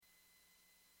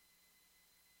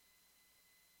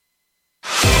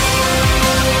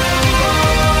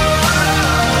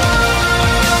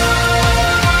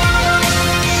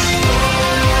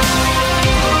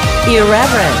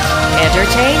Irreverent,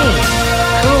 entertaining,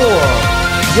 cool.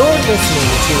 You're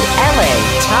listening to LA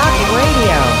Talk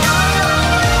Radio.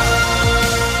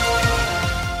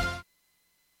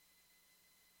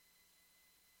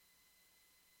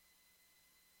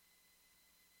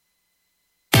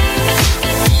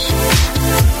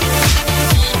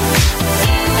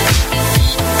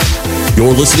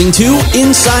 You're listening to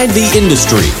Inside the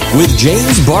Industry with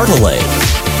James Bartolet,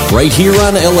 right here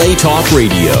on LA Talk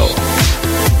Radio.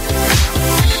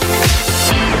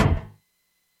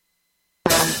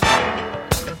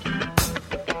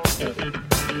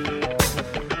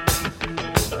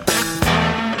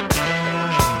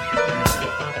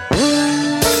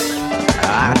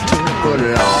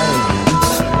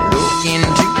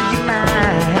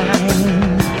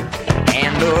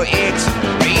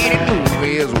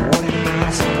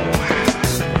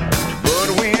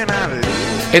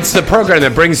 It's the program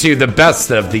that brings you the best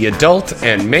of the adult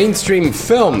and mainstream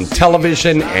film,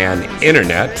 television, and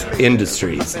internet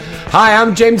industries. Hi,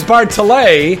 I'm James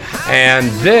Bartolet, and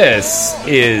this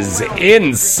is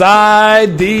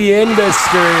Inside the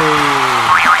Industry.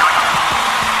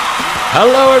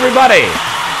 Hello, everybody.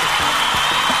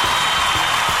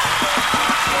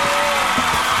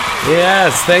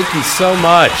 Yes, thank you so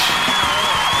much.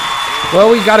 Well,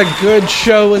 we got a good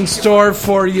show in store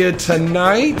for you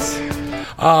tonight.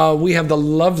 We have the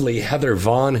lovely Heather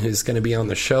Vaughn who's going to be on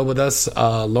the show with us.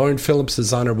 Lauren Phillips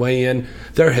is on her way in.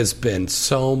 There has been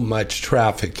so much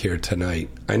traffic here tonight.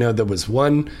 I know there was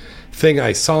one thing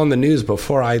I saw on the news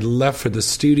before I left for the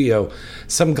studio.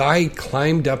 Some guy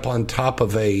climbed up on top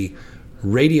of a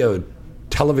radio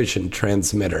television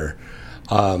transmitter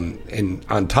and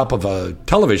on top of a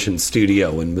television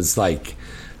studio and was like,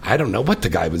 I don't know what the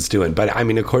guy was doing, but I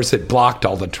mean, of course, it blocked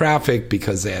all the traffic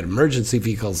because they had emergency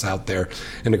vehicles out there.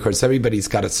 And of course, everybody's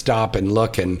got to stop and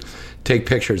look and take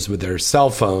pictures with their cell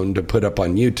phone to put up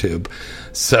on YouTube.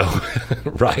 So,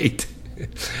 right.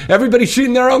 Everybody's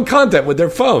shooting their own content with their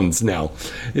phones now.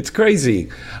 It's crazy.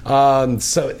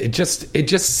 So it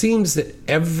just seems that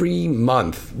every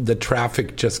month the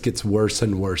traffic just gets worse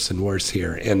and worse and worse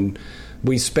here. And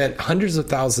we spent hundreds of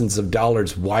thousands of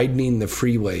dollars widening the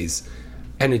freeways,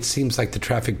 and it seems like the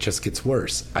traffic just gets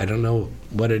worse. I don't know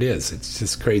what it is. It's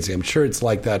just crazy. I'm sure it's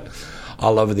like that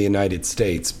all over the United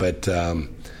States, but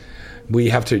we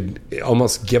have to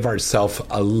almost give ourselves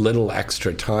a little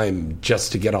extra time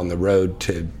just to get on the road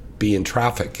to be in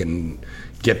traffic and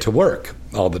get to work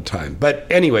all the time. But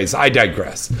anyways, I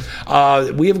digress.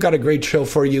 We have got a great show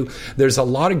for you. There's a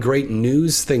lot of great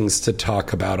news things to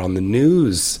talk about on the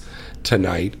news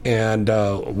tonight, and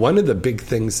one of the big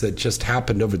things that just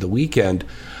happened over the weekend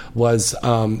was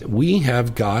we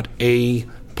have got a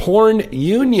porn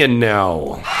union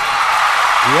now.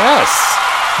 Yes,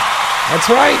 that's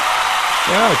right.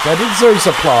 Yeah, that deserves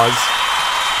applause.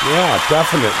 Yeah,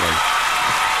 definitely.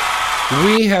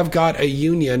 We have got a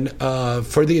union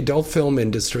for the adult film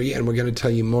industry, and we're going to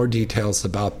tell you more details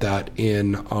about that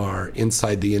in our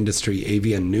Inside the Industry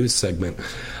AVN News segment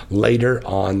later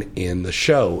on in the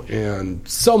show. And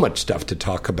so much stuff to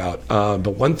talk about.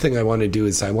 But one thing I want to do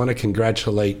is I want to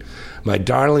congratulate my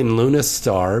darling Luna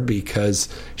Star, because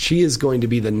she is going to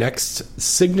be the next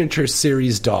signature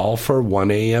series doll for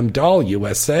 1AM Doll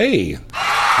USA. Yes.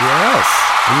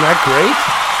 Isn't that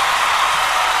great?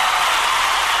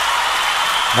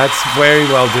 That's very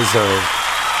well deserved.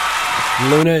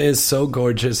 Luna is so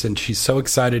gorgeous, and she's so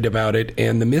excited about it.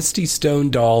 And the Misty Stone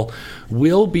doll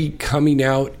will be coming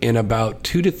out in about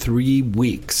 2 to 3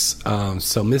 weeks.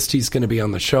 So Misty's going to be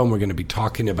on the show, and we're going to be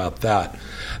talking about that.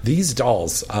 These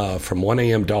dolls from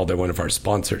 1AM Doll, they're one of our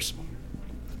sponsors.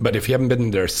 But if you haven't been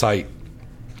to their site,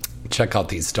 check out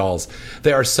these dolls.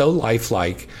 They are so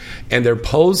lifelike, and they're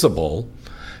posable,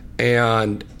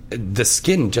 and the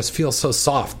skin just feels so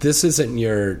soft. This isn't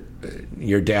your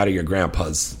dad or your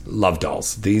grandpa's love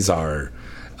dolls. These are,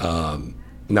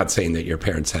 not saying that your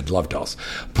parents had love dolls,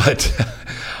 but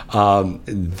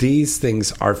these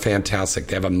things are fantastic.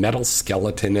 They have a metal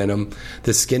skeleton in them.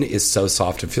 The skin is so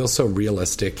soft. It feels so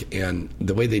realistic, and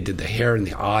the way they did the hair and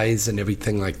the eyes and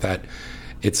everything like that,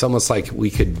 it's almost like we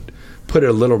could put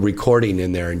a little recording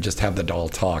in there and just have the doll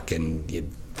talk, and you'd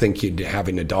think you'd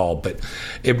having a doll. But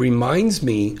it reminds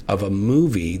me of a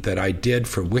movie that I did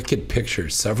for Wicked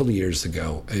Pictures several years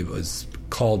ago. It was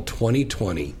called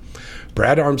 2020.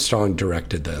 Brad Armstrong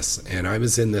directed this, and I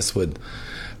was in this with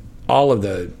all of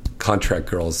the contract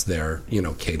girls there, you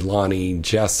know, Kaylani,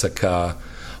 Jessica,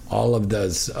 all of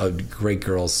those great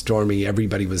girls, Stormy,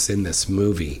 everybody was in this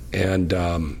movie. And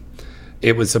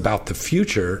it was about the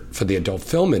future for the adult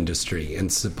film industry,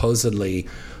 and supposedly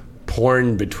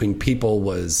porn between people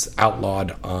was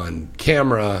outlawed on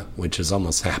camera, which is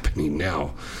almost happening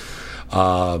now.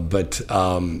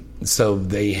 So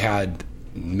they had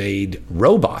made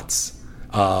robots,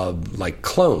 like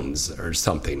clones or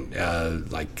something,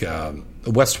 like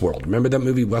Westworld. Remember that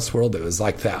movie Westworld? It was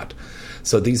like that.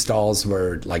 So these dolls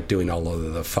were like doing all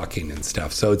of the fucking and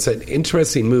stuff. So it's an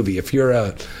interesting movie. If you're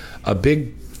a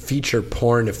big feature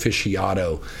porn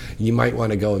aficionado, you might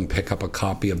want to go and pick up a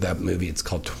copy of that movie. It's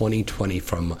called 2020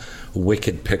 from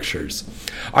Wicked Pictures.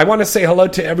 I want to say hello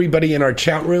to everybody in our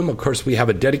chat room. Of course, we have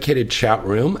a dedicated chat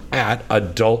room at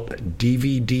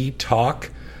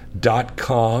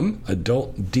adultdvdtalk.com,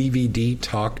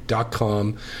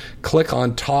 adultdvdtalk.com. Click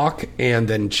on talk and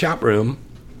then chat room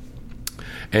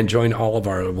and join all of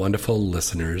our wonderful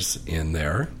listeners in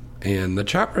there in the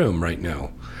chat room right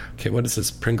now. Okay, what is this?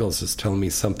 Pringles is telling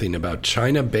me something about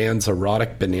China bans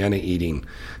erotic banana eating.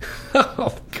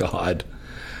 Oh, God.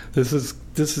 This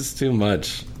is too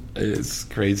much. It's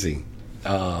crazy.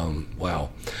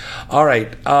 Wow. All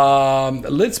right.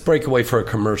 Let's break away for a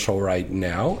commercial right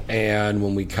now. And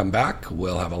when we come back,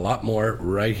 we'll have a lot more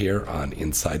right here on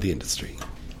Inside the Industry.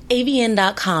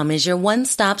 AVN.com is your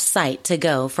one-stop site to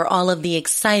go for all of the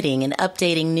exciting and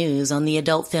updating news on the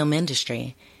adult film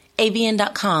industry.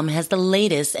 AVN.com has the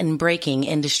latest and breaking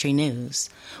industry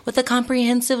news, with a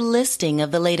comprehensive listing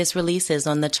of the latest releases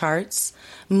on the charts,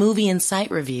 movie and site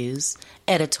reviews,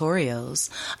 editorials,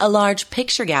 a large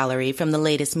picture gallery from the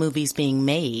latest movies being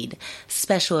made,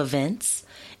 special events,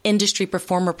 industry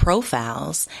performer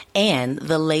profiles, and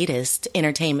the latest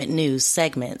entertainment news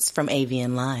segments from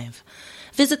AVN Live.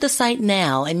 Visit the site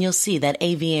now and you'll see that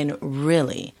AVN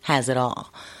really has it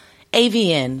all.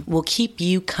 AVN will keep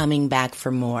you coming back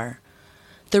for more.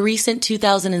 The recent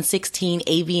 2016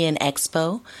 AVN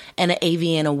Expo and an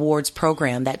AVN Awards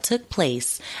program that took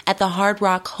place at the Hard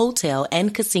Rock Hotel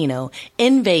and Casino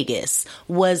in Vegas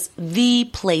was the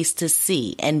place to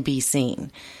see and be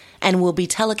seen, and will be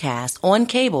telecast on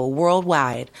cable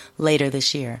worldwide later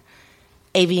this year.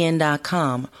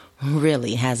 AVN.com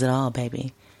really has it all,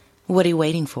 baby. What are you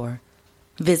waiting for?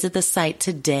 Visit the site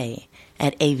today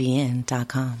at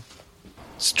avn.com.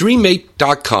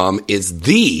 Streammate.com is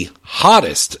the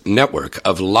hottest network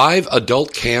of live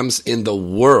adult cams in the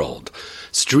world.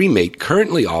 Streammate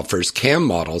currently offers cam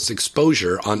models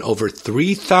exposure on over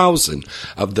 3,000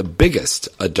 of the biggest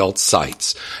adult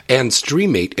sites. And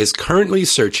Streammate is currently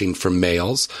searching for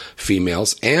males,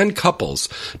 females, and couples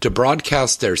to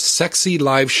broadcast their sexy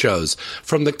live shows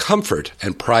from the comfort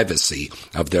and privacy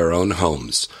of their own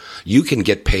homes. You can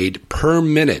get paid per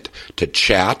minute to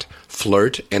chat,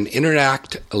 flirt, and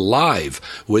interact live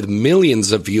with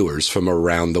millions of viewers from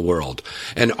around the world.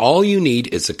 And all you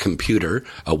need is a computer,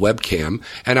 a webcam,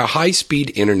 and a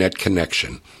high-speed internet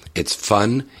connection. It's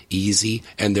fun, easy,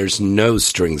 and there's no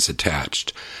strings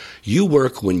attached. You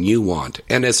work when you want,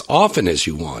 and as often as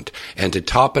you want. And to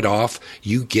top it off,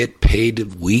 you get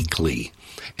paid weekly.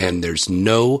 And there's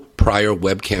no prior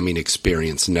webcamming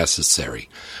experience necessary.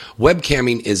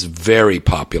 Webcamming is very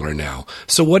popular now,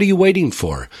 so what are you waiting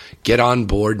for? Get on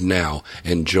board now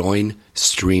and join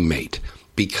Streammate.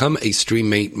 Become a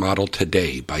Streammate model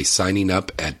today by signing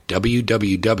up at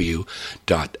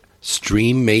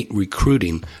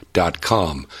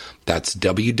www.streammaterecruiting.com. That's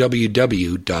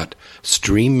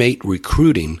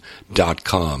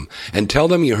www.streammaterecruiting.com. And tell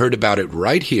them you heard about it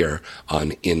right here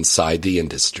on Inside the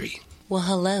Industry. Well,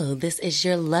 hello, this is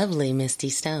your lovely Misty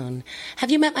Stone.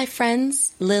 Have you met my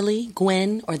friends, Lily,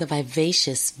 Gwen, or the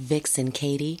vivacious Vixen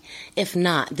Katie? If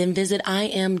not, then visit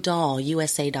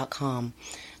IamDollUSA.com.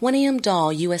 1AM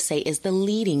Doll USA is the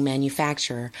leading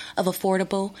manufacturer of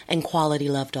affordable and quality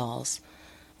love dolls.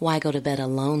 Why go to bed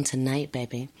alone tonight,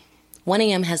 baby?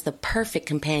 1AM has the perfect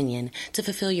companion to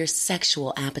fulfill your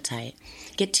sexual appetite.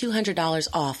 Get $200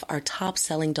 off our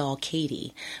top-selling doll,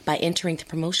 Katie, by entering the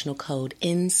promotional code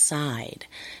INSIDE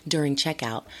during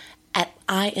checkout at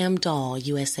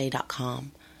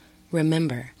IamDollUSA.com.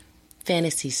 Remember,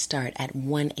 fantasies start at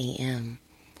 1 a.m.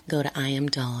 Go to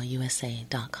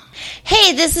IamDollUSA.com.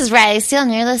 Hey, this is Riley Steele,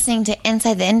 and you're listening to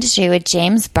Inside the Industry with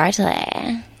James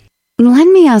Bartolet. Let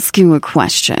me ask you a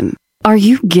question. Are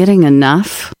you getting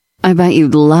enough? I bet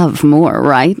you'd love more,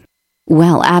 right?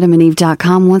 Well,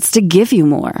 AdamandEve.com wants to give you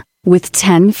more with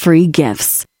 10 free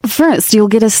gifts. First, you'll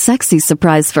get a sexy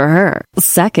surprise for her.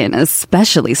 Second, a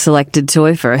specially selected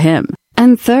toy for him.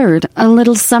 And third, a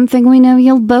little something we know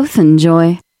you'll both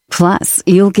enjoy. Plus,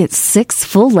 you'll get 6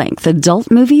 full-length adult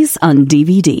movies on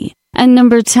DVD. And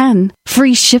number 10,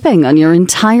 free shipping on your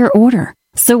entire order.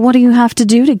 So what do you have to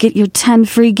do to get your 10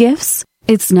 free gifts?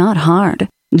 It's not hard.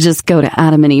 Just go to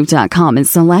AdamandEve.com and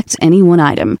select any one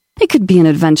item. It could be an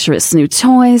adventurous new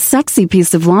toy, sexy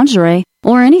piece of lingerie,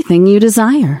 or anything you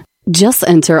desire. Just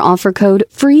enter offer code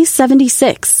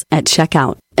FREE76 at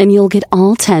checkout, and you'll get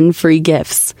all 10 free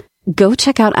gifts. Go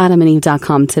check out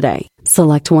adamandeve.com today.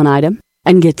 Select one item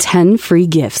and get 10 free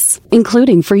gifts,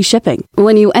 including free shipping,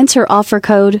 when you enter offer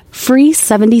code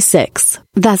FREE76.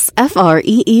 That's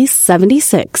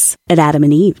FREE76 at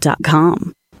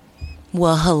adamandeve.com.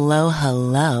 Well,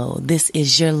 hello. This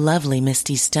is your lovely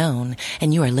Misty Stone,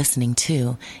 and you are listening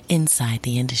to Inside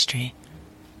the Industry.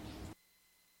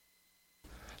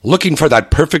 Looking for that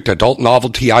perfect adult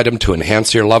novelty item to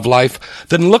enhance your love life?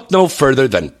 Then look no further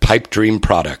than Pipe Dream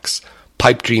Products.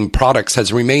 Pipe Dream Products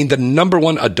has remained the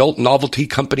 #1 adult novelty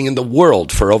company in the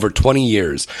world for over 20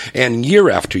 years, and year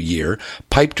after year,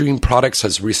 Pipe Dream Products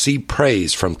has received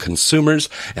praise from consumers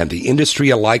and the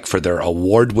industry alike for their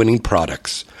award-winning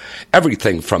products.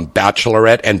 Everything from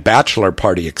bachelorette and bachelor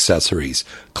party accessories,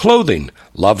 clothing,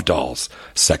 love dolls,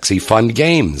 sexy fun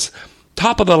games,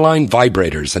 top-of-the-line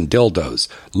vibrators and dildos,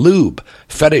 lube,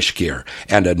 fetish gear,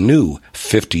 and a new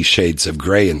 50 Shades of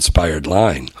Grey inspired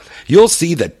line. You'll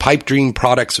see that Pipe Dream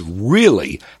Products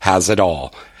really has it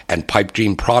all, and Pipe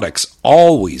Dream Products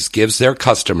always gives their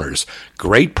customers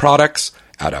great products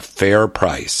at a fair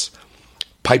price.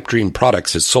 Pipe Dream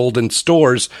Products is sold in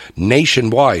stores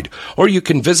nationwide, or you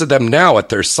can visit them now at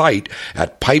their site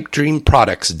at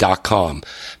pipedreamproducts.com.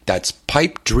 That's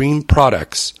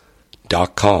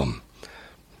pipedreamproducts.com.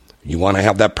 You want to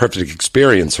have that perfect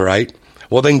experience, right?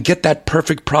 Well, then get that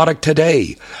perfect product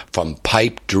today from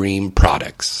Pipe Dream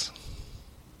Products.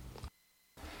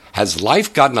 Has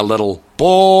life gotten a little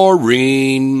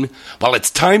boring? Well, it's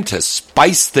time to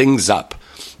spice things up.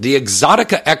 The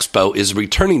Exotica Expo is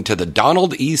returning to the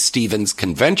Donald E. Stevens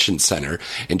Convention Center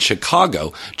in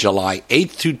Chicago, July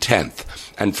 8th through 10th,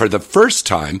 and for the first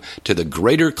time to the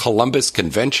Greater Columbus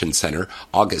Convention Center,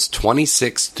 August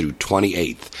 26th through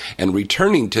 28th, and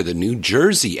returning to the New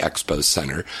Jersey Expo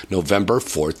Center, November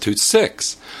 4th through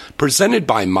 6th. Presented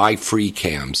by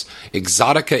MyFreeCams,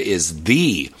 Exotica is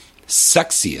the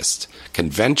sexiest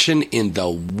convention in the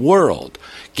world,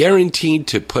 guaranteed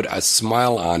to put a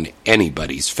smile on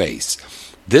anybody's face.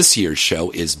 This year's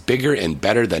show is bigger and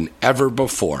better than ever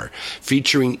before,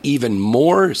 featuring even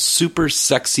more super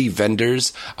sexy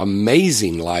vendors,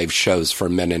 amazing live shows for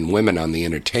men and women on the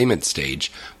entertainment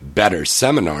stage, better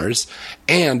seminars,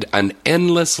 and an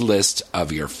endless list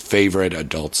of your favorite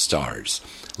adult stars.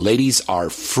 Ladies are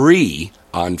free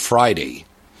on Friday.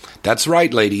 That's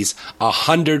right, ladies,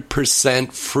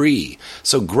 100% free.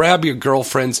 So grab your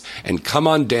girlfriends and come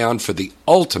on down for the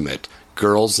ultimate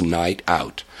girls' night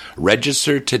out.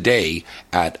 Register today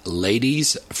at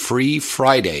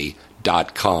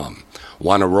ladiesfreefriday.com.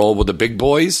 Want to roll with the big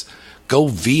boys? Go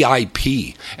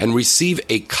VIP and receive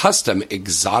a custom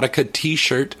Exotica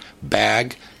t-shirt,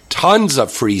 bag, tons of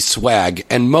free swag,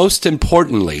 and most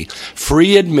importantly,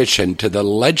 free admission to the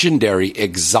legendary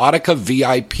Exotica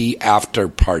VIP after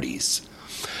parties.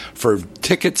 For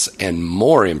tickets and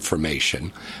more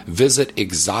information, visit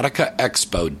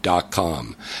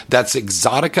exoticaexpo.com. That's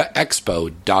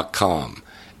exoticaexpo.com.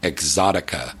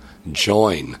 Exotica.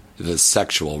 Join the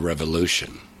sexual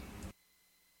revolution.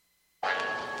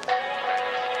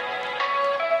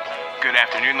 Good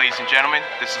afternoon, ladies and gentlemen.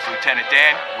 This is Lieutenant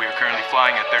Dan. We are currently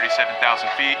flying at 37,000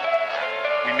 feet.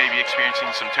 We may be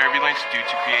experiencing some turbulence due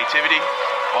to creativity,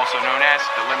 also known as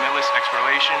the limitless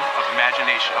exploration of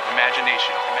imagination.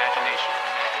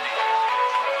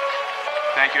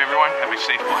 Thank you, everyone. Have a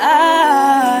safe flight.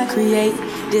 I create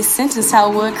this sentence,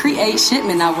 how I would create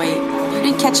shipment. I wait. You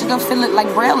didn't catch it, don't feel it like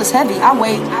Braille is heavy. I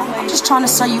wait. I'm just trying to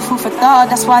serve you food for thought.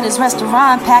 That's why this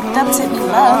restaurant packed up to me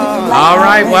love. All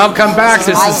right, welcome back.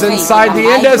 This is Inside the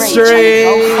Industry.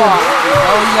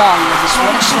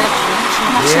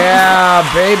 Yeah,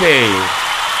 baby.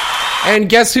 And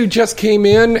guess who just came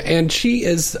in? And she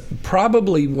is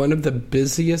probably one of the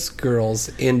busiest girls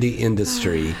in the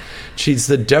industry. She's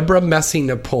the Deborah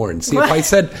Messing of porn. See, if I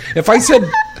said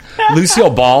Lucille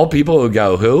Ball, people would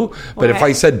go, who? But if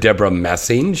I said Deborah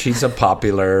Messing, she's a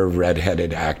popular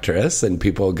redheaded actress, and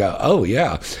people would go, oh,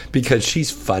 yeah, because she's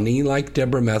funny like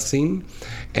Deborah Messing,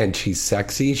 and she's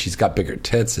sexy. She's got bigger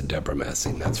tits than Deborah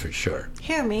Messing, that's for sure.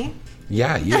 Who, me?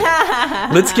 Yeah, you.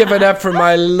 Let's give it up for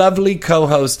my lovely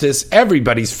co-hostess,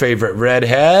 everybody's favorite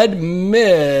redhead,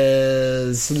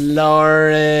 Miss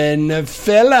Lauren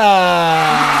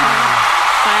Filla.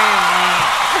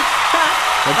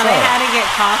 But I had to get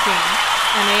talking,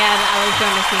 and I was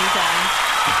doing the scene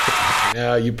time.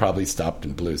 No, you probably stopped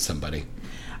and blew somebody.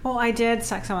 Well, I did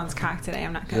suck someone's cock today,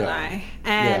 I'm not going to lie.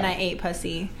 And I ate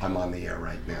pussy. I'm on the air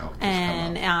right now.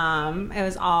 And it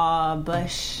was all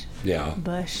bush Yeah.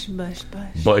 Bush. Bush.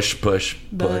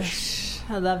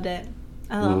 I loved it.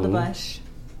 I love the bush.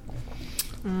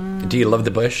 Do you love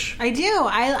the Bush? I do.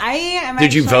 I am.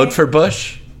 Did you vote for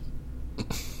Bush?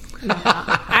 No.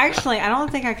 Actually, I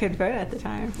don't think I could vote at the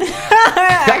time.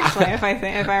 Actually, if I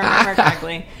remember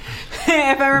correctly.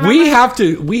 We have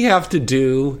to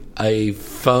do a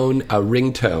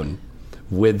ringtone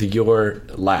with your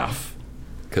laugh,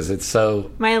 because it's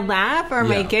so. My laugh or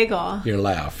my giggle? Your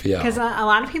laugh, yeah. Because a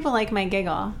lot of people like my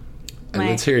giggle. And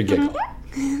let's hear your giggle.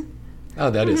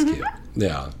 Oh, that is cute.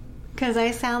 Yeah. Because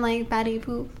I sound like Betty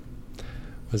Boop.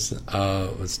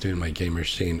 Was doing my game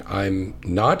machine. I'm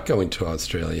not going to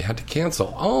Australia. Had to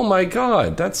cancel. Oh my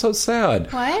God, that's so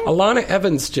sad. What? Alana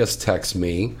Evans just texted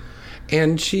me,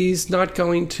 and she's not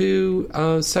going to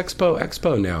Sexpo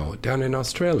Expo now down in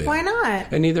Australia. Why not?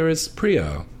 And neither is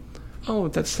Priya. Oh,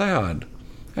 that's sad.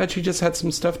 And she just had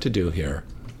some stuff to do here.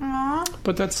 Aww.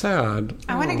 But that's sad.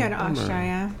 I want to go to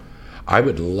Australia. I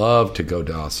would love to go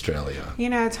to Australia. You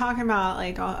know, talking about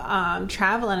like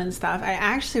traveling and stuff. I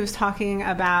actually was talking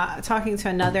to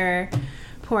another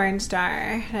porn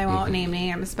star. I won't name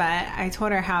names, but I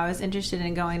told her how I was interested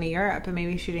in going to Europe and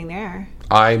maybe shooting there.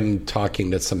 I'm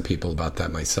talking to some people about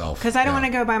that myself. Because I don't want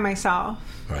to go by myself.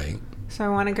 Right. So I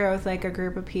want to go with like a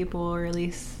group of people, or at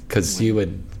least... Because you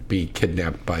would be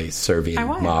kidnapped by Serbian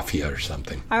mafia or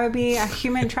something. I would be a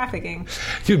human trafficking.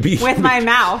 You'd be with my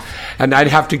mouth. And I'd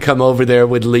have to come over there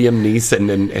with Liam Neeson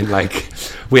and like,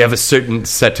 we have a certain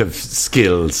set of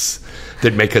skills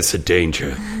that make us a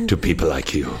danger to people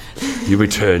like you. You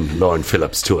return Lauren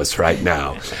Phillips to us right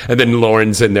now. And then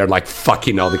Lauren's in there like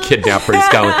fucking all the kidnappers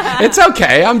going, it's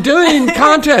okay, I'm doing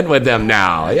content with them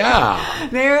now. Yeah.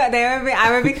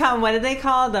 I would become, what do they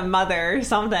call the mother or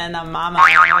something, the mama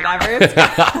or whatever it's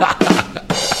called.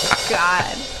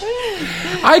 God.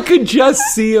 I could just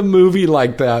see a movie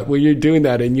like that where you're doing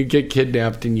that and you get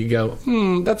kidnapped and you go,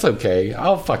 that's okay.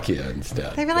 I'll fuck you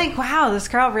instead. They'd be like, wow, this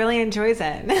girl really enjoys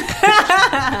it.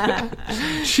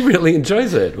 She really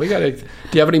enjoys it. Do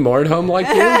you have any more at home like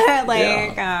you?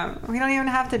 We don't even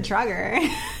have to drug her.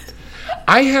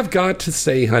 I have got to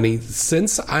say, honey,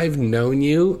 since I've known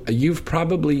you, you've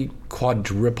probably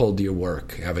quadrupled your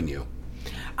work, haven't you?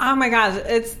 Oh my gosh,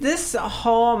 this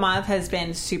whole month has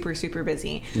been super, super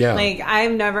busy. Yeah. Like,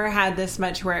 I've never had this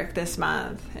much work this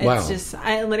month. It's just,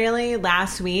 I literally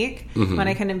last week when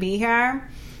I couldn't be here,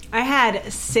 I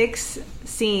had 6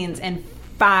 scenes in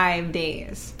 5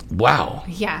 days. Wow.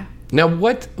 Yeah. Now,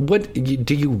 what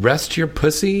do you rest your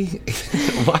pussy?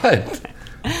 What?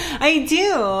 I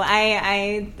do.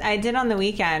 I did on the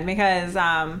weekend because,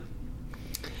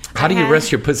 how do you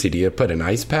rest your pussy? Do you put an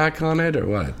ice pack on it or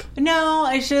what? No,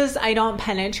 it's just I don't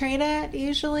penetrate it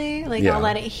usually. Like, I'll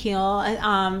let it heal.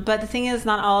 But the thing is,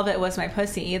 not all of it was my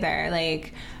pussy either.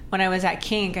 Like, when I was at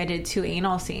Kink, I did 2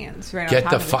 anal scenes right on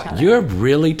top of each other. You're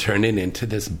really turning into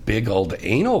this big old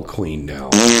anal queen now,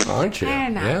 aren't you?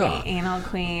 I'm not the anal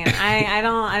queen. I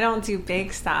don't do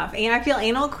big stuff. And I feel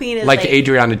anal queen is like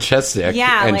Adriana Chesnick.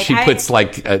 Yeah, and she puts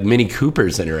like Mini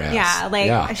Coopers in her ass.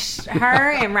 Yeah,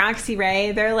 her and Roxy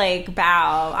Ray, they're like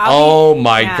bow.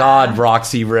 My God,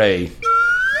 Roxy Ray.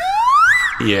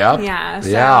 Yep. Yeah.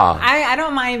 So I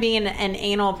don't mind being an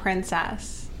anal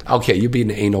princess. Okay, you be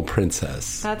an anal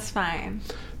princess. That's fine.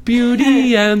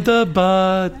 Beauty and the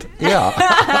butt.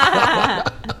 Yeah.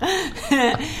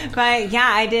 But yeah,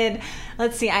 I did.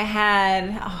 Let's see. I had.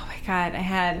 Oh my God. I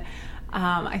had.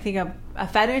 I think a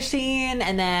fetish scene,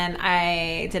 and then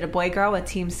I did a boy girl with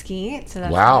Team Skeet. So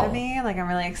that's gonna be like, I'm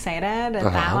really excited at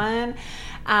that one.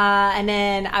 And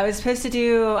then I was supposed to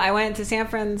do. I went to San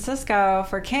Francisco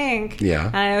for Kink. Yeah.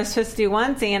 And I was supposed to do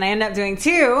 1 scene, and I ended up doing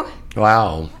 2.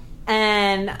 Wow.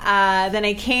 And then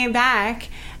I came back,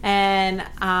 and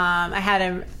I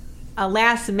had a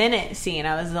last minute scene.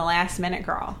 I was the last minute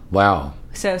girl. Wow.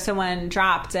 So someone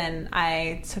dropped, and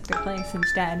I took their place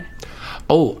instead.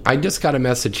 Oh, I just got a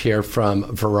message here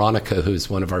from Veronica, who's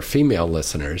one of our female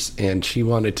listeners, and she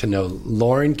wanted to know,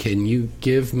 Lauren, can you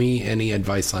give me any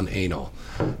advice on anal?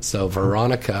 So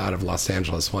Veronica out of Los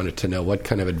Angeles wanted to know, what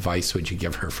kind of advice would you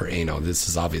give her for anal? This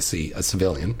is obviously a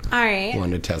civilian. All right.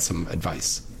 Wanted to have some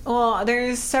advice. Well,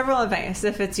 there's several advice.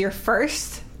 If it's your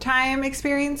first time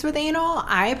experience with anal,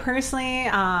 I personally,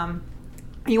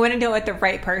 you want to do it with the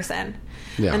right person.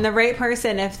 Yeah. And the right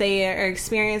person, if they are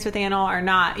experienced with anal or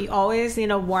not, you always need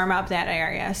to warm up that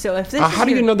area. So if this how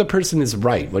do you know the person is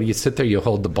right? When you sit there, you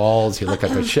hold the balls, you look at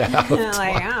the shaft.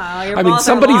 I mean,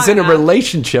 somebody's in a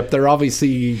relationship. They're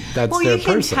obviously, that's their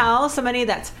person. You can tell somebody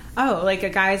that's, like a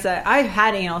guy's that I've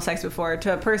had anal sex before,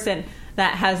 to a person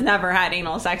that has never had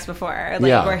anal sex before, like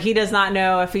Yeah. where he does not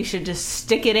know if he should just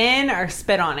stick it in or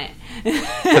spit on it.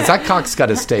 Because that cock's got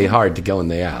to stay hard to go in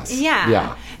the ass.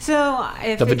 Yeah. So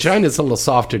if The it's- vagina's a little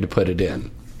softer to put it in.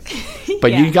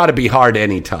 But Yeah. you got to be hard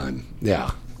anytime.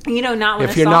 Yeah. not with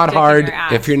If a you're soft not dick in hard, your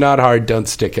ass. if you're not hard, don't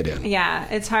stick it in. Yeah,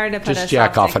 it's hard to put Just a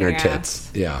jack soft off on dick her in your tits.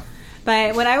 ass. Yeah.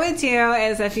 But what I would do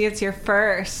is if it's your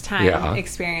first time Yeah.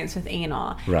 experience with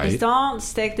anal, Right. is don't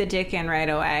stick the dick in right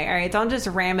away. All right, don't just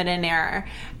ram it in there.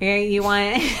 You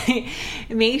want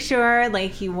make sure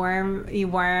like you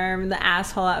warm the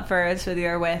asshole up first,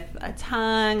 whether with a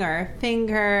tongue or a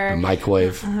finger, A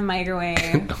microwave.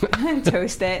 microwave,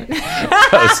 toast it.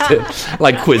 Toast it.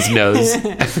 Like Quiznos.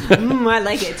 I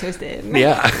like it toasted.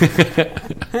 Yeah.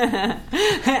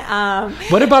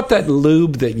 What about that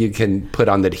lube that you can put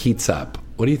on that heats up?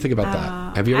 What do you think about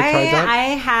that? Have you ever tried that? I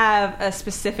have a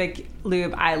specific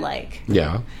lube I like.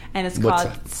 Yeah. And it's What's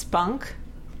called that? Spunk.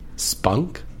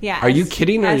 Spunk? Yeah. Are you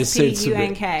kidding? Or is it,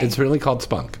 S-P-U-N-K. it's really called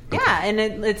Spunk? Yeah, and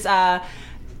it's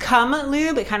cum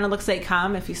lube. It kind of looks like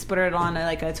cum if you split it on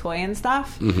like a toy and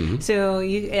stuff. Mm-hmm. So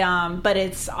you, but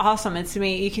it's awesome. It's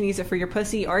me. You can use it for your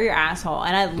pussy or your asshole,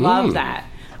 and I love that.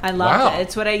 I love Wow. it.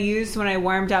 It's what I used when I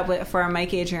warmed up for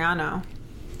Mike Adriano.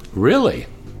 Really?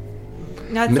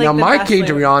 That's Now, the Mike best lube.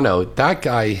 Adriano, that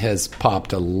guy has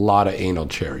popped a lot of anal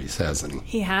cherries, hasn't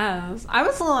he? He has. I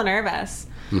was a little nervous.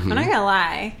 I'm not gonna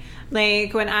lie.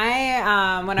 Like when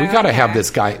I We got to have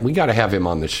this guy. We got to have him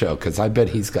on the show because I bet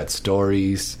he's got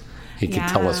stories he could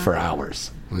tell us Yeah. for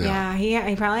hours. Yeah,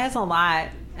 he probably has a lot.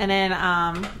 And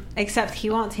then, except he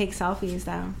won't take selfies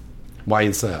though. Why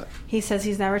is that? He says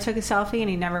he's never took a selfie and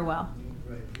he never will.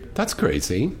 That's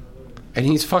crazy. And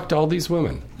he's fucked all these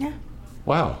women. Yeah.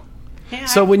 Wow. Yeah,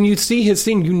 So when you see his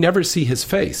scene, you never see his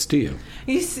face, do you?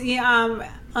 you see, on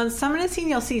some of the scene,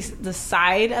 you'll see the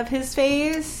side of his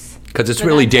face. Because it's But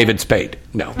really that's David Spade.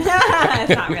 No. It's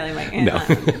not really Mike. No.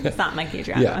 It's not Mike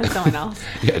Adriano. Yeah. It's someone else.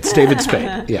 Yeah, it's David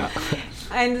Spade. Yeah.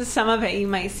 And some of it, you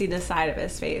might see the side of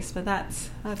his face, but that's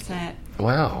it.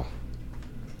 Wow.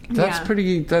 That's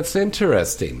Yeah. that's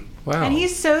interesting. Wow. And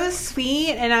he's so sweet,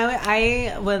 and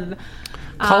I would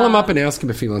Call him up and ask him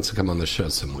if he wants to come on the show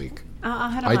some week.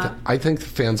 I'll hit him up. I think the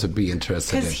fans would be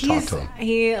interested in Because talk to him.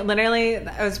 he literally, it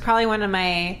was probably one of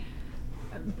my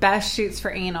best shoots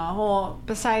for anal. Well,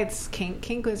 besides Kink.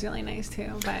 Kink was really nice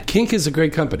too. But Kink is a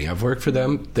great company. I've worked for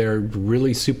them. They're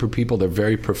really super people. They're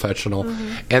very professional.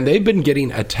 Mm-hmm. And they've been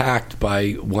getting attacked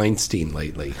by Weinstein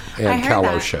lately and I heard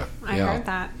Kalosha. that. I heard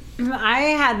that. I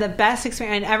had the best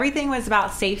experience. And everything was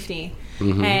about safety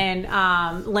Mm-hmm.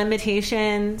 and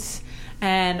limitations.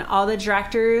 And all the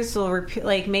directors will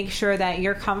make sure that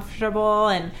you're comfortable,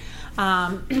 and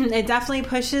it definitely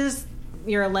pushes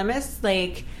your limits.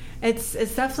 Like it's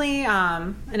definitely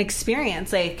an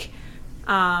experience. Like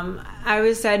I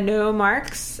was said no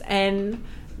marks, and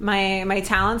my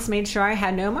talents made sure I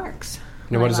had no marks.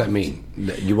 Now, what does that mean?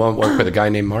 You won't work with a guy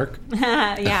named Mark?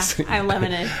 Yeah, I'm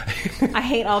limited. I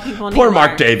hate all people named Poor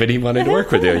Mark David. He wanted to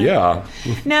work with you. Yeah.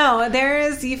 No,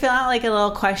 you fill out like a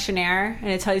little questionnaire, and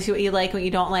it tells you what you like, what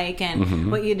you don't like, and Mm-hmm.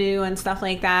 what you do, and stuff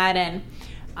like that. And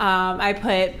I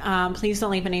put, please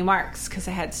don't leave any marks, because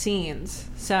I had scenes.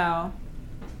 So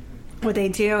what they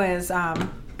do is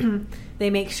they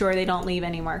make sure they don't leave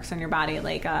any marks on your body,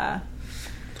 like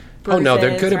Oh, no,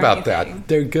 they're good bruises or about anything. that.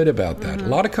 They're good about that. Mm-hmm. A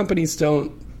lot of companies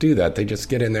don't do that. They just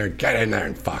get in there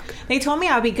and fuck. They told me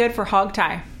I'd be good for hog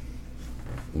tie.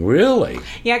 Really?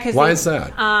 Yeah, because Why is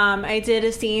that? I did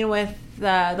a scene with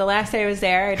the last day I was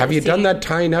there. I did Have a you done scene- that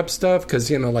tying up stuff?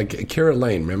 Because, like Kira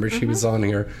Lane, remember she was on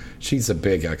here? She's a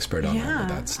big expert on all of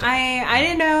that stuff. I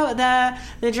didn't know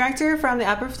the director from the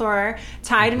upper floor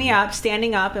tied me up,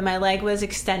 standing up, and my leg was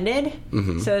extended,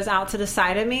 so it was out to the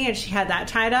side of me, and she had that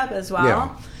tied up as well.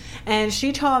 Yeah. And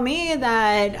she told me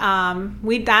that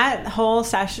that whole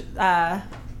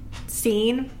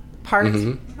scene part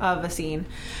of a scene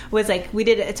was like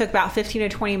it took about 15 to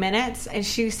 20 minutes, and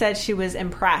she said she was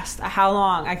impressed at how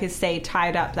long I could stay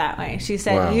tied up that way. She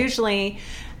said Wow. usually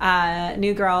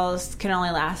new girls can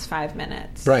only last 5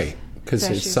 minutes. Right. Because So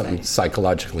there's she's something like-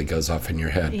 psychologically goes off in your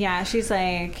head. Yeah, she's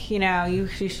like, you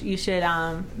should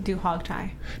do hog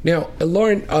tie. Now,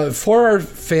 Lauren, for our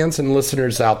fans and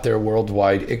listeners out there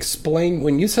worldwide, explain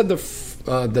when you said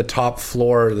the top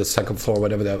floor, the second floor,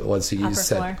 whatever that was that you Upper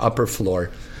said, floor. upper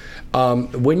floor.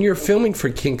 When you're filming for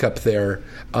Kink up there,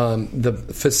 the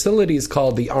facility is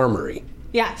called the Armory.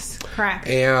 Yes, correct.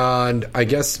 And I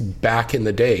guess back in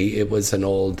the day, it was an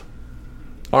old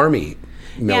Army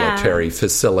military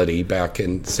facility back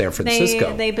in San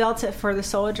Francisco. They built it for the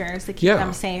soldiers to keep Yeah.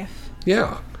 them safe.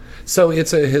 Yeah. So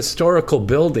it's a historical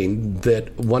building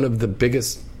that one of the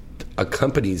biggest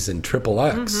companies in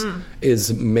XXX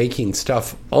is making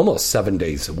stuff almost 7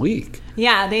 days a week.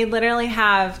 Yeah, they literally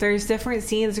have, there's different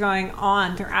scenes going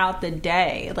on throughout the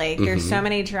day. Like, there's so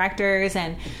many directors,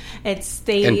 and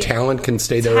and talent can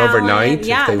stay there overnight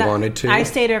if they wanted to. I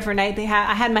stayed overnight. I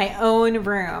had my own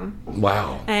room.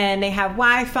 Wow. And they have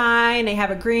Wi-Fi, and they have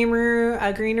a green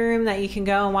room that you can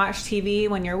go and watch TV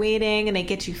when you're waiting, and they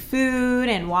get you food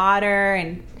and water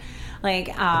and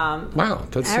wow,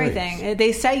 that's everything. Nice.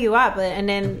 They set you up, and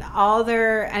then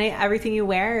everything you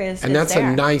wear is that's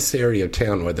there. a nice area of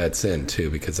town where that's in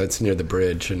too, because that's near the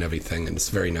bridge and everything, and it's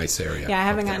a very nice area. Yeah,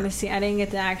 I didn't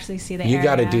get to actually see the area. You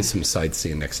got to do some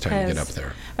sightseeing next time you get up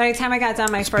there. By the time I got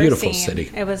done my first beautiful scene, city.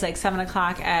 It was like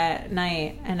 7:00 at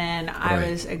night, and then I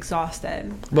was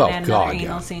exhausted. Well, and another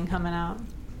anal scene coming out.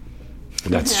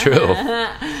 That's true.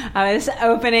 I was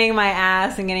opening my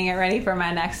ass and getting it ready for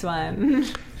my next one.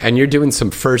 And you're doing some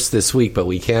firsts this week, but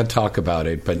we can't talk about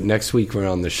it. But next week we're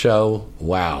on the show.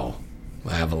 Wow.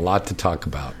 I have a lot to talk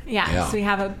about. So we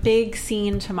have a big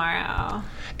scene tomorrow.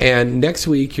 And next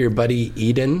week your buddy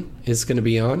Eden is going to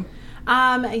be on?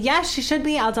 Yes, she should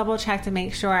be. I'll double check to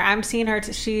make sure. I'm seeing her.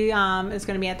 She is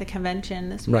going to be at the convention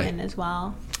this weekend as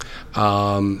well.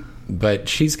 But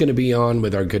she's going to be on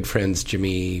with our good friends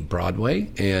Jimmy Broadway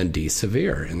and Dee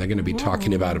Severe, and they're going to be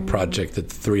talking about a project that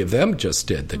the three of them just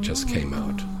did that just came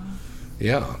out.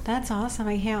 Yeah. That's awesome.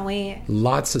 I can't wait.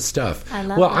 Lots of stuff. I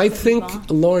love I think,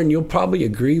 Lauren, you'll probably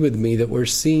agree with me that we're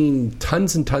seeing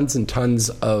tons and tons and tons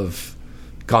of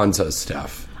Gonzo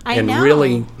stuff. I know.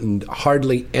 Really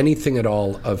hardly anything at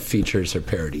all of features or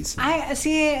parodies. I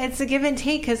see. It's a give and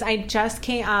take, because I just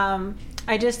came...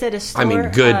 I just did a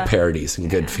good parodies and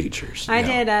good features. I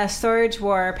did a Storage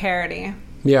War parody.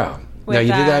 Yeah. Now,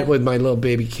 you did that with my little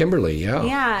baby Kimberly, yeah.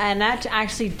 Yeah, and that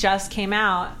actually just came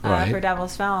out for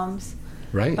Devil's Films.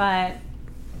 Right.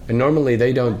 And normally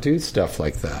they don't do stuff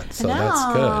like that, so that's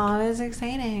good. No, it was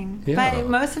exciting. Yeah. But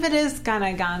most of it is kind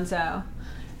of Gonzo.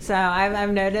 So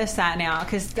I've noticed that now,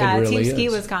 because really Team Ski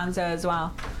is. was Gonzo as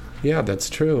well. Yeah,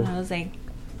 that's true. I was like,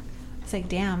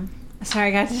 damn. Sorry,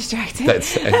 I got distracted. I got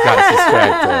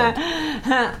distracted.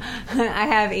 I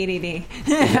have ADD.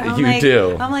 You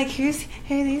do. I'm like, who's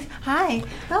these? Hi.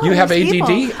 Oh, you have ADD? People.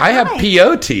 I have Hi.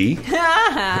 POT.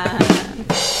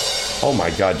 Oh my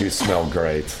God, you smell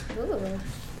great. Ooh.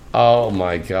 Oh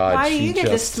my God. Why do you get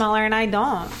to smell her and I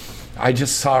don't? I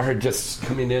just saw her just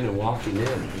coming in and walking in.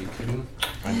 Are you kidding?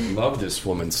 I love this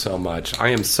woman so much. I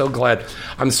am so glad.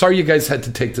 I'm sorry you guys had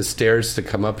to take the stairs to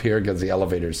come up here because the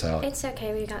elevator's out. It's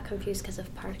okay. We got confused because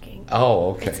of parking.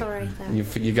 Oh, okay. It's all right, though.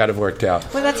 You got it worked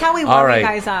out. Well, that's how we warm you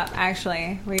guys up,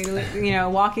 actually.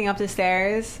 Walking up the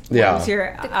stairs warms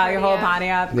your whole body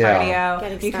up,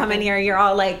 cardio. You come in here, you're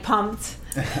all, like, pumped.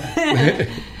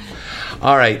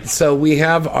 All right, so we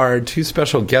have our two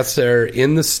special guests there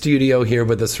in the studio here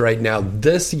with us right now.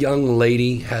 This young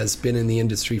lady has been in the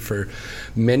industry for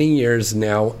many years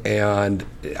now, and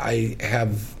I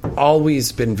have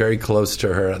always been very close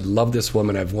to her. I love this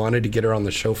woman. I've wanted to get her on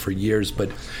the show for years, but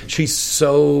she's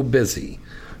so busy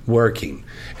working,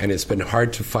 and it's been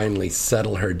hard to finally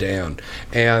settle her down.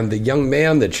 And the young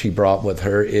man that she brought with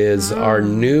her is our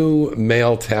new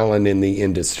male talent in the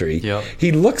industry. Yep.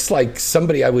 He looks like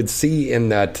somebody I would see in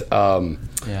that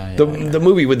the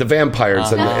movie with the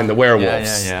vampires and the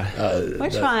werewolves.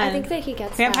 Which one? I think that he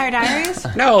gets Vampire Diaries?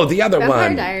 No, the other Vampire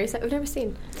one. Diaries. I've never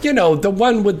seen. You know, the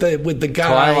one with the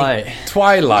guy.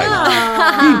 Twilight.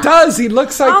 Oh. He does. He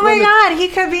looks like. Oh my God, he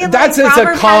could be. That's like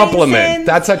Robert a compliment. Pattinson's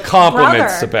That's a compliment,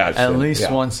 brother. Sebastian. At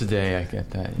least once a day, I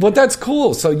get that. Well, that's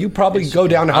cool. So you probably go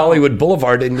down Hollywood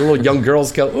Boulevard, and little young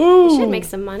girls go, "Ooh!" You should make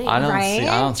some money. I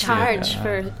don't charge see it,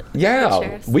 for. Yeah,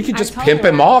 pictures. we could just pimp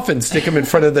him off and stick him in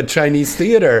front of the Chinese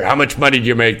theater. How much money do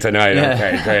you make tonight? Yeah.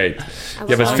 Okay, great.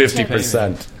 Give us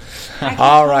 50%. I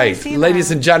All totally right, see ladies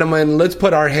that. and gentlemen, let's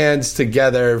put our hands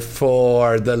together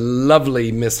for the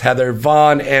lovely Miss Heather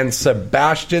Vaughn and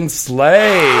Sebastian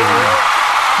Slade.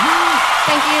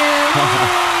 Thank you.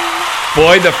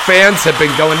 Boy, the fans have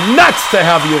been going nuts to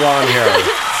have you on here.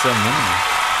 So many.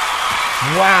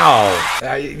 Wow.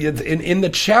 In the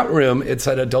chat room, it's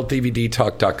at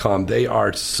adultdvdtalk.com. They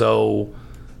are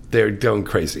they're going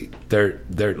crazy. They're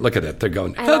look at it. They're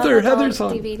going, Heather's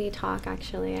on. DVD Talk,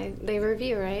 actually. They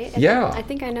review, right? I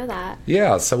think I know that.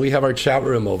 Yeah, so we have our chat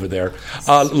room over there.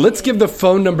 Let's give the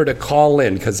phone number to call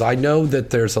in, because I know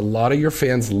that there's a lot of your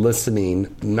fans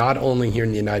listening, not only here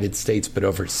in the United States, but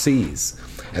overseas,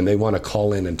 and they want to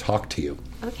call in and talk to you.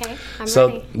 Okay, I'm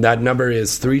ready. That number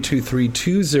is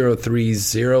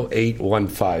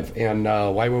 323-203-0815. And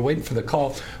while we're waiting for the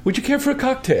call, would you care for a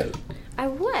cocktail? I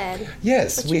would.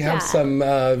 Yes, What we you have got? some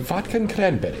vodka and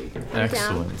cranberry.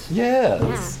 Excellent.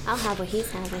 Yes. Yeah, I'll have what he's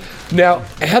having. Now,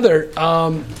 Heather,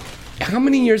 how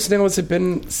many years now has it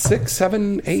been? 6,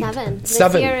 7, 8? 7. This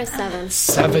 7. year is 7.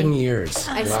 7 years.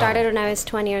 I started when I was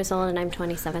 20 years old, and I'm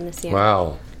 27 this year.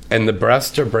 Wow. And the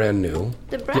breasts are brand new.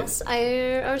 The breasts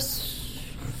are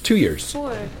 2 years.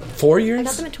 4. 4 years? I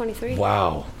got them at 23.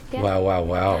 Wow. Yeah.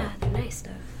 Wow. Yeah, they're nice, though.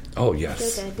 Oh,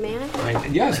 yes. Feel good,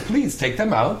 man. Yes, please, take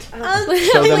them out. Show them Please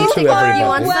to take one.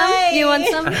 everybody. You want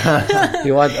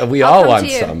some? We I'll all come want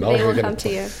to you. some. They will come to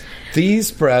you.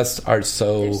 These breasts are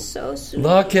so sweet.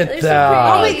 Look at They're so that.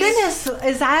 Oh my goodness,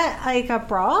 is that like a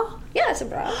bra? Yeah, it's a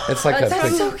bra. It's like a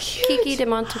thing. so cute. Kiki de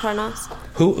Montparnasse.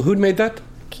 Who made that?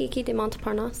 Kiki de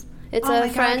Montparnasse. It's Oh my a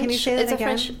God, French. can you say that it's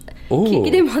again? a French. Ooh. Kiki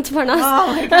de Montparnasse. Oh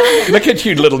my God. Look at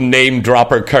you, little name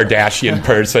dropper Kardashian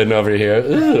person over here.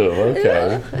 Ooh,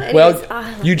 okay. It Well, is-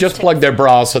 I love you just this plug their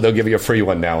bra, so they'll give you a free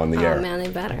one now on the Oh air. man, they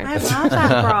better. I love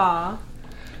that bra.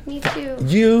 Me too.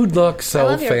 You look I so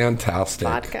love your fantastic.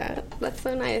 Vodka. That's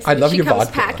so nice. I love she your comes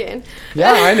vodka. packing.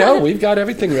 Yeah, I know. We've got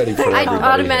everything ready for I everybody.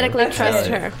 automatically trust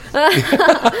her.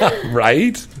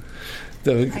 Right? I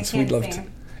We'd love can't to. see.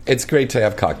 It's great to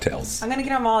have cocktails. I'm gonna get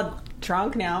them all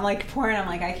drunk now. I'm like pouring. I'm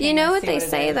like, I can't. You know even what see they it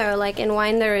say is. though? Like in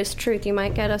wine, there is truth. You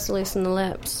might get us loose in the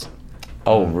lips.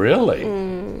 Oh, really?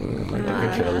 Might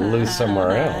get you loose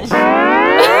somewhere else.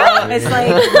 It's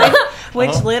like,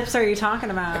 which lips are you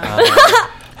talking about?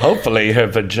 Hopefully her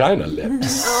vagina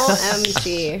lips.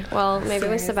 OMG. Well, maybe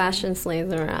with Sebastian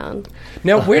Slade's around.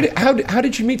 Now, how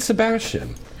did you meet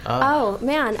Sebastian? Oh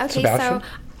man. Okay, Sebastian? so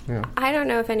Yeah. I don't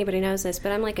know if anybody knows this,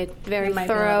 but I'm like a very You might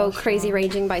be a thorough, little crazy, strong.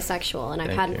 raging bisexual, and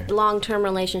I've Thank had you. long-term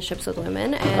relationships with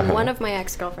women. And one of my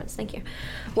ex-girlfriends, thank you,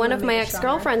 one of my make it stronger.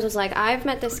 ex-girlfriends was like, "I've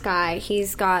met this guy.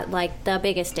 He's got like the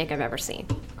biggest dick I've ever seen."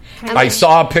 And I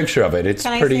saw a picture of it. It's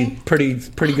Can I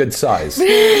pretty good size.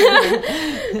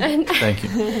 Thank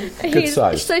you. Good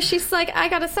size. So she's like, "I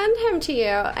gotta send him to you."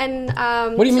 And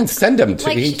What do you mean send him to?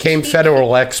 Like, He came she-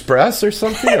 Federal Express or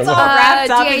something? Or It's all what?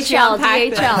 wrapped up and she DHL,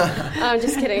 unpacked it. DHL. I'm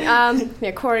just kidding.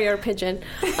 Yeah, courier pigeon.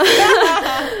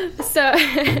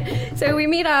 So we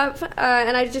meet up,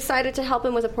 and I decided to help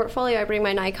him with a portfolio. I bring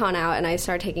my Nikon out, and I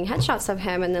start taking headshots of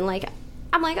him, and then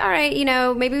I'm like, all right,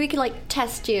 maybe we could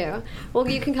test you. Well,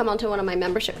 you can come onto one of my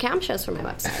membership cam shows for my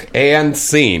website. And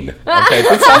scene. Okay,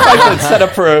 that sounds like it's set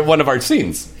up for one of our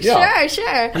scenes. Yeah.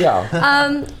 Sure.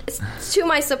 Yeah. To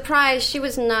my surprise, she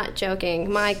was not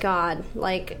joking. My God,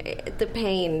 the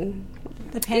pain.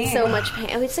 The pain. It's so much pain.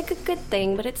 Oh, it's like a good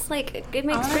thing, but it's like it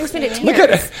brings me to tears.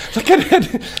 Look at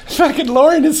it. Fucking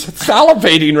Lauren is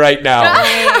salivating right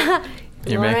now.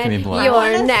 You're making me blush.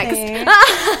 You're next.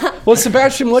 Well,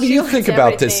 Sebastian, what do you think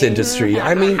about this everything. industry?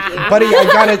 I mean, buddy, I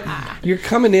got it. You're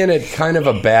coming in at kind of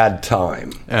a bad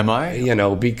time. Am I?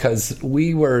 Because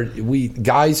we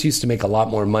guys used to make a lot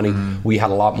more money. Mm-hmm. We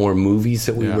had a lot more movies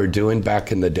that we Yeah. were doing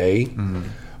back in the day. Mm-hmm.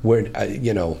 Where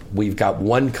we've got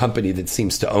one company that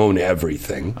seems to own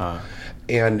everything.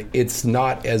 And it's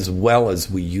not as well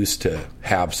as we used to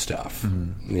have stuff.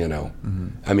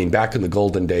 I mean, back in the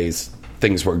golden days,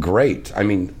 things were great. I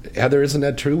mean, Heather, isn't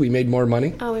that true? We made more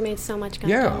money. Oh, we made so much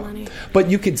goddamn money.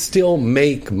 But you could still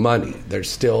make money.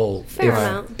 There's still Fair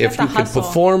amount. if You you have to could hustle.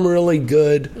 perform really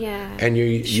good, Yeah. and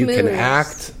you can Schmooze.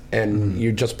 act, and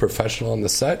you're just professional on the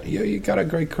set. You got a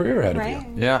great career ahead Right? of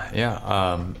you.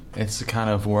 Yeah. It's the kind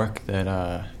of work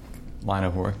line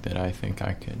of work that I think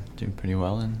I could do pretty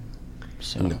well in.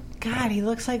 So. God, he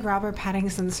looks like Robert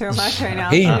Pattinson so much right now.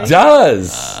 He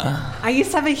does. I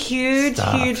used to have a huge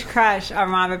crush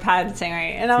on Robert Pattinson,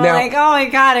 right? And I'm Now- like, oh my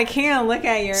God, I can't look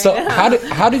at you. So right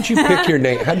now. how did you pick your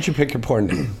name? How did you pick your porn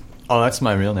name? Oh, that's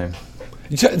my real name.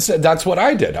 So that's what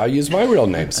I did. I used my real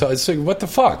name. So it's like, what the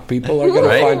fuck? People are going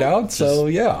Right? to find out. So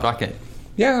Just yeah, Fuck it.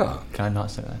 yeah. Can I not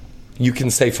say that? You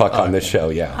can say fuck on this show.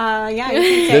 Yeah. Yeah,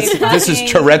 you can say This is fucking,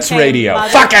 Tourette's you can say radio.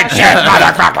 motherfucker. Fucking shit,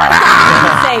 motherfucker. You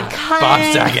can say cunt. Bob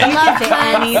Saget. You can say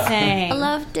anything. I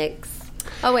love dicks.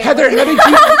 Oh wait, Heather,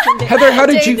 how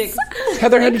did you Dicks.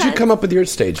 Heather, how did you come up with your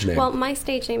stage name? Well, my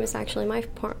stage name is actually my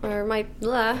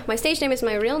stage name is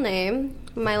my real name.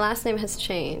 My last name has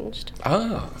changed,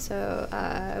 so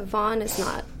Vaughn is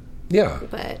not. Yeah.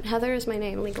 But Heather is my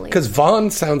name legally. Because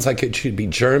Vaughn sounds like it should be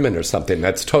German or something.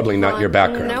 That's totally not your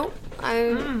background. Nope.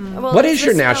 What is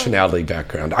your nationality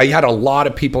background? I had a lot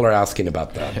of people are asking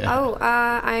about that. Oh,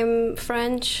 I'm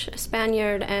French,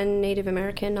 Spaniard, and Native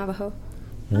American Navajo.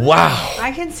 Wow.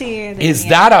 I can see the Is Indian.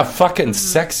 that a fucking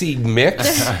sexy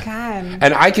mix? God.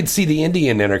 And I could see the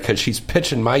Indian in her because she's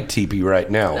pitching my teepee right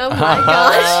now. Oh my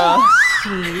gosh.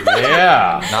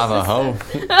 Yeah. Navajo.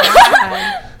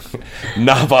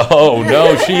 Navajo.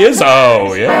 No, she is a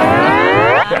hoe.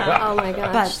 Yeah. Oh my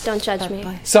gosh! Don't judge me.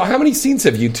 So how many scenes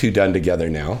have you two done together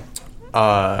now?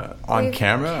 On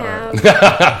camera? Or?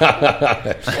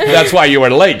 That's why you were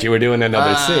late. You were doing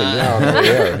another scene.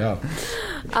 No.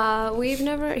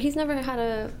 He's never had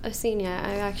a scene yet.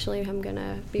 I actually am going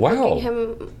to be Wow. booking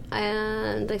him,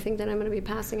 and I think that I'm going to be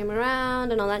passing him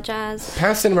around and all that jazz.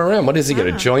 Passing him around. What is he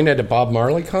going to join at a Bob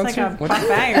Marley concert? It's like a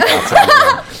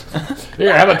buffet.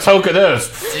 Here, have a toke of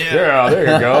this. Yeah,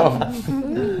 there you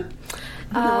go.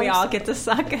 We all get to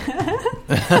suck. Sorry.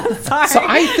 So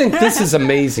I think this is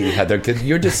amazing, Heather, because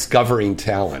you're discovering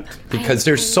talent. Because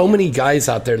there's so many guys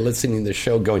out there listening to the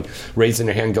show raising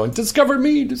their hand going, discover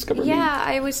me, discover me. Yeah,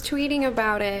 I was tweeting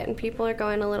about it, and people are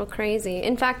going a little crazy.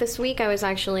 In fact, this week I was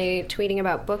actually tweeting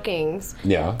about bookings.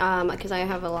 Yeah. Because I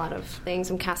have a lot of things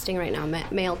I'm casting right now,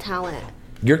 male talent.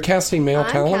 You're casting male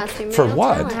talent? For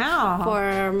what? Talent.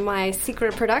 For my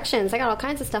secret productions. I got all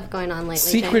kinds of stuff going on lately.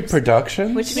 Secret James.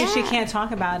 production? Which means she can't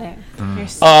talk about it.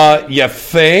 You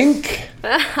think?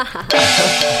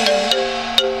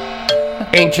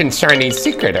 Ancient Chinese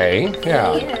secret, eh?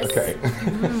 Yeah. Yes. Okay.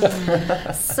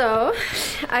 So,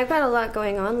 I've got a lot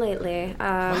going on lately.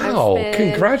 Wow,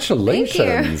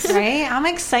 congratulations. Thank you. Right? I'm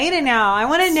excited now. I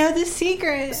want to know the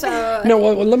secret. So, No,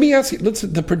 well, let me ask you.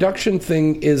 The production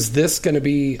thing, is this going to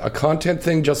be a content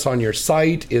thing just on your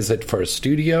site? Is it for a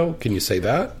studio? Can you say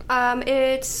that?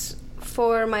 it's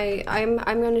for my... I'm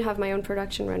going to have my own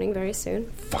production running very soon.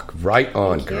 Fuck, right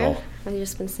on, Thank you. girl. I've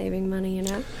just been saving money, you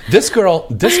know? This girl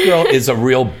is a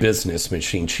real business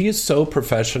machine. She is so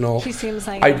professional. She seems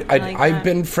like I've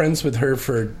been friends with her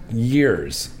for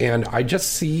years, and I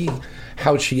just see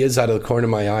how she is out of the corner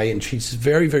of my eye, and she's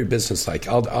very, very businesslike.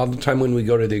 All the time when we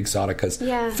go to the Exoticas,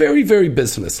 very, very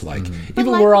businesslike.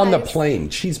 Even we're on the plane,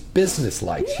 she's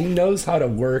businesslike. She knows how to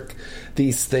work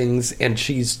these things, and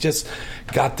she's just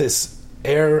got this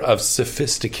air of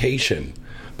sophistication.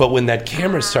 But when that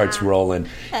camera starts rolling,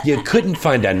 you couldn't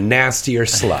find a nastier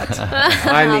slut.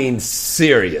 I mean,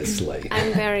 seriously.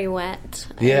 I'm very wet.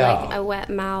 Yeah. I like a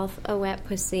wet mouth, a wet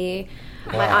pussy.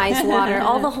 My eyes water.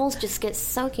 All the holes just get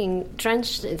soaking,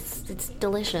 drenched. It's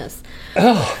delicious. Drink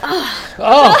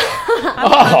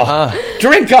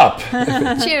up.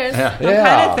 Cheers. Yeah. I'm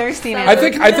kind of thirsty now. I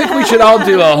think we should all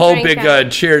do a whole big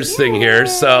cheers thing here.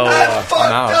 So, ready?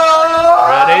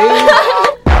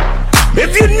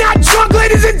 If you're not drunk,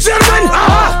 ladies and gentlemen,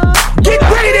 get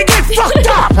ready to get fucked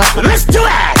up. Let's do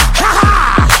it. Ha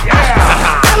ha.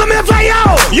 Yeah.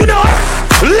 LMFAO, you know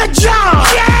it. Let's go.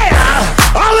 Yeah.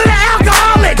 All of the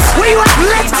alcoholics, where you at?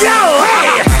 Let's go.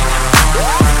 Hey.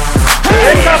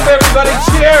 Drink up, everybody.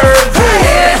 Cheers.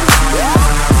 Hey.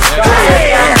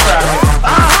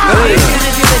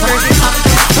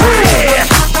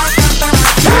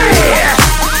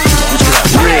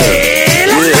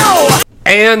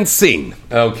 And scene.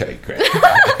 Okay, great.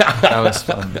 That was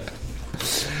fun.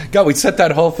 God, we set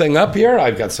that whole thing up here.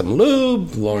 I've got some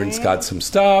lube. Lauren's got some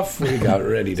stuff. We got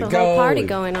ready to There's go. a whole party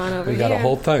going on over here. We got a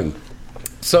whole thing.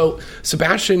 So,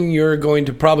 Sebastian, you're going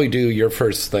to probably do your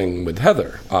first thing with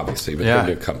Heather, obviously, with her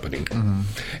new company. Mm-hmm.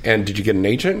 And did you get an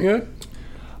agent yet?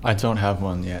 I don't have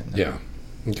one yet. No. Yeah.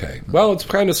 Okay. Well, it's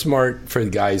kind of smart for the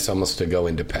guys almost to go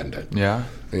independent. Yeah.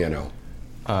 You know.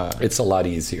 It's a lot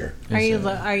easier. Do you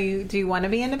want to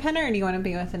be independent, or do you want to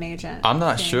be with an agent? I'm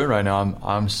not sure right now.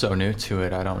 I'm so new to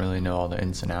it. I don't really know all the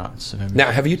ins and outs of everything.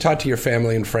 Now, have you talked to your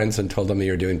family and friends and told them that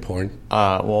you're doing porn?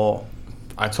 Well,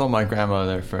 I told my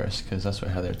grandmother first because that's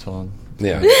what Heather told.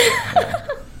 Yeah.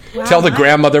 Wow, Tell the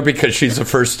grandmother because she's the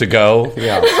first to go.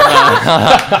 Yeah.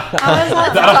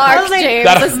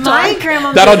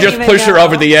 That'll just push her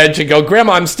over the edge and go,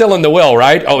 Grandma, I'm still in the will,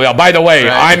 right? Oh, yeah, by the way,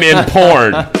 I'm in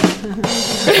porn.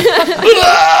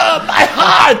 My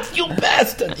heart, you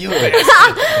bastard, you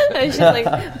bastard. She's like,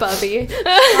 Bubby.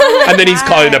 And then he's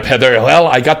calling up Heather. Well,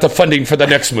 I got the funding for the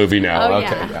next movie now. Oh,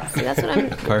 okay. Yeah. See, that's what I'm.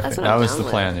 Perfect. That was the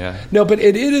plan. Yeah. No, but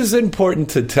it is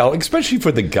important to tell, especially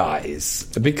for the guys,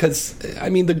 because I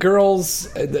mean the girls.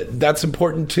 That's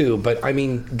important too. But I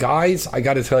mean, guys, I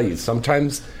got to tell you,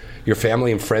 sometimes your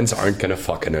family and friends aren't going to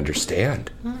fucking understand.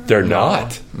 They're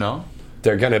not. No.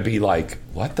 They're going to be like,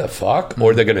 what the fuck?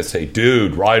 Or they're going to say,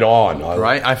 dude, right on.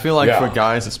 Right? I feel like for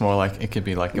guys, it's more like, it could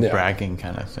be like a bragging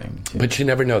kind of thing, too. But you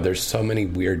never know. There's so many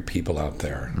weird people out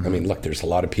there. I mean, look, there's a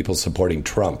lot of people supporting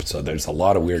Trump, so there's a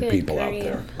lot of weird people out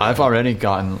there. I've already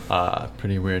gotten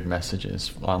pretty weird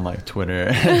messages on, like, Twitter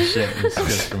and shit. It's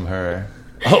just from her.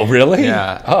 Oh, really?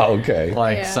 Yeah. Oh, okay.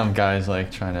 Like, some guy's,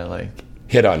 like, trying to, like...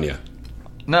 hit on you.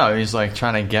 No, he's, like,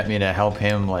 trying to get me to help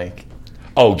him, like...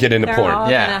 Oh, get into porn.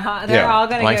 They're all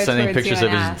going to like go sending towards pictures you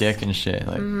of his ass. dick and shit.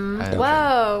 Like,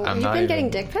 Whoa, you've been getting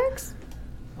dick pics?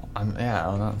 I'm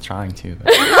not trying to.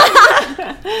 But.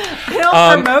 I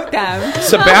don't promote them.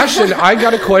 Sebastian, I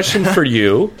got a question for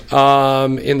you.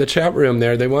 In the chat room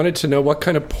there, they wanted to know what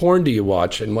kind of porn do you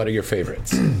watch and what are your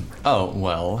favorites? Oh,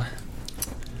 well.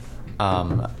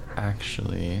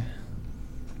 Actually...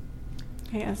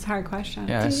 Yeah, that's a hard question.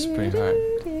 Yeah, it's pretty hard.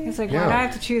 It's like, why do I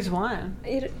have to choose one?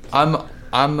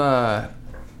 I'm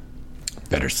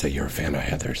Better say you're a fan of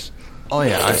Heather's. Oh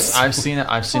yeah, I've seen it.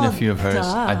 I've seen a few of hers.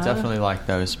 duh. I definitely like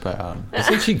those, but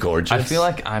Isn't she gorgeous? I feel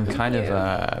like I'm kind of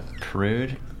a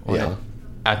prude. Yeah.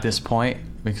 At this point,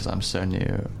 because I'm so new,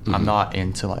 Mm-hmm. I'm not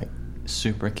into like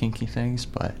super kinky things,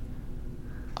 but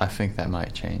I think that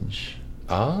might change.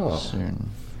 Soon.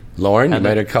 Lauren, you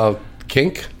made a call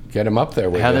kink. Get him up there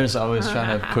with Heather's you. always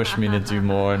trying to push me to do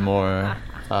more and more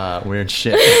weird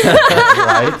shit.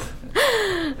 Right?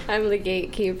 I'm the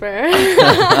gatekeeper.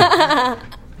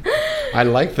 I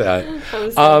like that.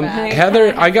 I'm so bad.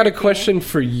 Heather, I got a question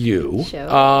for you. Sure.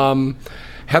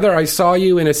 Heather, I saw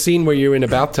you in a scene where you were in a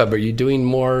bathtub. Are you doing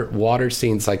more water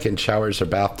scenes like in showers or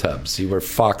bathtubs? You were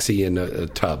Foxy in a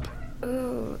tub.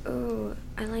 Ooh,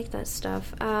 I like that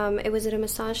stuff. Was it a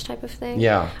massage type of thing?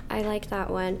 Yeah. I like that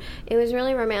one. It was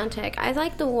really romantic. I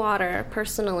like the water,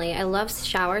 personally. I love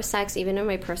shower sex, even in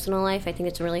my personal life. I think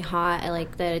it's really hot. I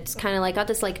like that it's kind of like got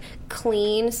this like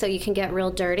clean so you can get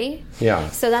real dirty. Yeah.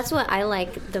 So that's what I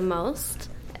like the most.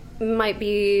 Might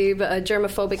be a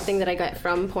germophobic thing that I got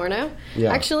from porno,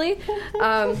 actually,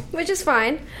 which is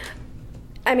fine.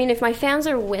 I mean, if my fans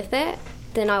are with it,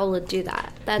 then I will do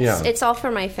that. It's all for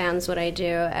my fans what I do,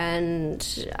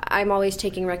 and I'm always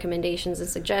taking recommendations and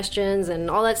suggestions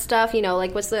and all that stuff. You know,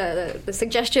 like what's the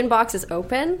suggestion box is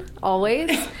open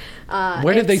always.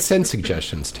 Where did they send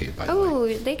suggestions to you, by the way?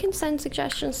 Oh, they can send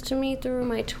suggestions to me through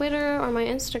my Twitter or my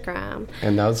Instagram.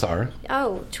 And those are?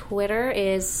 Oh, Twitter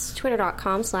is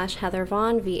twitter.com/Heather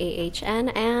Vaughn,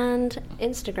 VAHN, and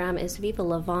Instagram is Viva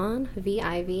LaVaughn,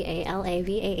 VIVALAVAHN.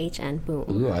 Boom.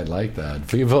 Ooh, I like that.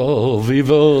 Viva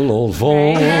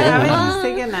LaVaughn. Yeah, I was just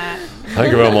thinking that.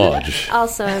 Thank you very much.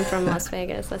 Also, I'm from Las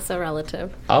Vegas. That's so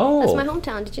relative. Oh. That's my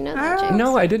hometown. Did you know that, James?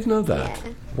 No, I didn't know that.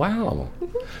 Yeah. Wow.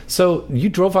 So you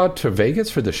drove out to Vegas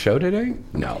for the show today?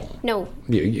 No. No.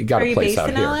 You got a place out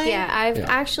here. Yeah, I've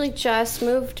actually just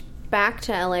moved back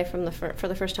to LA for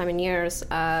the first time in years.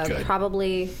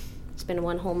 Probably it's been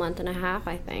 1 whole month and a half,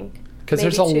 I think. Because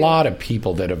there's a lot of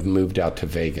people that have moved out to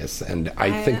Vegas, and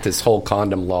I think this whole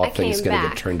condom law thing is going to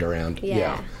get turned around.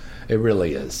 Yeah, it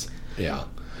really is. Yeah.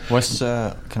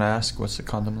 Can I ask, what's the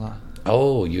condom law?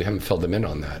 Oh, you haven't filled them in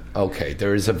on that. Okay,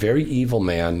 there is a very evil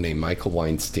man named Michael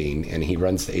Weinstein, and he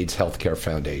runs the AIDS Healthcare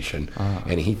Foundation,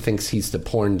 and he thinks he's the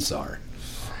porn czar,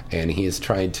 and he is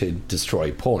trying to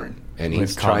destroy porn. And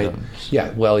he's trying,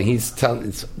 he's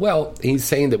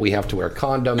saying that we have to wear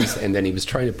condoms, and then he was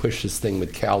trying to push this thing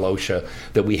with Cal OSHA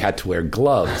that we had to wear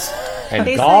gloves and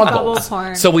goggles,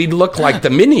 so we look like the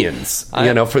Minions,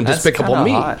 from Despicable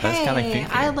Me. That's kind of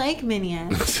kinky. I like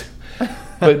Minions.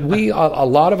 But a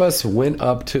lot of us went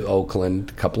up to Oakland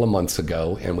a couple of months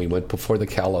ago, and we went before the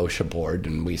Cal OSHA board,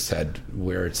 and we said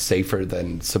we're safer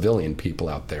than civilian people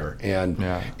out there. And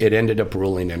it ended up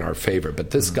ruling in our favor.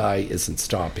 But this guy isn't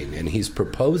stopping, and he's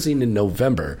proposing in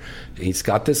November. He's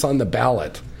got this on the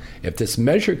ballot. If this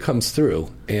measure comes through,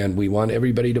 and we want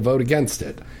everybody to vote against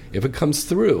it, if it comes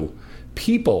through,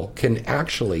 people can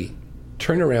actually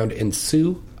turn around and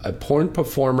sue a porn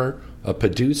performer, a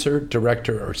producer,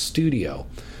 director, or studio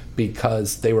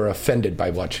because they were offended by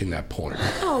watching that porn.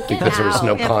 Oh, because there was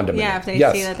no condom in it. If they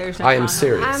see that there's no I am condom.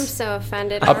 serious. I'm so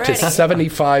offended Up already. to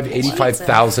 $75,000,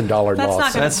 $85,000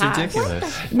 lawsuit. That's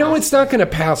ridiculous. No, it's not going to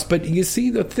pass. But you see,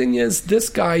 the thing is, this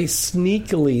guy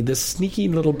sneakily, this sneaky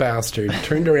little bastard,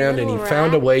 turned around and he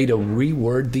found a way to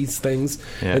reword these things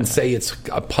and say it's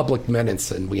a public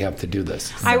menace and we have to do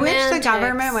this. I wish the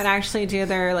government would actually do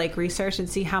their research and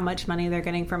see how much money they're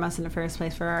getting from us in the first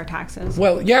place for our taxes.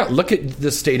 Well, yeah, look at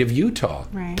the state of Utah.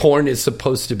 Right. Porn is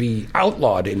supposed to be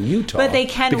outlawed in Utah. But they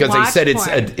can because watch they said porn.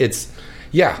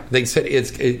 they said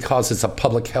it causes a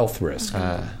public health risk.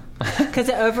 Because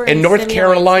in North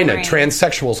Carolina,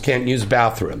 transsexuals can't use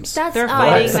bathrooms. They're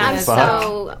fighting that I'm as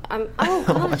so. Oh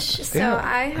gosh. So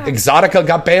I have. Exotica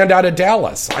got banned out of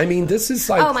Dallas. I mean, this is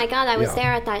like. Oh my God! I was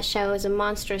there at that show. It was a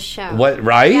monstrous show. What?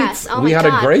 Right? Yes. Oh we my had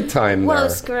God. a great time Well, there. it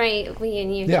was great. We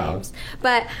and you, James.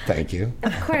 But thank you.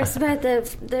 Of course, but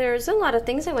there's a lot of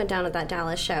things that went down at that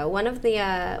Dallas show. One of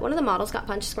the models got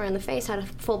punched square in the face. Had a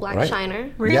full black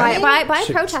shiner. Really? By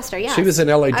a protester. Yes. She was an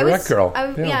LA Direct girl.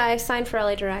 I signed for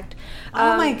LA Direct.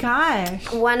 Oh my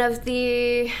gosh! One of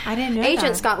the I didn't know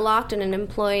agents that. got locked in an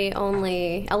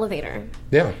employee-only elevator.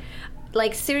 Yeah.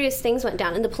 like serious things went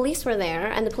down, and the police were there,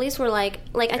 and the police were like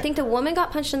I think the woman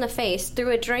got punched in the face,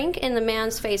 threw a drink in the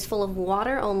man's face full of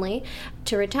water only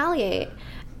to retaliate,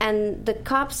 and the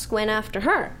cops went after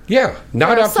her. Yeah,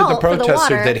 not For after the assault, for the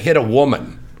protester water. that hit a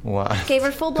woman. Wow. Gave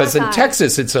her full black Because in eye.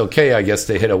 Texas, it's okay, I guess,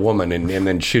 to hit a woman and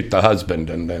then shoot the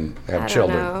husband and then have I don't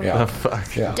children. know. Yeah. Oh,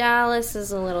 fuck. Yeah. Dallas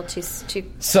is a little too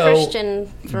So, Christian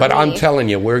for but me. I'm telling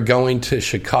you, we're going to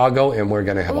Chicago and we're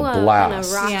going to have Ooh, a I'm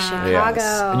blast. gonna rock Yeah. Chicago.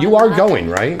 Yes. You are going,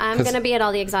 right? I'm 'Cause- going to be at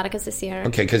all the Exoticas this year.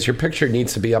 Okay, because your picture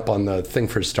needs to be up on the thing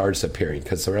for Stars appearing.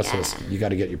 Because the rest of us, you got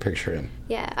to get your picture in.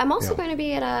 Yeah, I'm also Yeah. going to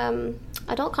be at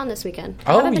AdultCon this weekend.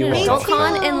 Oh, I haven't been you at are.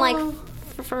 AdultCon in like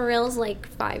for reals like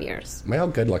 5 years. Well,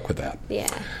 good luck with that. Yeah.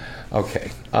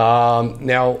 Okay.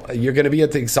 Now, you're going to be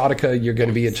at the Exotica. You're going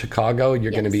to be at Chicago.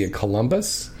 You're going to be at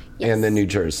Columbus and then New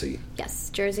Jersey. Yes,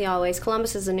 Jersey always.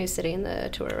 Columbus is a new city in the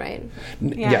tour, right?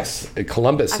 Yes,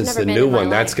 Columbus I've is never the been new in my one.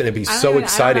 That's life. going to be I don't so even- I don't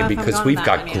exciting know if I'm because going we've that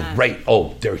got one yet. great.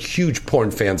 Oh, they're huge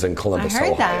porn fans in I Columbus,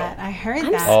 heard Ohio. that. I heard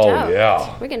I'm that. Oh, stoked.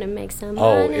 yeah. We're going to make some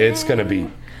Oh, money. it's going to be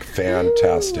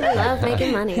fantastic. I love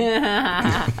making money.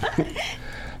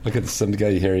 Look at some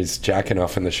guy here. He's jacking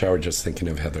off in the shower just thinking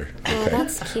of Heather. Oh,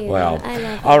 that's cute. Wow. I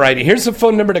love All right. Here's the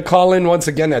phone number to call in. Once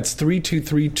again, that's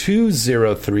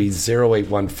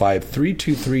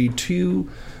 323-203-0815.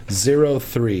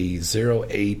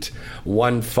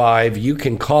 323-203-0815. You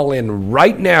can call in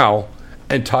right now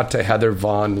and talk to Heather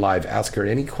Vaughn live. Ask her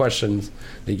any questions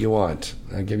that you want.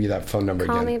 I'll give you that phone number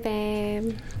Call me, again.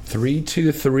 babe.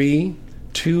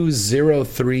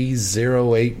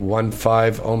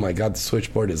 323-203-0815. Oh my God, the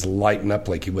switchboard is lighting up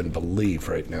like you wouldn't believe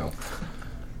right now.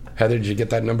 Heather, did you get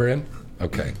that number in?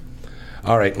 Okay.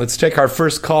 All right, let's take our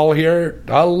first call here.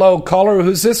 Hello, caller.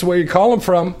 Who's this? Where are you calling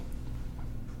from?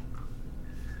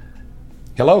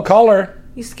 Hello, caller.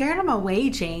 You scared him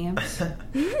away, James.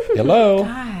 Hello.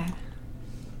 God.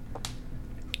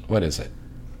 What is it?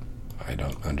 I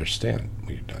don't understand.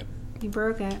 You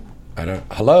broke it. I don't.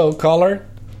 Hello, caller.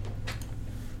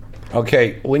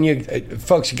 Okay, when you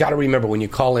folks, you got to remember when you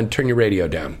call in, turn your radio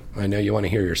down. I know you want to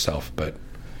hear yourself, but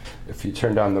if you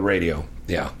turn down the radio,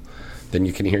 then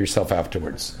you can hear yourself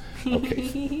afterwards.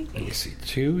 Okay, let me see.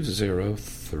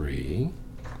 203.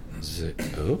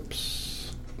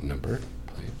 Oops, number,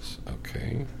 please.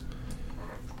 Okay,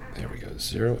 there we go.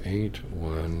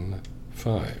 0815.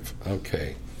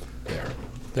 Okay,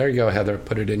 there you go, Heather.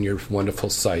 Put it in your wonderful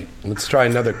site. Let's try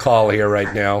another call here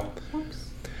right now.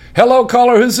 Hello,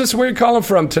 caller. Who's this? Where are you calling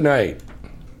from tonight?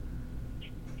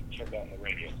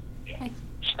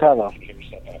 Carlo.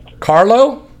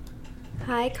 Carlo?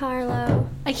 Hi, Carlo.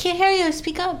 I can't hear you.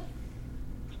 Speak up.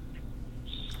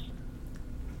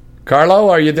 Carlo,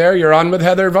 are you there? You're on with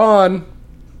Heather Vaughn.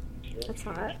 That's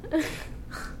hot.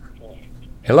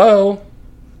 Hello?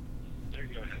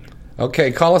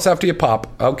 Okay, call us after you pop.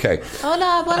 Okay.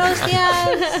 Hola, buenos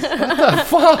dias. What the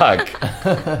fuck?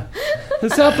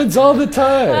 This happens all the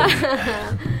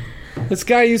time. This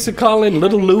guy used to call in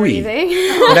Little Louie.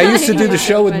 And I used to do the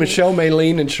show with Michelle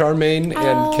Maylene and Charmaine and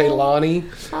Kaylani.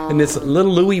 And this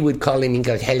Little Louie would call in and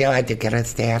go, hello, are the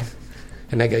girls there?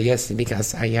 And I go, yes,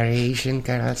 because are you Asian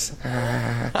girls?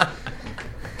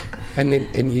 And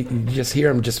you just hear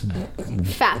him just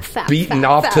beaten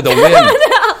off to the wind.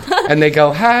 And they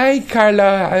go, hi,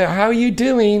 Carla, how are you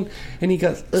doing? And he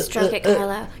goes, Stroke it,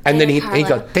 Carla. And then he Carla.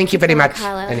 goes, thank you very much.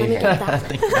 Carla, And let he me get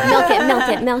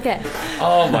that. Milk it.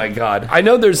 Oh my God! I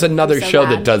know there's another So show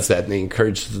that bad. does that, and they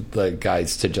encourage the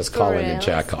guys to just call in and Reals.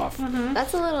 jack off.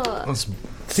 That's a little.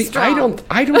 See, strong.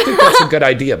 I don't think that's a good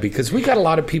idea because we got a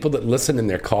lot of people that listen in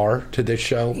their car to this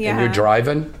show, and Yeah. you're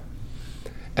driving,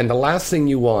 and the last thing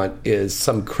you want is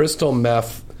some crystal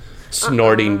meth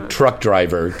snorting truck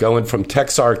driver going from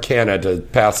Texarkana to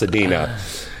Pasadena,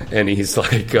 and he's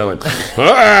like going, big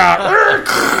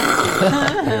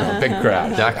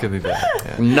crowd. That could be bad.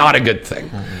 Yeah. Not a good thing.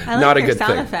 I like Not a your good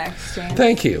sound thing. effects, James.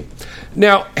 Thank you.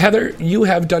 Now, Heather, you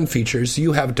have done features,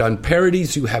 you have done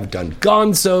parodies, you have done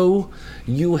Gonzo,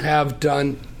 you have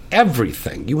done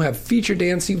everything. You have feature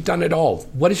dance, you've done it all.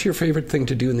 What is your favorite thing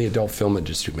to do in the adult film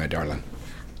industry, my darling?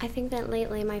 I think that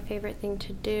lately my favorite thing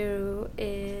to do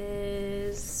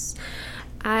is,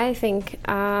 I think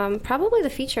probably the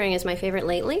featuring is my favorite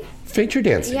lately. Feature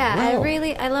dancing. Yeah, Wow.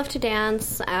 I love to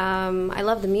dance. I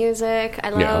love the music. I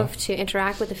love to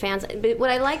interact with the fans. But what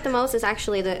I like the most is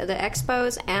actually the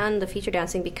expos and the feature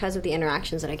dancing because of the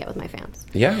interactions that I get with my fans.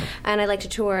 Yeah. And I like to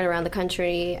tour around the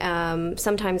country.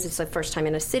 Sometimes it's the first time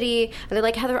in a city. And they're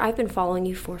like, Heather, I've been following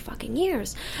you for fucking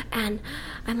years. And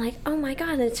I'm like, oh my God.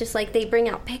 And it's just like they bring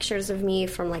out pictures of me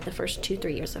from like the first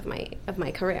 2-3 years of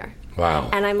my career. Wow.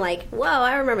 And I'm like, whoa,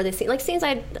 I remember this scene. Like, scenes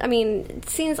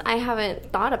I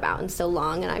haven't thought about in so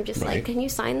long, and I'm just like, can you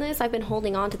sign this? I've been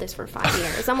holding on to this for 5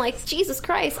 years. I'm like, Jesus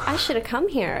Christ, I should have come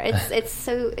here. It's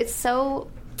so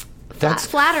That's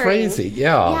flattering. Crazy,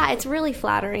 yeah. Yeah, it's really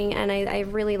flattering, and I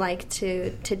really like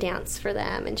to dance for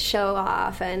them and show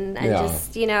off and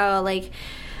just, like,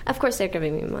 of course they're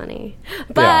giving me money.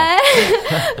 But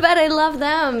but I love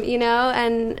them,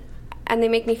 and they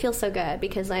make me feel so good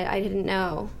because I didn't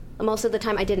know. Most of the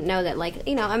time I didn't know that, like,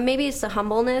 maybe it's the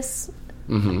humbleness,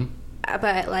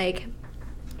 but, like,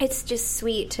 it's just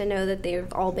sweet to know that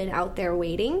they've all been out there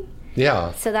waiting.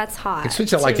 Yeah. So that's hot. It's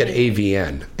sort of like at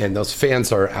AVN, and those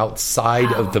fans are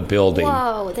outside of the building,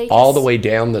 Whoa, all the way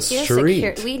down the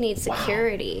street. We need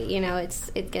security.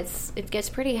 It gets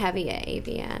pretty heavy at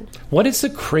AVN. What is the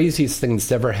craziest thing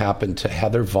that's ever happened to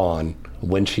Heather Vaughn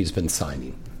when she's been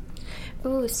signing?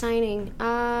 Ooh, signing.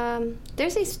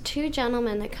 There's these two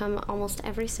gentlemen that come almost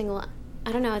every single...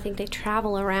 I don't know, I think they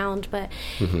travel around, but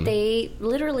they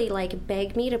literally, like,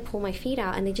 beg me to pull my feet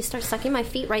out, and they just start sucking my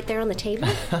feet right there on the table.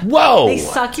 Whoa! They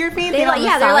suck your feet? They're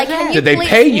like, can you Did they please...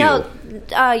 pay you?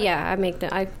 No, yeah, I make them.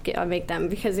 I make them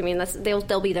because,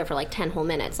 they'll be there for, like, 10 whole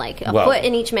minutes, like, a foot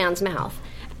in each man's mouth.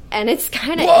 And it's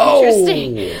kind of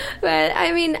interesting. But,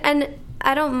 and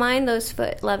I don't mind those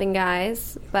foot-loving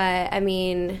guys, but,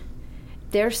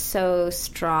 they're so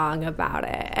strong about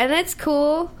it. And it's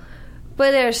cool.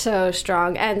 But they're so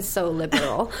strong and so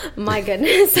liberal. My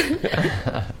goodness.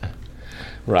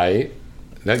 Right.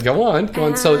 Now, go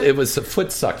on. So it was the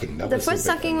foot sucking. The foot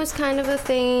sucking was kind of a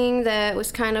thing that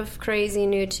was kind of crazy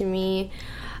new to me.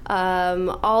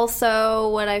 Also,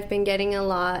 what I've been getting a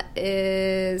lot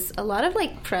is a lot of,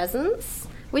 like, presents,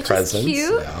 which is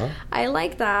cute. Yeah. I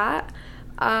like that.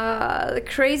 The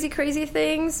crazy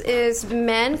things is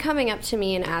men coming up to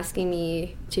me and asking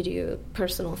me to do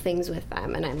personal things with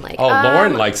them, and I'm like,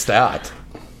 Lauren likes that.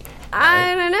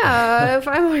 I don't know if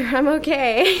I'm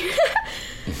okay,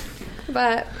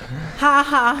 but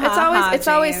it's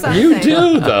always something. You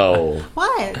do though.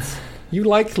 What? You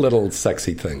like little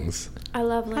sexy things. I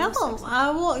love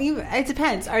little. It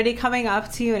depends. Are they coming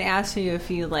up to you and asking you if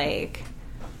you like?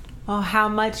 How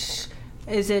much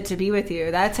is it to be with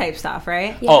you? That type stuff,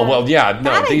 right? Yeah. Oh, well, yeah.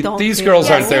 No, these girls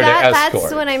aren't there to escort.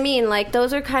 That's what I mean. Like,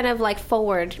 those are kind of like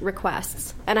forward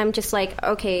requests. And I'm just like,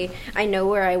 okay, I know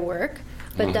where I work,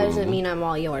 but doesn't mean I'm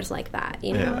all yours like that,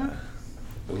 you know?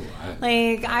 Yeah.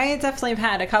 Like, I definitely have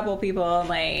had a couple people,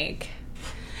 like,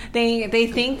 they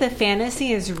think the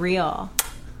fantasy is real.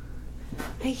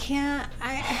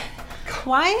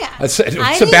 Why?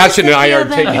 Sebastian and I are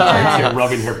taking turns here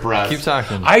rubbing her breasts. Keep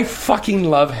talking. I fucking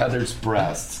love Heather's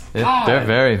breasts. They're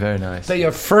very, very nice. They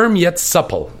are firm yet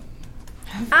supple.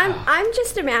 I'm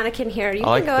just a mannequin here. You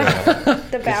can go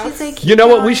ahead. The bounce. You know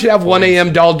what? We should have 1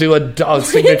 a.m. doll do a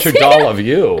signature doll of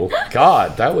you.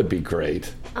 God, that would be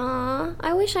great.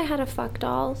 I wish I had a fuck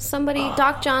doll. Somebody,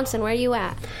 Doc Johnson, where are you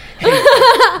at?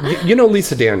 Hey, you know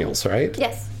Lisa Daniels, right?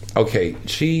 Yes. Okay,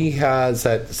 she has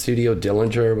that studio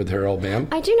Dillinger with her old man.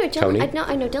 I do know Tony.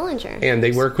 I know Dillinger. And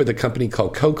they work with a company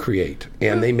called Co-Create,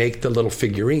 and they make the little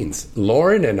figurines.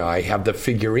 Lauren and I have the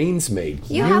figurines made.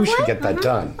 You should get that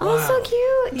done. Oh, so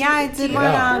cute. Yeah, I did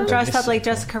one dressed up like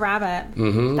Jessica Rabbit.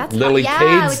 Mm-hmm. That's Lily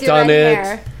Cade's done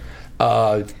it.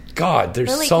 God, there's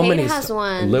Lily so Cade many. Has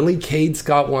one. Lily Cade's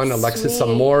got one. Alexis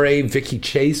Amore, Vicky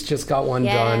Chase just got one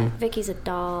done. Vicky's a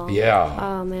doll. Yeah.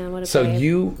 Oh man, what a So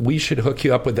babe. we should hook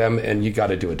you up with them, and you got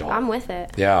to do a doll. I'm with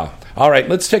it. Yeah. All right,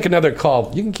 let's take another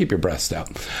call. You can keep your breasts out.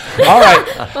 All right.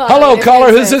 Hello,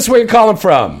 caller. Who's this? Where you calling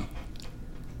from?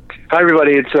 Hi,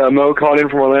 everybody. It's Mo calling in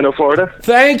from Orlando, Florida.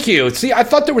 Thank you. See, I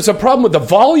thought there was a problem with the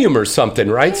volume or something,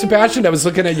 right, Sebastian? I was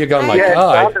looking at you going like,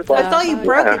 I thought you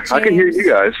broke it, I can hear you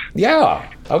guys. Yeah.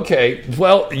 Okay.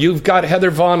 Well, you've got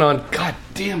Heather Vaughn on. God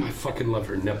damn, I fucking love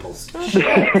her nipples. Her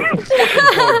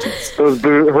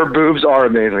boobs are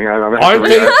amazing. Aren't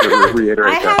they? To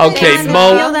reiterate I haven't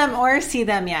feel them or see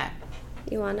them yet.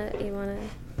 You wanna?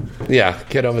 Yeah,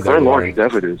 get over there. Her and Lauren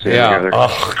definitely do. Yeah.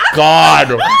 Oh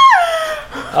God.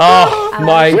 Oh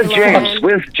my.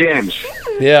 With James.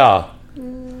 Yeah.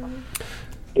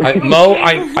 Mo,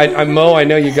 I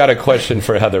know you got a question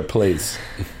for Heather, please.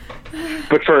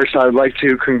 But first, I'd like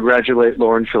to congratulate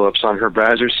Lauren Phillips on her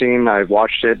Brazzers scene. I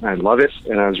watched it, and I love it,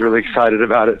 and I was really excited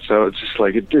about it. So it's just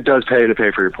like, it does pay to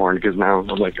pay for your porn, because now I'm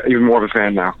like even more of a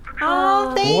fan now.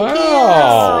 Oh, thank you.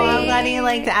 I'm glad you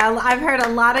liked it. I've heard a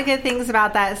lot of good things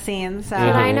about that scene. So.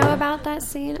 Did I know about that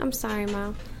scene? I'm sorry,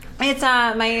 Mo. It's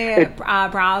my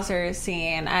browser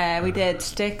scene. We did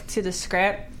Stick to the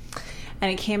Script,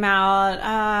 and it came out,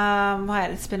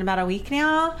 it's been about a week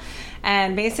now.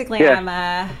 And basically I'm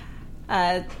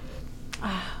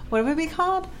what would it be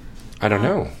called? I don't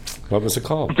know. What was it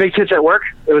called? Big Tits at Work?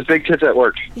 It was Big Tits at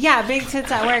Work. Yeah, Big Tits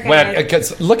at Work. Well,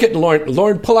 'cause look at Lauren.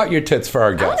 Lauren, pull out your tits for our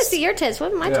I want to guests. see your tits.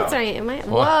 What my Yeah. tits are? Am I?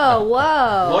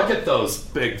 Whoa. Look at those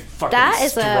big fucking That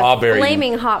is strawberry. a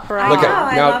flaming hot bright. Look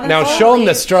at now show them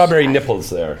the strawberry nipples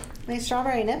there. My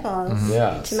strawberry nipples.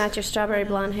 Yeah. To match your strawberry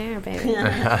blonde hair, baby.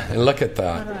 And look at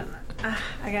that.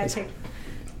 I gotta take.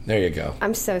 There you go.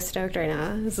 I'm so stoked right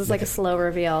now. This is like a slow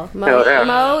reveal. Hell yeah.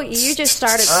 Mo, you just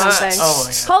started something. oh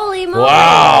my Holy moly.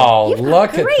 Wow, You've got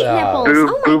look at great that. nipples.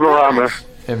 Oh my God.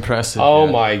 Impressive. Oh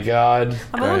my God.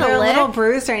 I'm a little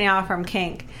bruised right now from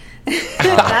kink.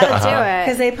 That'll do it.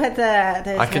 Because they put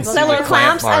the I can see the little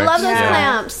clamps. I love those Yeah.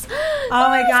 clamps. Oh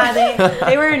my God,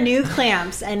 they were new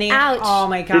clamps, and they. Ouch. Oh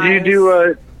my God.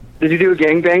 Did you do a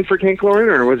gangbang for Kink, Lauren,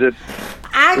 or was it?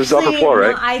 It was off the Actually, floor,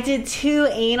 right? no, I did 2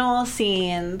 anal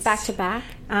scenes back to back.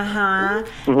 Mhm.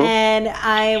 And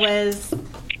I was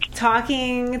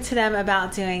talking to them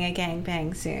about doing a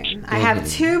gangbang soon. I have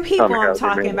 2 people Oh my God, I'm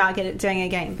talking amazing. about doing a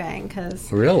gangbang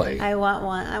because Really? I want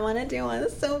one. I want to do one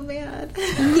so bad. She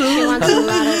wants a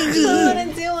lot of I want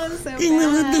to do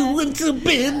one so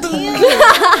bad.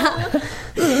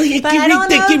 But I don't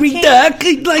know if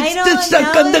Kink- I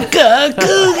don't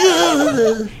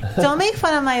know. Don't make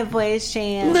fun of my voice,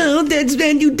 Shane. No, that's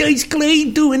Daniel Dice Clay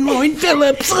doing Lauren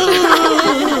Phillips.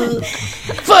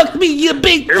 Fuck me, you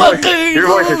big fucker. Your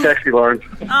voice is sexy, Lauren.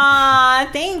 Aw,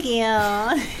 thank you.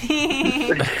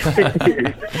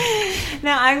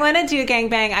 No, I want to do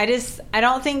gangbang. I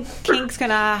don't think Kink's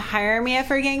gonna hire me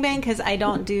for gangbang because I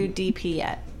don't do DP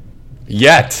yet.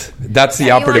 Yet. That's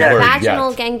the operative You word. want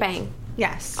vaginal Yet. gangbang.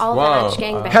 Yes. All vag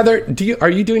gangbang. Heather, are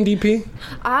you doing DP?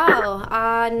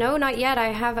 No, not yet. I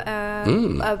have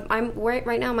I'm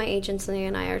right now. My agency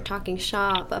and I are talking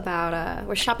shop about.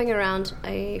 We're shopping around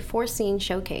a 4-scene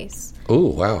showcase. Oh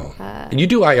wow. You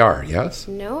do IR, yes?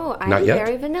 No, I'm Not yet?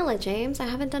 very vanilla, James. I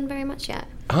haven't done very much yet.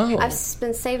 Oh. I've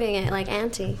been saving it like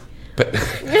auntie. But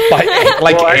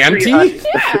like Well, actually, auntie?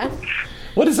 Yeah.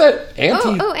 What is that?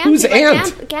 Auntie? Oh, auntie. Who's like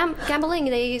aunt? Gambling.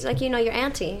 They use your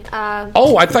auntie.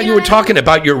 Oh, I thought you were talking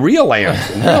about your real aunt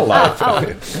in real life.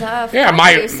 Yeah,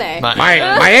 my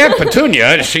Aunt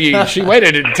Petunia, she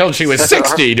waited until she was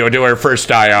 60 to do her first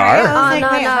IR. Oh,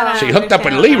 no. She hooked up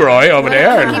with Leroy over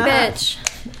there Pinky and bitch.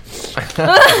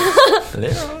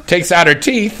 takes out her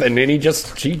teeth, and then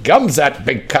she gums that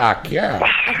big cock. Yeah.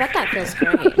 I bet that feels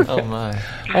great. Oh my.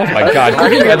 Oh my God. I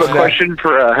actually have a question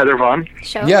for Heather Vaughn.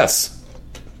 Show? Yes.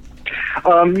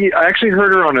 I actually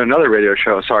heard her on another radio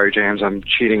show. Sorry, James, I'm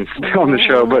cheating on the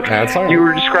show, but That's all right. you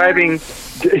were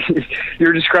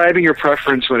describing your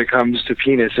preference when it comes to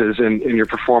penises in your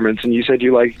performance, and you said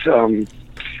you liked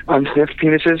unsniffed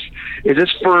penises. Is this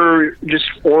for just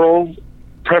oral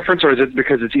preference, or is it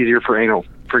because it's easier for anal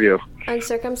for you?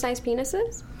 Uncircumcised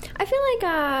penises? I feel like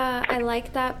I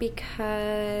like that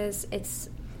because it's,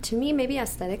 to me, maybe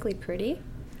aesthetically pretty.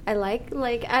 I like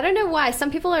I don't know why. Some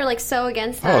people are so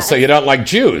against that. Oh, so you don't like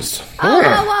Jews? Whoa.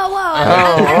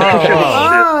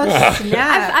 Oh,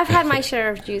 snap. I've had my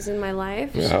share of Jews in my life.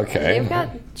 Yeah, okay.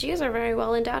 Jews are very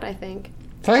well endowed, I think.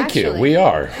 Thank you. Actually. We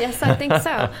are. Yes, I think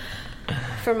so.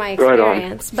 For my Right on.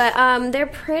 experience, but they're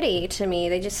pretty to me.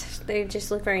 They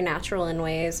just look very natural in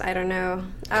ways. I don't know.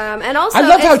 And also, I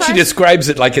love how as she far as- describes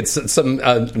it like it's some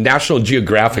National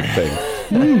Geographic thing.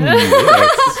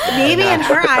 Maybe in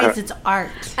her eyes, it's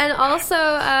art. And also,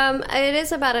 it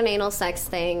is about an anal sex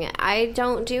thing. I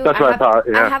don't do. That's what I thought,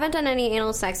 yeah. I haven't done any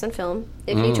anal sex in film.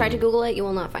 If you try to Google it, you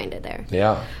will not find it there.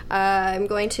 Yeah. I'm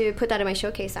going to put that in my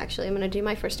showcase. Actually, I'm going to do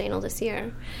my first anal this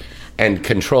year. And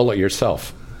control it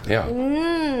yourself. Yeah.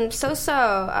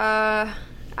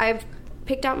 I've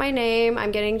picked out my name.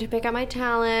 I'm getting to pick out my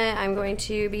talent. I'm going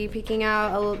to be picking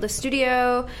out the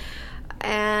studio,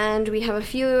 and we have a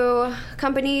few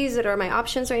companies that are my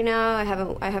options right now. I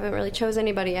haven't really chose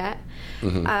anybody yet.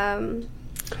 Mm-hmm.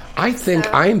 I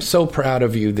think I'm so proud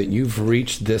of you that you've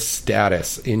reached this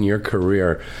status in your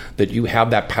career, that you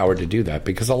have that power to do that,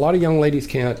 because a lot of young ladies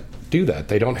can't do that.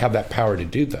 They don't have that power to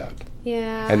do that.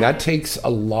 Yeah. And that takes a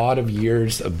lot of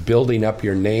years of building up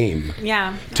your name to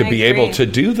I be agree. able to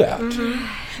do that.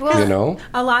 Mm-hmm. Well, you know?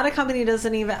 A lot of company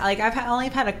doesn't even, I've only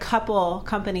had a couple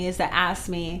companies that ask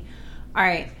me, all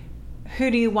right, who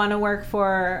do you want to work for,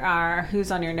 or who's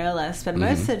on your no list? But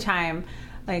most of the time,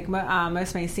 most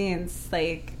of my scenes,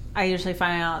 I usually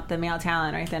find out the male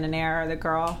talent right then and there, or the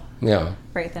girl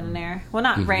right then and there. Well,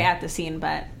 not right at the scene,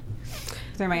 but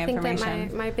through my information. I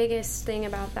think that my biggest thing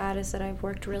about that is that I've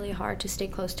worked really hard to stay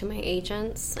close to my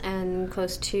agents and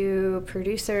close to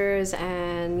producers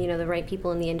and the right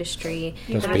people in the industry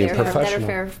Just that being are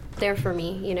professional. there for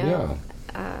me.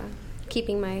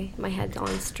 keeping my head on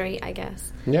straight, I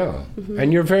guess. Yeah, Mhm.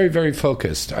 and you're very, very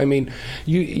focused. I mean,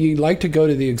 you like to go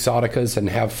to the Exoticas and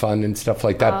have fun and stuff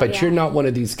like that, Oh, but yeah. you're not one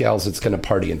of these gals that's going to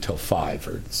party until 5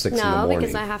 or 6 in the No, morning.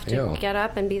 because I have to Yeah. get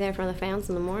up and be there for the fans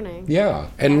in the morning. Yeah,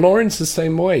 and Lauren's the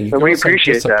same way. You And we girls are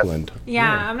appreciate that. disciplined.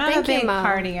 Yeah, I'm not Thank a you, big Mo.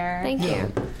 partier. Thank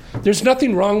you. There's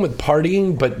nothing wrong with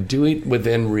partying, but do it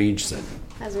within reason.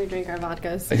 As we drink our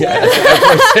vodkas. Yeah, as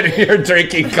we're sitting here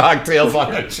drinking cocktails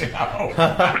on a show.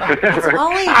 It's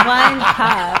only one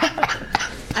cup.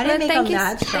 I didn't But make thank them you,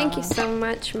 that strong. thank you so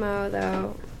much, Mo.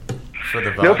 Though. For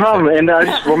the No problem. And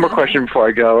just one more question before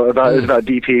I go about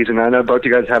DPs, and I know both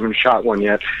you guys haven't shot one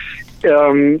yet.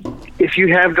 If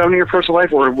you have done in your personal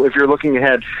life, or if you're looking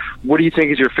ahead, what do you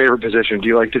think is your favorite position? Do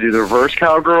you like to do the reverse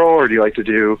cowgirl, or do you like to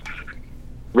do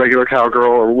regular cowgirl,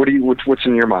 or what's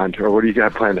in your mind, or what do you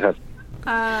got planned ahead?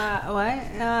 What?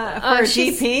 For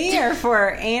GP or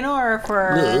for anal or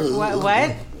for what?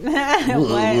 What?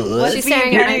 What? She's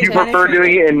staring Do at you prefer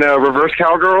doing it in reverse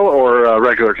cowgirl or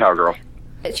regular cowgirl?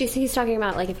 He's talking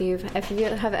about like if you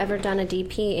have ever done a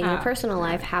DP in your personal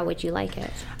life, how would you like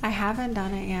it? I haven't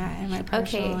done it yet in my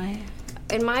personal life.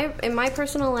 In my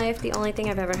personal life, the only thing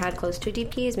I've ever had close to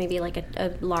DP is maybe like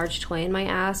a large toy in my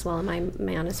ass while my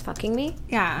man is fucking me.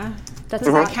 Yeah. Does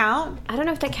that count? I don't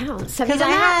know if that counts. Have you Because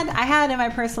done that? I had in my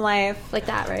personal life like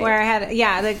that, right? where I had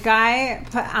the guy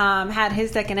had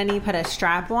his dick and then he put a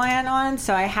strap on,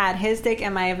 so I had his dick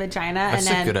in my vagina That's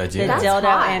and a then good idea. the That's dildo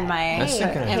hot. in my That's a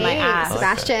good idea. in my ass.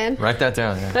 Sebastian. Write that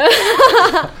down.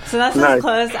 Yeah. So that's Nice. as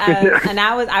close as, and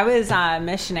I was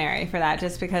missionary for that,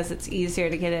 just because it's easier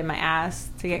to get in my ass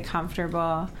to get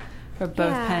comfortable for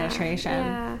both penetration.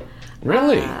 Yeah.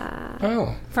 Really?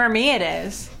 Oh. For me, it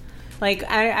is. Like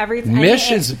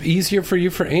Mish is easier for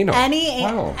you for anal. Any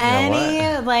Wow.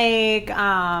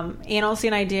 anal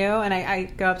scene I do, and I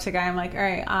go up to a guy, I'm like, all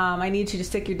right, I need you to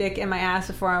stick your dick in my ass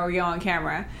before we go on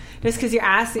camera, just because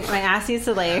my ass needs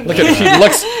to like. Look at he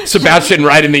looks Sebastian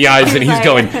right in the eyes, and he's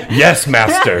going, "Yes,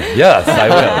 master. Yes,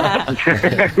 I will."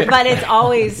 But it's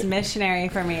always missionary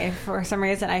for me. For some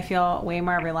reason, I feel way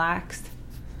more relaxed.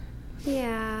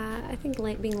 Yeah, I think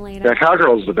being laid Yeah, up.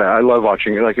 cowgirl's the best. I love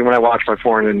watching it. Like when I watch my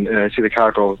porn and I see the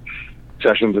cowgirl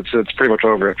sessions, it's pretty much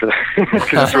over after that.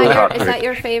 It's really hot. Is that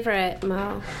your favorite,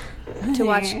 Mo? To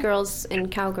watch girls in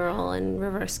cowgirl and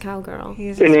reverse cowgirl.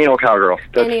 In anal cowgirl.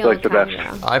 That's Anal like the best.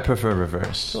 cowgirl. I prefer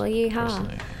reverse. Well,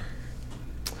 yeehaw.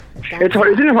 It's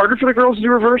hard. Isn't it harder for the girls to do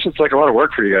reverse? It's like a lot of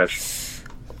work for you guys.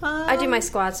 I do my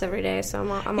squats every day, so I'm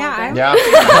all good. Yeah.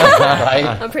 Right.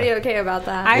 I'm pretty okay about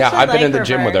that. I've been in the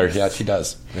gym with her. Yeah, she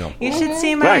does. Yeah. You should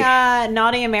see my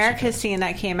Naughty America scene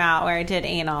that came out where I did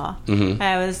anal. Mhm.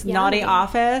 It was Naughty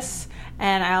Office,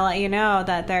 and I'll let you know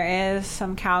that there is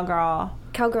some cowgirl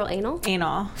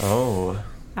anal. Oh.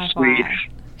 Sweet.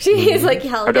 She's like,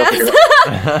 hell I don't yes.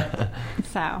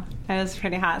 So it was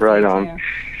pretty hot. Right scene, on. too.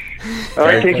 All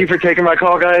right, thank you for taking my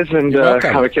call, guys, and You're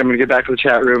welcome. I'm going to get back to the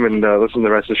chat room and listen to the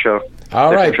rest of the show.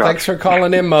 All right. Thanks for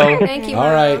calling in, Mo. Thank you, All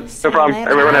Mo. right. No problem.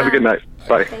 Everyone have a good night.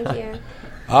 Bye. Thank you.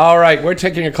 All right, we're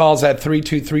taking your calls at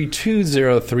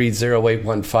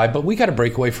 323-203-0815, but we got to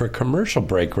break away for a commercial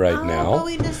break right now. But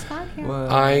we just got here.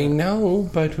 I know,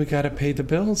 but we got to pay the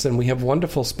bills, and we have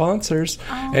wonderful sponsors,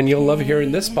 and you'll love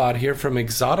hearing this spot here from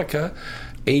Exotica,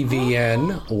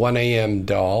 AVN, 1AM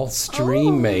Doll,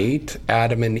 Streammate,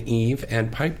 Adam and Eve,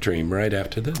 and Pipe Dream right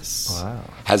after this. Wow.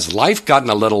 Has life gotten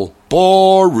a little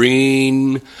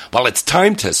boring? Well, it's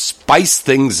time to spice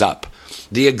things up.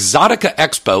 The Exotica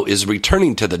Expo is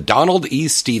returning to the Donald E.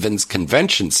 Stevens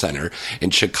Convention Center in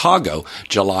Chicago,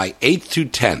 July 8th through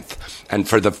 10th, and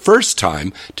for the first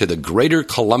time to the Greater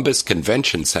Columbus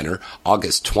Convention Center,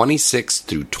 August 26th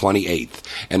through 28th,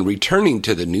 and returning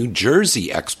to the New Jersey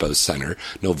Expo Center,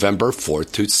 November 4th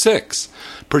through 6th.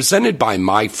 Presented by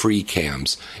My Free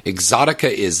Cams,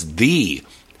 Exotica is the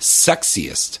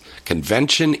sexiest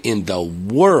convention in the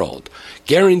world,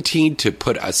 guaranteed to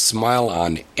put a smile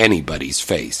on anybody's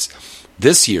face.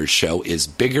 This year's show is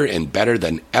bigger and better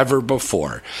than ever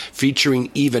before, featuring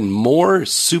even more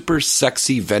super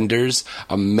sexy vendors,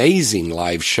 amazing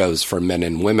live shows for men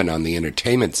and women on the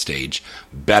entertainment stage,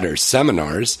 better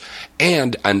seminars,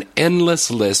 and an endless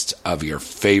list of your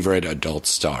favorite adult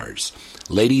stars.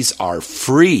 Ladies are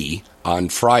free on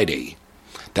Friday.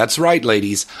 That's right,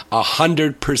 ladies,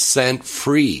 100%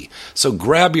 free. So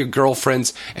grab your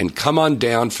girlfriends and come on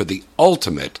down for the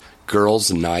ultimate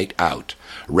girls' night out.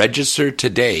 Register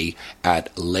today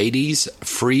at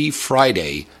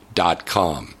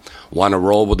ladiesfreefriday.com. Want to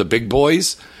roll with the big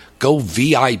boys? Go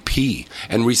VIP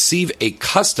and receive a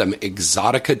custom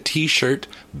Exotica t-shirt,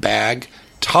 bag,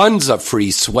 tons of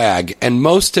free swag, and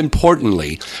most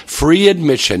importantly, free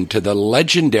admission to the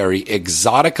legendary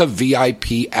Exotica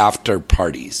VIP after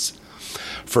parties.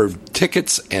 For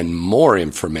tickets and more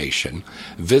information,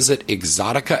 visit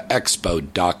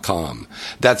exoticaexpo.com.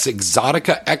 That's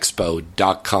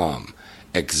exoticaexpo.com.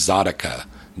 Exotica.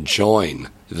 Join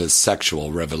the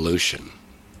sexual revolution.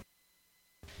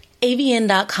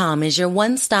 AVN.com is your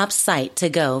one-stop site to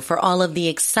go for all of the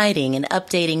exciting and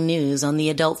updating news on the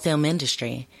adult film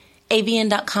industry.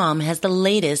 AVN.com has the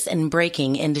latest and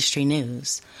breaking industry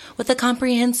news, with a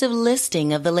comprehensive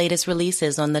listing of the latest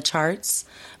releases on the charts,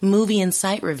 movie and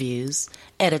site reviews,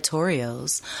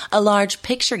 editorials, a large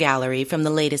picture gallery from the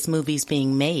latest movies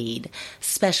being made,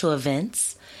 special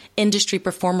events, industry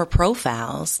performer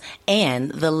profiles,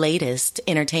 and the latest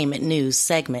entertainment news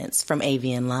segments from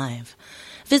AVN Live.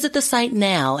 Visit the site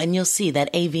now and you'll see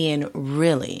that AVN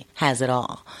really has it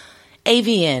all.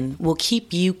 AVN will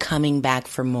keep you coming back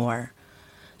for more.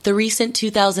 The recent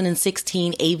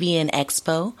 2016 AVN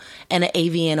Expo and an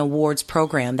AVN Awards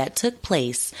program that took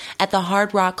place at the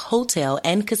Hard Rock Hotel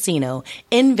and Casino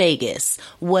in Vegas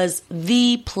was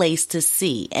the place to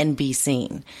see and be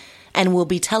seen, and will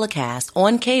be telecast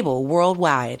on cable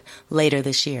worldwide later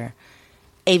this year.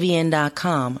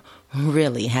 AVN.com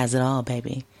really has it all,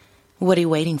 baby. What are you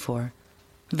waiting for?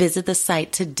 Visit the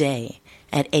site today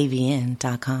at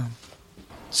avn.com.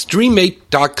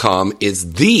 StreamMate.com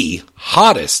is the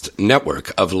hottest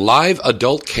network of live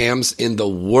adult cams in the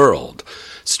world.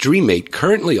 StreamMate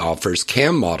currently offers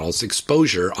cam models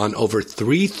exposure on over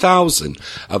 3,000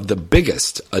 of the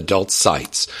biggest adult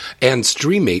sites, and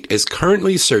StreamMate is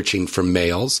currently searching for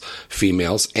males,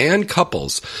 females, and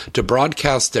couples to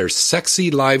broadcast their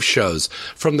sexy live shows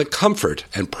from the comfort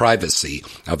and privacy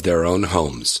of their own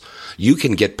homes. You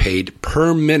can get paid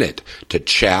per minute to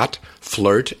chat,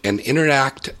 flirt, and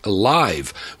interact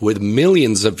live with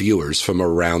millions of viewers from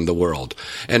around the world.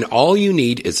 And all you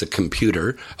need is a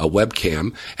computer, a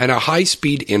webcam, and a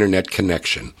high-speed internet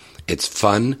connection. It's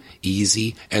fun,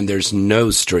 easy, and there's no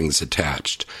strings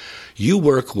attached. You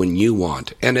work when you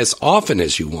want, and as often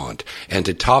as you want. And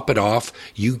to top it off,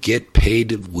 you get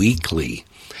paid weekly.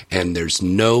 And there's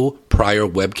no prior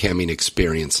webcamming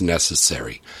experience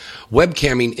necessary.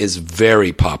 Webcamming is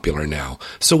very popular now,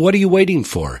 so what are you waiting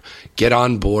for? Get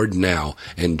on board now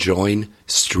and join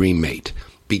StreamMate.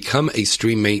 Become a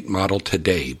StreamMate model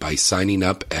today by signing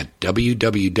up at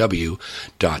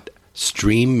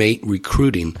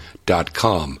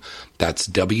www.streammaterecruiting.com. That's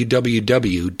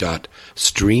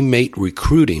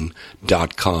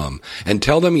www.streammaterecruiting.com. And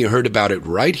tell them you heard about it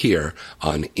right here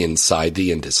on Inside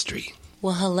the Industry.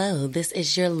 Well, hello, this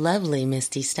is your lovely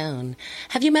Misty Stone.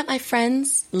 Have you met my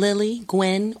friends, Lily,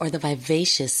 Gwen, or the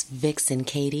vivacious Vixen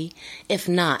Katie? If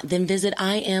not, then visit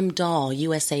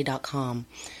IamDollUSA.com.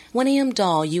 1AM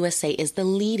Doll USA is the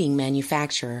leading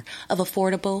manufacturer of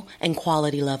affordable and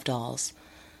quality love dolls.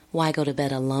 Why go to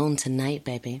bed alone tonight,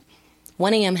 baby?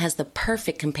 1AM has the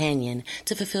perfect companion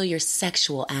to fulfill your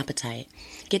sexual appetite.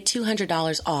 Get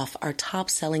 $200 off our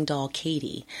top-selling doll,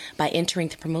 Katie, by entering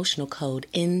the promotional code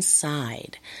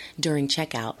INSIDE during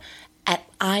checkout at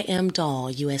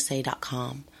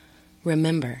IamDollUSA.com.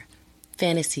 Remember,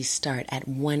 fantasies start at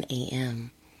 1 a.m.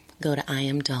 Go to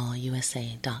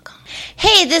IamDollUSA.com.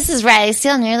 Hey, this is Riley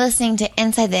Steele, and you're listening to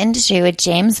Inside the Industry with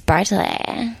James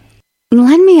Bartlett.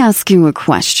 Let me ask you a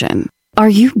question. Are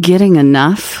you getting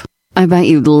enough? I bet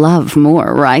you'd love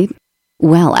more, right?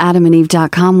 Well,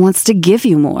 AdamandEve.com wants to give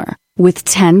you more with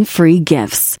 10 free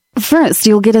gifts. First,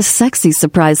 you'll get a sexy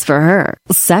surprise for her.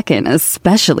 Second, a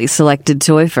specially selected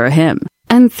toy for him.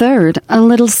 And third, a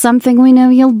little something we know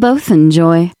you'll both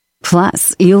enjoy.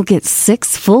 Plus, you'll get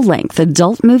 6 full-length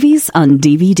adult movies on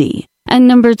DVD. And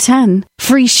number 10,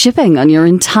 free shipping on your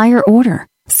entire order.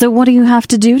 So what do you have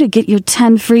to do to get your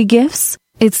 10 free gifts?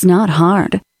 It's not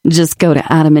hard. Just go to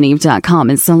AdamandEve.com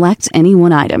and select any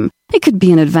one item. It could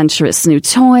be an adventurous new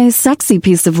toy, sexy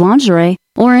piece of lingerie,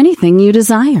 or anything you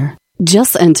desire.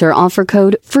 Just enter offer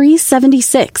code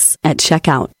FREE76 at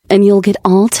checkout, and you'll get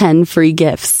all 10 free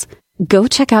gifts. Go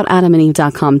check out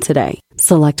AdamandEve.com today.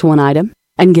 Select one item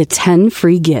and get 10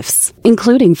 free gifts,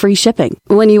 including free shipping,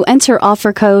 when you enter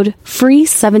offer code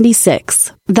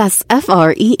FREE76. That's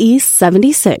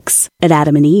FREE76 at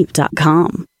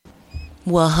AdamandEve.com.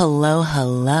 Well,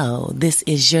 hello. This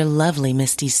is your lovely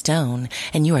Misty Stone,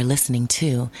 and you are listening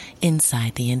to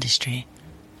Inside the Industry.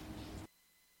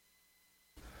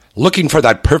 Looking for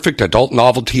that perfect adult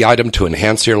novelty item to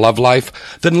enhance your love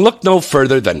life? Then look no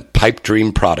further than Pipe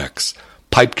Dream Products.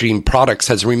 Pipe Dream Products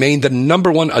has remained the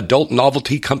 #1 adult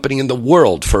novelty company in the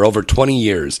world for over 20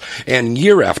 years, and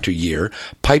year after year,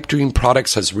 Pipe Dream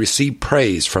Products has received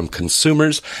praise from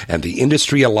consumers and the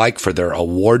industry alike for their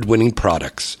award-winning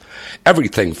products.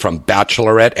 Everything from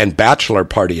bachelorette and bachelor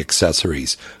party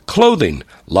accessories, clothing,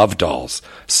 love dolls,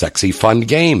 sexy fun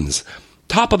games,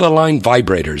 top-of-the-line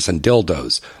vibrators and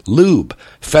dildos, lube,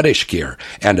 fetish gear,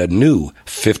 and a new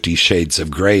 50 Shades of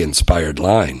Grey inspired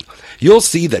line. You'll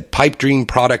see that Pipe Dream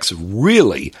Products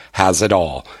really has it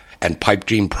all, and Pipe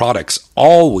Dream Products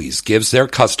always gives their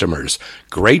customers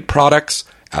great products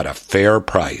at a fair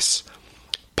price.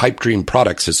 Pipe Dream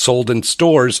Products is sold in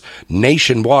stores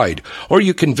nationwide, or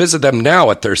you can visit them now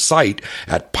at their site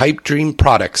at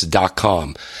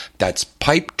pipedreamproducts.com. That's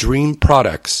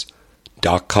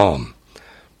pipedreamproducts.com.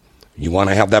 You want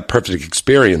to have that perfect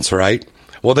experience, right?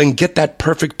 Well, then get that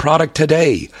perfect product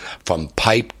today from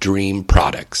Pipe Dream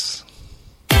Products.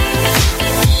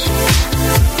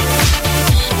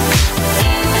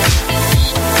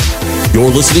 You're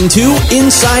listening to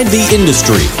Inside the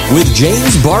Industry with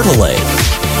James Bartolet,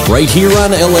 right here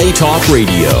on LA Talk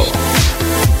Radio.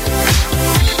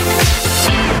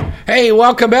 Hey,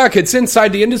 welcome back. It's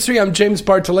Inside the Industry. I'm James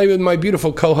Bartolet with my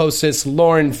beautiful co-hostess,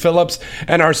 Lauren Phillips,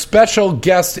 and our special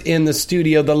guest in the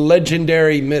studio, the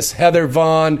legendary Miss Heather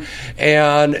Vaughn,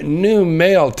 and new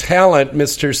male talent,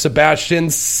 Mr. Sebastian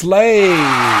Slade.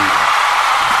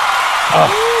 Oh,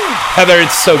 Heather,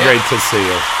 it's so great to see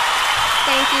you.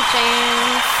 Thank you,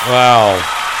 James. Wow.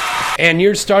 And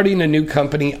you're starting a new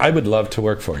company. I would love to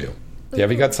work for you. Have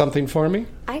you got something for me?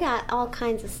 I got all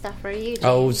kinds of stuff for you,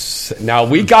 James. Oh, now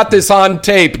we got this on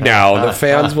tape now. The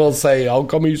fans will say, how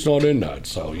come he's not in that?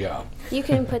 So, yeah. You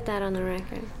can put that on the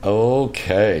record.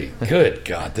 Okay. Good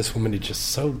God. This woman is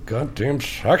just so goddamn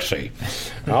sexy.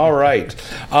 All right.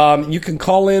 You can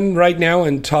call in right now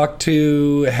and talk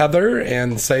to Heather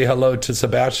and say hello to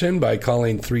Sebastian by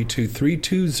calling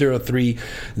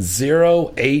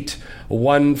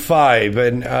 323-203-0815.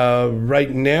 And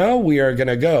right now we are going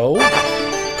to go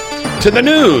to the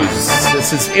news.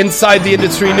 This is Inside the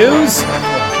Industry News,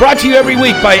 brought to you every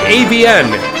week by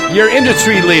AVN, your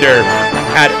industry leader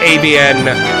at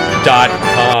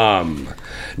avn.com.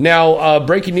 Now,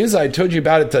 breaking news, I told you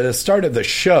about at the start of the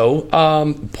show.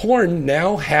 Porn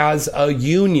now has a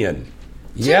union.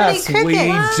 Yes, we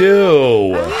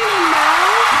do.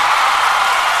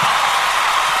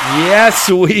 Yes,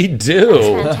 we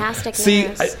do. That's fantastic. See,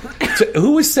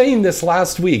 who was saying this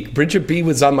last week? Bridget B.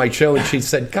 was on my show, and she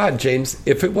said, God, James,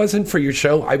 if it wasn't for your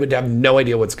show, I would have no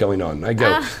idea what's going on. I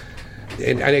go...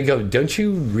 And I go, don't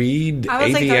you read AVN? I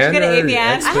was like, don't you go to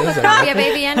AVN? I have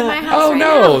AVN in my house. Oh, right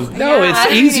no. now. No, Yeah.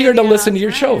 it's easier to listen to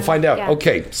your show. Find out. Yeah.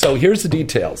 Okay, so here's the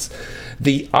details.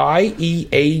 The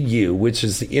IEAU, which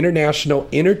is the International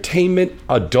Entertainment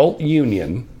Adult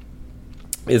Union,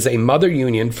 is a mother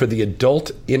union for the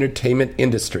adult entertainment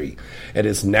industry. It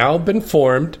has now been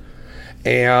formed,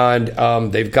 and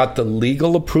they've got the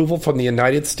legal approval from the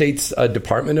United States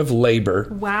Department of Labor.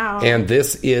 Wow. And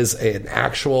this is an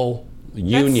actual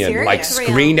union, serious. like It's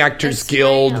Screen real. Actors It's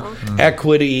Guild, real.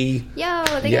 Equity. Yo,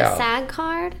 they Yeah. got a SAG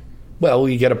card? Well,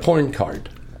 you get a porn card.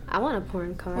 I want a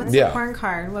porn card. What's Yeah. a porn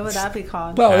card? What would that be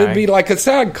called? Well, it'd be like a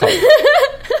SAG card.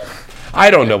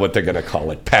 I don't know what they're going to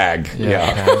call it. PAG.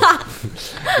 Yeah.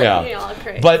 You're all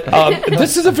crazy. But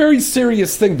this is a very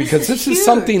serious thing because this is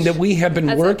something that we have been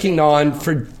That's a working big on deal.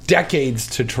 for decades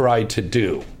to try to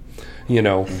do. You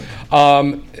know,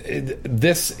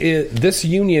 this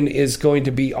union is going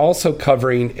to be also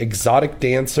covering exotic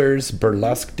dancers,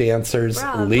 burlesque dancers,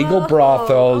 Bravo. legal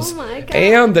brothels, Oh my God.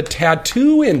 and the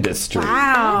tattoo industry.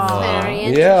 Wow. That's very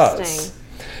interesting. Yes.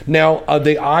 Now,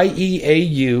 the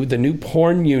IEAU, the new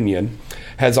porn union,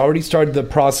 has already started the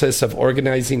process of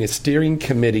organizing a steering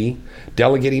committee,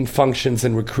 delegating functions,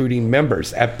 and recruiting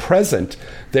members. At present,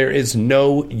 there is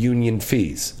no union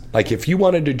fees. Like if you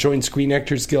wanted to join Screen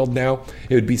Actors Guild now,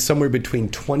 it would be somewhere between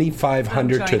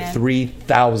 $2,500 to joining.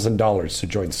 $3,000 to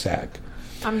join SAG.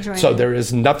 I'm joining. So there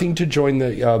is nothing to join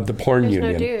the porn There's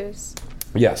union. no dues.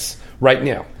 Yes, right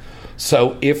now.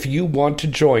 So if you want to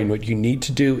join, what you need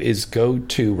to do is go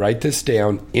to, write this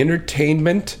down,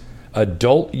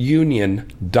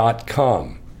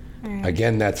 entertainmentadultunion.com. Right.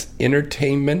 Again, that's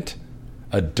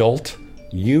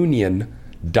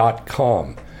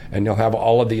entertainmentadultunion.com. And you'll have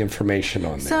all of the information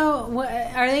on there. So,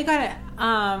 are they going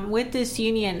to, with this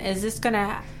union, is this going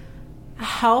to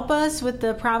help us with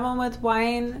the problem with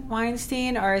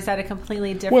Weinstein, or is that a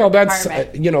completely different Well, that's,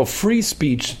 department? free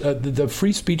speech. The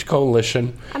Free Speech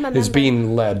Coalition I'm a is member.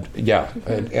 being led,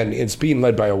 and it's being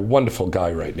led by a wonderful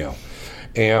guy right now.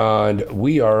 And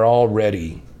we are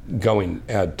already going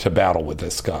to battle with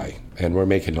this guy. and we're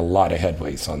making a lot of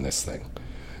headways on this thing.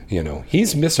 You know,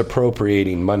 he's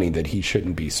misappropriating money that he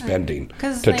shouldn't be spending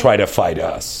to try to fight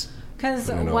us.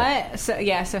 Because what?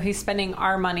 So he's spending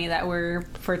our money that we're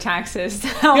for taxes to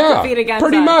help compete against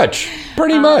pretty us.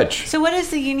 Pretty much. So what is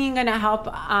the union going to help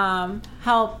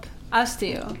us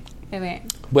do? I mean,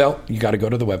 well, you got to go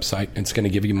to the website. It's going to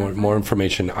give you more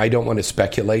information. I don't want to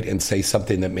speculate and say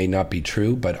something that may not be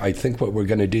true, but I think what we're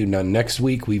going to do now next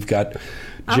week, we've got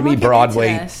Jimmy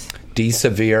Broadway, D.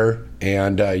 Severe,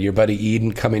 and your buddy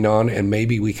Eden coming on, and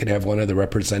maybe we could have one of the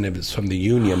representatives from the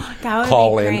union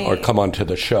call in or come onto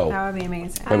the show. That would be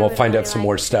amazing. And we'll find out some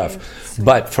more stuff.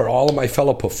 But for all of my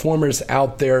fellow performers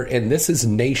out there, and this is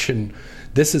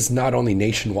not only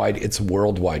nationwide, it's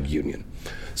worldwide union.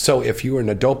 So if you are an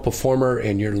adult performer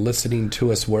and you're listening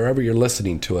to us, wherever you're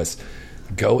listening to us,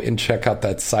 go and check out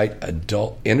that site,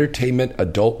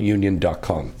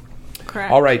 entertainmentadultunion.com.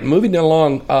 Correct. All right, moving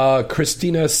along,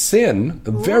 Christina Sin,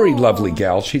 a very lovely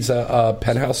gal. She's a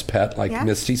penthouse pet like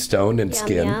Misty Stone and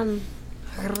Skin.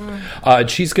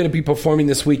 She's going to be performing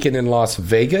this weekend in Las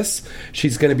Vegas.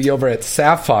 She's going to be over at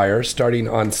Sapphire starting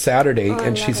on Saturday,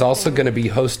 and she's also going to be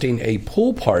hosting a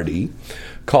pool party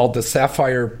called the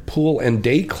Sapphire Pool and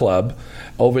Day Club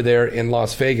over there in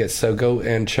Las Vegas. So go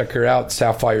and check her out.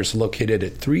 Sapphire's located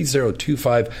at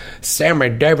 3025 Sammy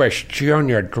Davis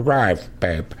Jr. Drive,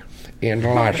 babe, in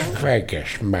Las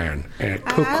Vegas, man. I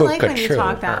like when you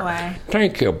talk that way.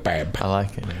 Thank you, babe. I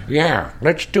like it. Yeah,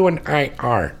 let's do an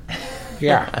IR.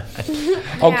 Yeah.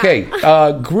 Okay.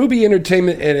 Groovy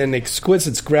Entertainment and an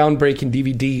exquisite, groundbreaking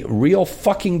DVD, Real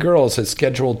Fucking Girls, is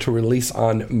scheduled to release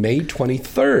on May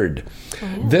 23rd.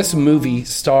 This movie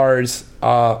stars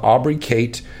Aubrey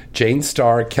Kate, Jane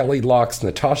Starr, Kelly Locks,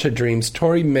 Natasha Dreams,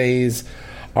 Tori Mays,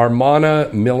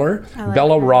 Armana Miller,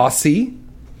 Bella Rossi,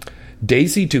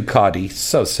 Daisy Ducati,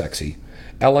 so sexy,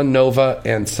 Ella Nova,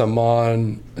 and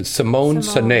Simone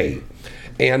Sonnet.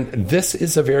 And this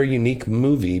is a very unique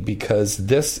movie because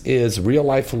this is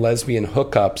real-life lesbian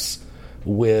hookups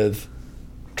with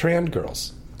trans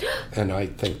girls. And I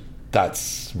think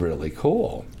that's really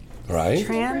cool, right?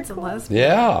 Trans lesbian.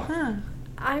 Yeah. Huh.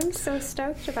 I'm so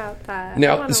stoked about that.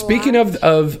 Now, speaking of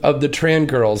the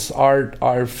trans girls,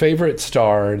 our favorite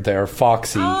star there,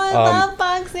 Foxy. Oh, I love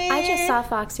Foxy. I just saw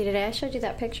Foxy today. I showed you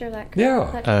that picture of that girl.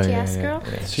 Yeah. That TS girl.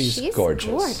 Yeah. She's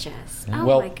gorgeous. Oh,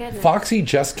 well, my goodness. Foxy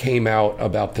just came out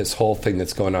about this whole thing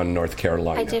that's going on in North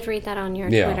Carolina. I did read that on your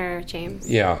Twitter, James.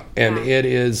 Yeah, and it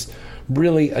is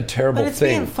really a terrible But it's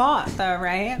thing. being fought, though,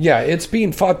 right? Yeah, it's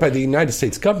being fought by the United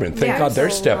States government. Thank God they're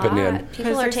stepping in.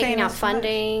 People are taking out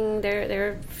funding.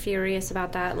 They're furious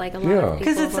about that. Like a lot of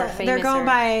people who are famous they're going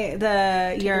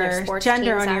by your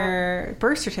gender on teams your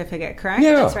birth certificate, correct?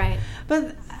 Yeah. That's right.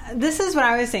 But this is what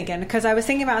I was thinking, because I was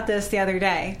thinking about this the other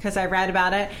day because I read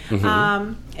about it.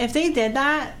 Mm-hmm. If they did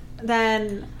that,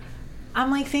 then I'm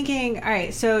like thinking, all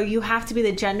right, so you have to be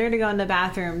the gender to go in the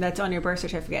bathroom that's on your birth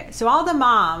certificate. So all the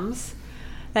moms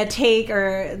that take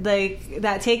their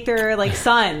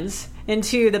sons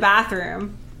into the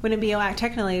bathroom wouldn't be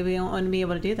technically we wouldn't be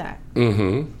able to do that.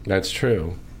 Mm-hmm. That's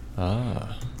true.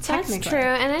 That's true.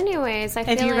 And anyways, I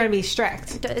feel if you're like going to be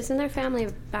strict, isn't there family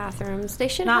bathrooms? They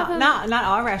should not have not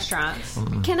all restaurants.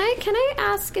 Can I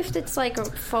ask if it's like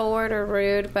forward or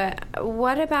rude? But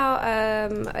what about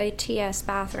a TS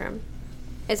bathroom?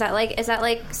 Is that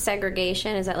like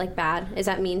segregation? Is that like bad? Is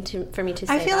that mean for me to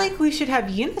say? I feel like we should have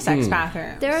unisex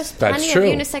bathrooms. There's plenty of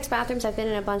unisex bathrooms. I've been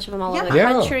in a bunch of them all over the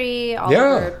country, all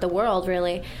over the world,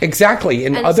 really. Exactly.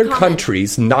 In other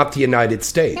countries, not the United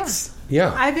States.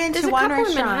 Yeah. I've been There's to a one couple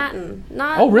restaurant. In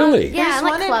Manhattan. Oh, really? Yeah,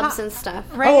 like clubs and stuff.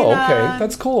 Okay.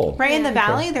 That's cool. Right in the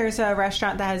valley, there's a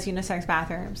restaurant that has unisex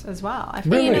bathrooms as well. I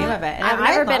forget the name of it. I've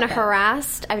never been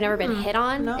harassed. I've never been hit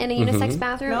on in a unisex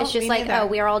bathroom. No, it's just like,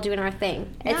 we are all doing our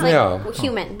thing. It's like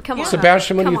human. Come on.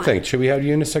 Sebastian, what do you think? Should we have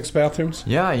unisex bathrooms?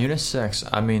 Yeah, unisex.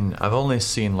 I mean, I've only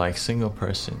seen like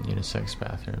single-person unisex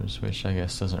bathrooms, which I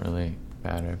guess doesn't really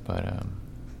matter, but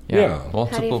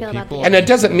multiple people. And it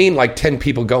doesn't mean like 10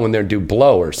 people go in there and do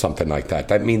blow or something like that.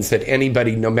 That means that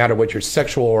anybody, no matter what your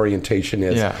sexual orientation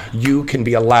is, you can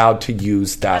be allowed to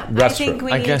use that restroom. I think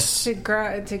we need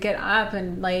to get up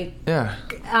and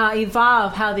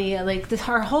evolve how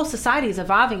our whole society is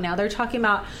evolving now. They're talking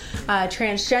about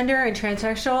transgender and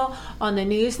transsexual on the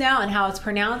news now and how it's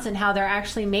pronounced and how they're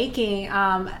actually making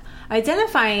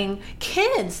identifying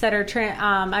kids that are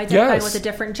identifying with a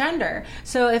different gender.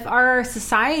 So if our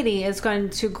society is going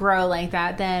to grow like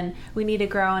that, then we need to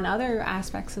grow in other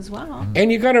aspects as well.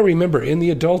 And you got to remember, in the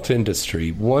adult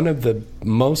industry, one of the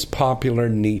most popular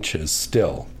niches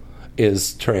still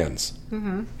is trans.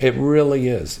 Mm-hmm. It really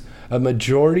is. a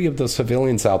majority of the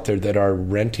civilians out there that are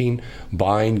renting,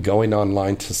 buying, going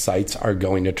online to sites are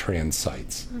going to trans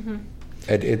sites. Mm-hmm.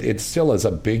 It still is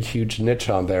a big, huge niche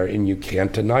on there, and you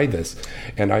can't deny this.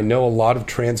 And I know a lot of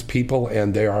trans people,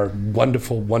 and they are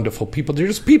wonderful, wonderful people. They're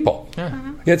just people. Yeah.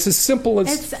 Mm-hmm. It's as simple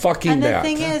as fucking that.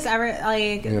 And the thing is,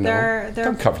 they're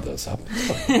don't cover those up.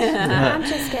 I'm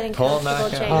just getting comfortable,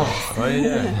 James. What are you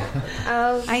doing?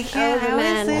 I can't. I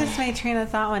always lose my train of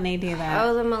thought when they do that.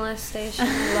 Oh, the molestation.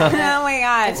 Oh my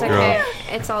God. It's okay.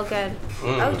 It's all good.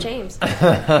 Oh, James.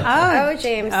 Oh,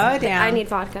 James. Oh, damn. I need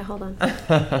vodka. Hold on.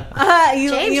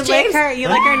 You lick her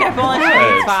nipple and she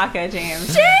needs vodka,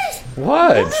 James. James!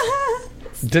 What?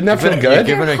 Didn't that feel good?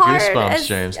 You're giving her goosebumps,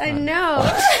 James. I know.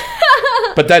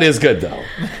 But that is good, though.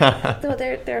 No,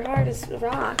 they're hard as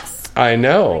rocks. I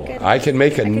know. I can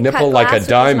make a nipple like a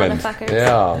diamond.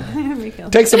 Yeah.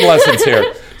 Take some lessons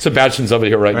here. Sebastian's over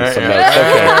here writing some notes.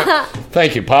 Okay.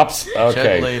 Thank you, Pops.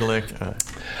 Okay. Gently lick.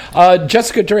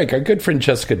 Jessica Drake, our good friend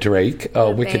Jessica Drake,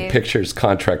 Wicked Pictures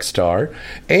contract star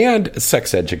and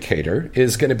sex educator,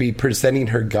 is going to be presenting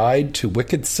her guide to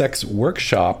Wicked Sex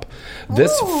Workshop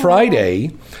this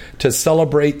Friday to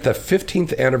celebrate the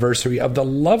 15th anniversary of the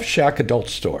Love Shack adult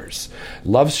stores.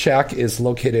 Love Shack is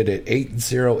located at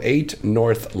 808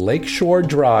 North Lakeshore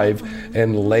Drive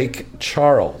in Lake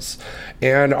Charles.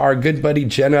 And our good buddy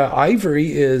Jenna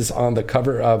Ivory is on the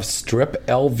cover of Strip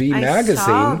LV magazine.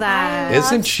 Saw that.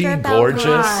 Isn't she gorgeous?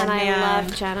 And I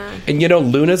love Jenna. And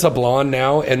Luna's a blonde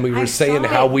now, and we were saying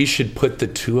how we should put the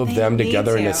two of them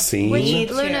together in a scene.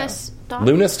 Luna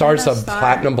stars a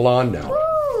platinum blonde now.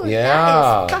 Ooh, yeah.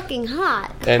 That is fucking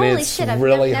hot. And Holy it's shit, I've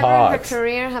really never hot. In her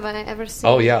career have I ever seen.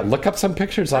 Oh yeah, look up some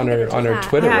pictures on her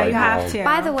Twitter right now.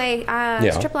 By the way,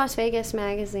 Strip Las Vegas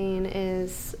magazine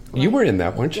is. You were in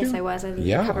that, weren't you? Yes, I was. I was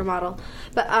a cover model.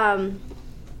 But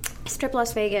Strip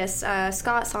Las Vegas,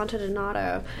 Scott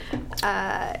Santodonato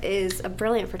is a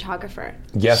brilliant photographer.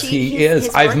 Yes, he is.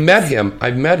 I've met him.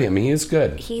 He is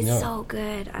good. He's so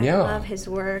good. I love his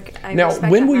work. Now,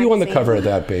 when were you on the cover of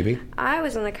that, baby? I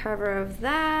was on the cover of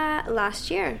that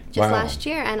last year. Last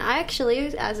year. And I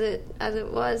actually, as it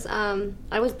was,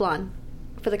 I was blonde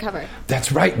for the cover.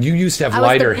 That's right. You used to have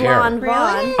lighter hair.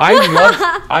 Really?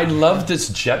 I love this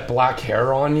jet black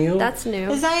hair on you. That's new.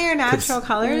 Is that your natural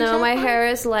color? No, my hair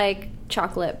is like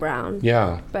chocolate brown.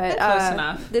 Yeah. But close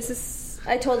enough. This is.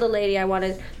 I told the lady I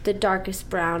wanted the darkest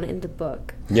brown in the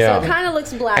book. Yeah. So it kind of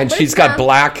looks black. And but she's got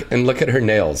black. And look at her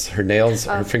nails.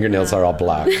 Her fingernails are all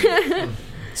black.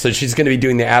 So she's going to be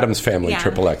doing the Addams Family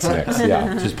XXX next.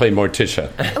 Yeah, she's playing Morticia.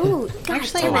 Oh,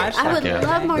 actually, I would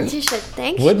love Morticia.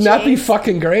 Thanks. Wouldn't that be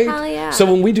fucking great? Hell yeah. So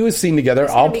when we do a scene together,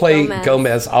 I'll play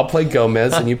Gomez. I'll play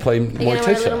Gomez, and you play Morticia. You gonna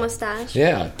wear a little mustache?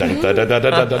 Yeah. You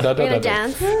gonna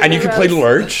dance? And you can play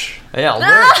Lurch. Yeah,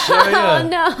 Lurch. Oh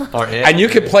no. And you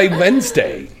can play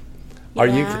Wednesday. Are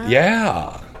you?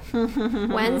 Yeah.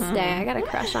 Wednesday. I got a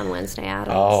crush on Wednesday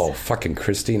Addams. Oh, fucking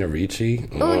Christina Ricci.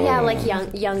 Oh, yeah, like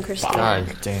young Christina.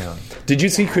 God damn. Did you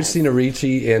see Christina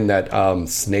Ricci in that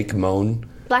Snake Moan?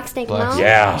 Black Snake Moan?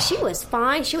 Yeah. She was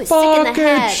fine. She was sick in the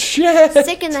head. Shit.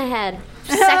 Sick in the head.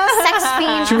 Sex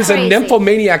fiend. She was crazy. a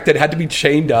nymphomaniac that had to be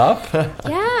chained up.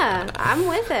 Yeah, I'm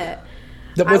with it.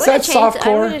 Was that softcore?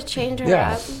 I would have chained her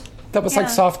up. That was like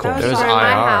softcore. It was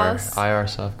IR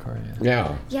softcore.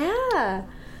 Yeah. Yeah.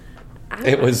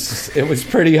 It was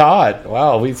pretty hot.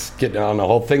 Wow, we're getting on the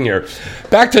whole thing here.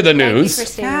 Back to the news.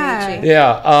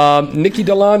 Nikki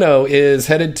Delano is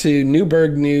headed to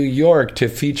Newburgh, New York to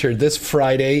feature this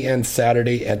Friday and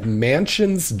Saturday at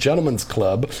Mansion's Gentlemen's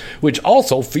Club, which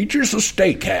also features a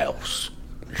steakhouse.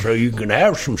 So you can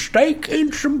have some steak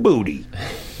and some booty.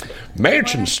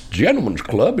 Mansion's Gentlemen's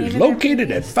Club is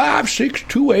located at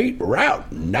 5628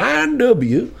 Route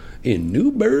 9W in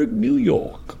Newburgh, New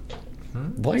York.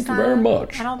 Thank you very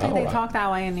much. I don't think they talk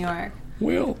that way in New York.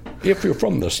 Well, if you're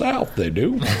from the South, they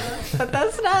do. But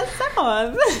that's not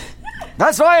South.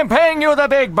 That's why I'm paying you the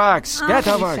big bucks. Get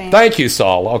to work. Thank you,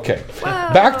 Saul. Okay.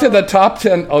 Whoa. Back to the top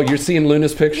 10. Oh, you're seeing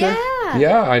Luna's picture?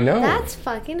 Yeah, I know. That's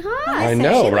fucking hot. I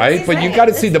know, right? But you got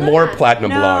to see the more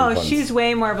platinum blonde ones. No, she's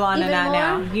way more blonde than that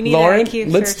now. You need Lauren, to keep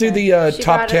let's do searching. the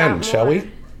top 10, shall we?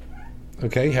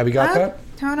 Okay, have you got that?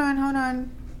 Hold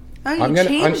on. Oh, you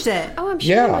changed it. Oh, I'm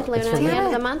shooting with Luna at the end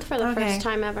of the month for the first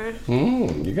time ever.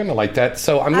 You're going to like that.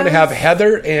 So I'm going to have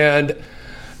Heather and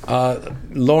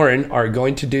Lauren are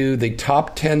going to do the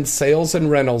top 10 sales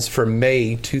and rentals for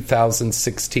May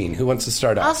 2016. Who wants to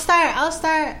start off? I'll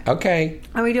start. Okay.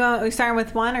 Are we starting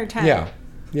with 1 or 10?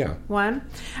 Yeah. 1.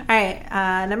 All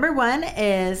right. Number 1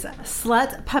 is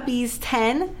Slut Puppies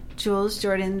 10, Jules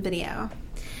Jordan video.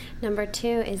 Number 2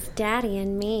 is Daddy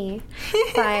and Me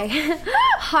by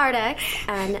Hard X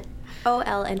and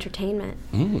OL Entertainment.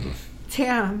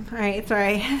 Damn. All right,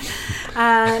 sorry.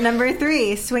 Number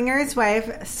 3, Swinger's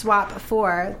Wife Swap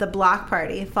 4, The Block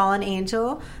Party, Fallen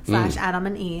Angel / Adam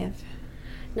and Eve.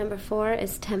 Number 4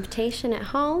 is Temptation at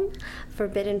Home,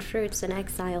 Forbidden Fruits and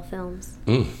Exile Films.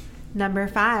 Number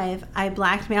 5, I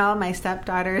blackmail my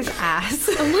stepdaughter's ass.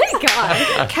 Oh my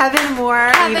God. Kevin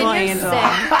Moore, Kevin, Evil you're Angel.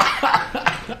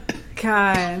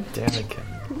 God. Damn it,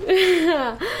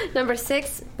 Kevin. Number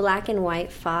 6, Black and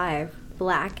White 5,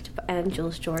 Blacked and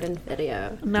Jules Jordan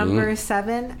video. Number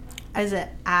 7, is it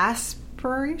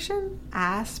Aspiration?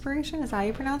 Aspiration, is that how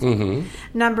you pronounce it?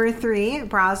 Number 3,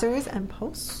 Browsers and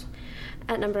Posts.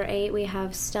 At number 8, we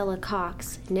have Stella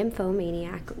Cox,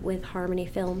 Nymphomaniac with Harmony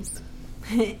Films.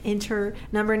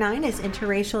 Number 9 is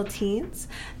Interracial Teens,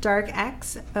 Dark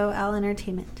X, OL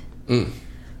Entertainment.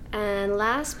 And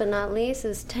last but not least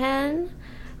is 10,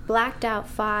 Blacked Out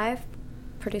 5,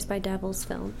 produced by Devils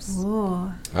Films.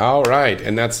 Ooh. All right,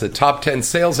 and that's the top 10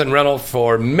 sales and rental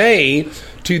for May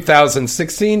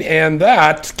 2016, and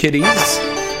that, kiddies,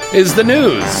 is the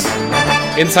news.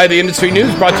 Inside the Industry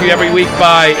News, brought to you every week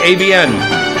by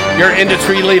AVN, your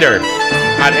industry leader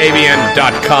at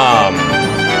avn.com.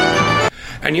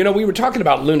 And, you know, we were talking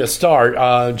about Luna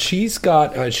Star. She's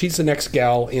the next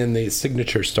gal in the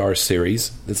Signature Star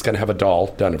series that's going to have a doll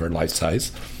done of her life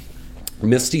size.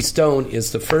 Misty Stone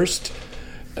is the first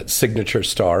Signature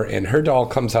Star, and her doll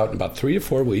comes out in about 3 to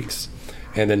 4 weeks.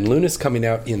 And then Luna's coming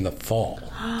out in the fall.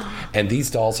 And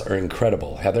these dolls are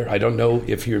incredible. Heather, I don't know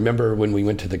if you remember when we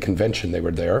went to the convention, they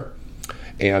were there.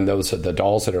 And those are the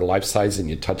dolls that are life-size, and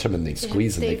you touch them and they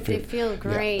squeeze and they feel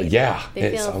great. Yeah.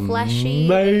 They feel fleshy.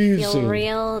 Amazing. They feel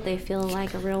real. They feel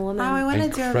like a real woman. Oh, I want to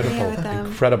do a video with them.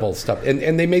 Incredible stuff.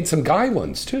 And they made some guy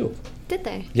ones, too. Did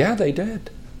they? Yeah, they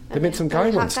did. They made some guy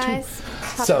ones, guys?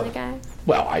 too. So, guys?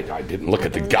 well, I didn't look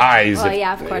at the guys. Well,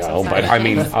 yeah, of course. But I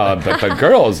mean, but the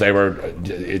girls, they were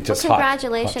just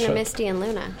congratulations hot to Misty and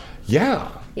Luna. Yeah.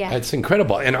 It's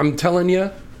incredible. And I'm telling you,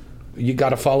 you got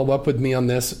to follow up with me on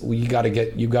this. You got to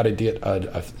get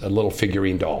a little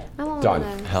figurine doll done.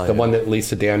 The one that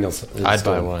Lisa Daniels is I'd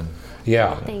buy doing. one.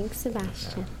 Yeah. Thanks,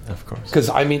 Sebastian. Of course. Because,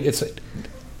 I mean,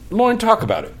 Lauren, talk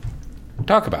about it.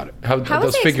 Talk about it. How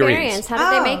was the experience? How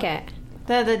did they make it?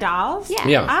 The dolls?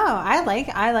 Yeah. Oh, I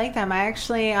like them. I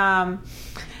actually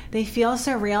they feel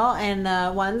so real, and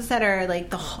the ones that are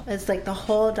like it's like the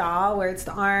whole doll where it's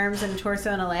the arms and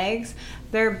torso and the legs,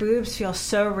 their boobs feel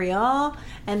so real,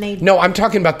 and they. No, I'm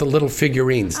talking about the little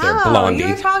figurines. They're Blondie. You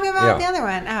were talking about the other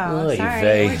one. Oh, Oy sorry.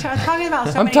 vey. We're talking about.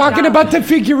 So I'm many talking dolls. about the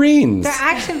figurines. They're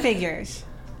action figures.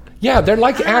 Yeah, they're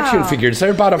like action figures.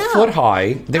 They're about a foot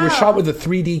high. They were shot with a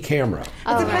 3D camera.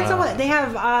 It depends on what they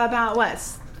have. About what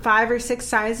 5 or 6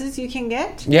 sizes you can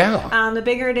get. Yeah. The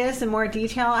bigger it is, the more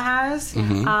detail it has.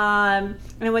 And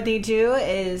what they do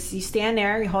is you stand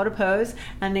there, you hold a pose,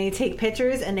 and they take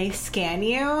pictures and they scan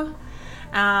you.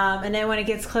 And then when it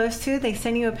gets close to, they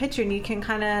send you a picture, and you can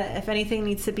kind of, if anything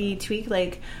needs to be tweaked,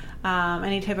 like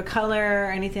any type of color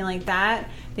or anything like that,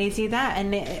 they do that,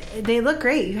 and they look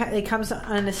great. It comes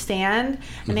on a stand,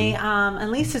 and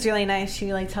and Lisa's really nice. She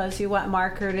tells you what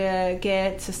marker to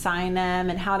get to sign them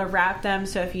and how to wrap them,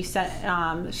 so if you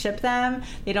ship them,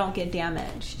 they don't get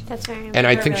damaged. That's very. And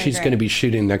I think she's going to be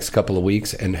shooting next couple of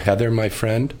weeks. And Heather, my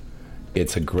friend,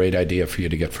 it's a great idea for you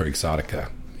to get for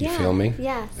Exotica. You feel me?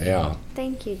 Yes. Yeah.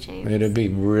 Thank you, James. It'd be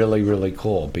really, really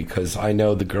cool, because I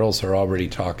know the girls are already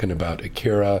talking about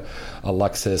Akira,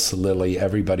 Alexis, Lily.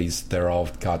 They're all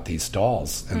got these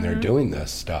dolls, and they're doing this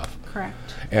stuff. Correct.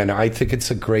 And I think it's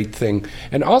a great thing.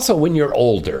 And also, when you're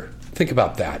older, think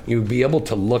about that. You'd be able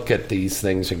to look at these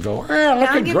things and go, look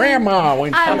at Grandma.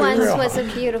 I once was a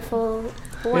beautiful,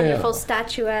 wonderful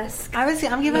statuesque.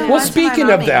 I'm giving. Well, speaking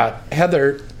of that,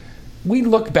 Heather, we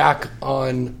look back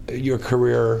on your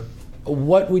career.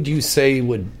 What would you say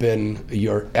would have been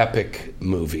your epic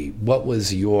movie? What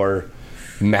was your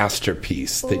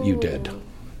masterpiece that you did?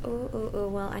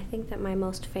 Well, I think that my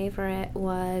most favorite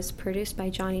was produced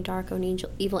by Johnny Darko and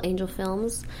Evil Angel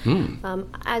Films.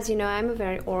 As you know, I'm a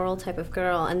very oral type of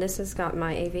girl, and this has got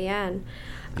my AVN.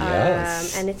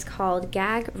 Yes. And it's called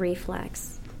Gag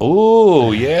Reflex.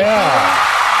 Oh,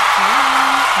 yeah.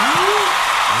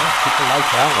 People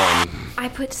like that one. I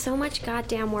put so much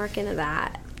goddamn work into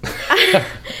that.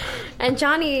 And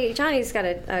Johnny's got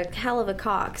a hell of a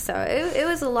cock, so it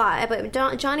was a lot. But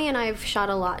Johnny and I have shot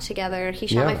a lot together. He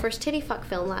shot my first titty fuck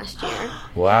film last year.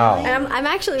 Wow. And I'm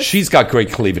actually... She's got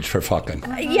great cleavage for fucking.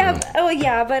 Yeah. Oh,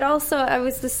 yeah. But also, I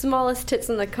was the smallest tits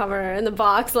in the cover, in the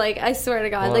box. I swear to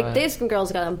God. What? There's some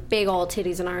girls got big old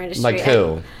titties in our industry. Like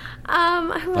who?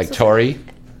 Who like Tori?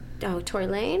 Oh, Tory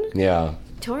Lane? Yeah.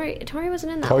 Tori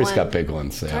wasn't in that Tori's one. got big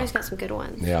ones. Yeah. Tori's got some good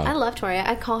ones. Yeah. I love Tori.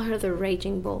 I call her the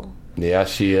Raging Bull. Yeah,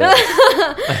 she is.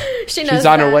 She's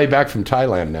on her way back from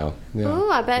Thailand now. Yeah. Ooh,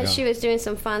 I bet she was doing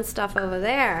some fun stuff over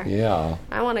there. Yeah.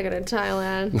 I want to go to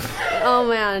Thailand. Oh,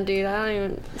 man, dude. I don't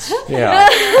even...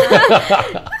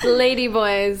 Yeah. Lady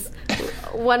boys.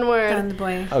 One word. Done the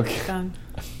boy. Okay. Done.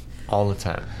 All the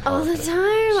time. All the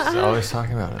time. She's always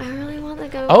talking about it. I really want to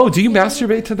go. Oh, do you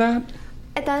masturbate to that?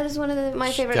 That is one of my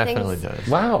favorite Definitely things. does.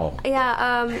 Wow.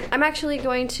 Yeah, I'm actually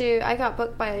going to. I got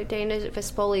booked by Dana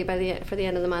Vespoli for the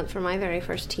end of the month for my very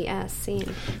first TS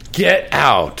scene. Get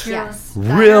out. Yes.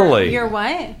 Really? You're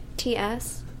what?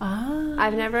 TS. Ah.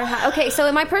 I've never had. Okay, so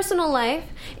in my personal life,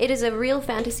 it is a real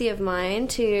fantasy of mine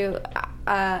to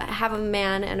have a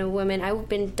man and a woman. I've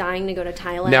been dying to go to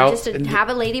Thailand just to have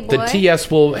a lady boy. The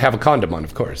TS will have a condom on,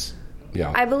 of course.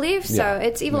 Yeah. I believe so. Yeah.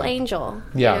 It's Evil Angel.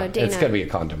 Yeah, Dana. it's going to be a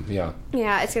condom. Yeah.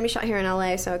 Yeah, it's going to be shot here in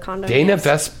LA, so a condom. Dana yes.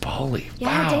 Vespoli.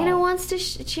 Yeah, Wow. Dana wants to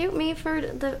shoot me for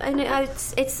and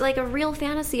it's like a real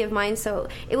fantasy of mine. So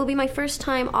it will be my first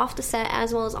time off the set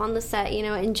as well as on the set,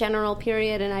 in general,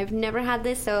 period. And I've never had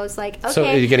this, so it's like, okay. So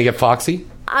are you going to get Foxy?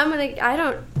 That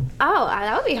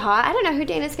would be hot. I don't know who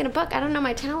Dana's going to book. I don't know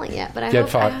my talent yet, but I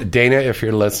hope. Dana, if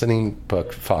you're listening,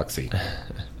 book Foxy.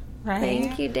 Right.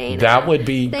 Thank you, Dana. That would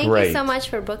be Thank great. you so much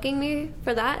for booking me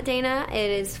for that, Dana. It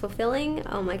is fulfilling.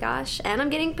 Oh my gosh. And I'm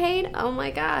getting paid. Oh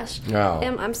my gosh. Oh.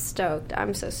 I'm stoked.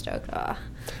 I'm so stoked.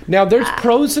 Now, there's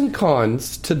pros and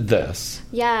cons to this.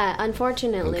 Yeah,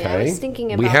 unfortunately. Okay. I was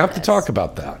thinking about We have this. to talk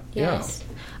about that. Yes.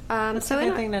 That's a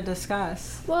good thing to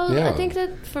discuss. Well, Yeah. I think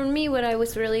that for me, what I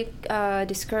was really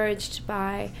discouraged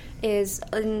by is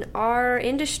in our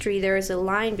industry, there is a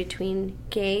line between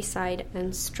gay side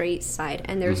and straight side,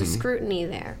 and there's a scrutiny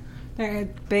there. They're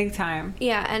big time.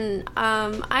 Yeah, and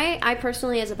I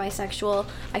personally, as a bisexual,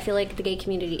 I feel like the gay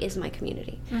community is my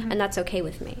community, and that's okay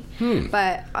with me.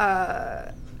 But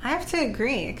I have to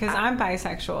agree because I'm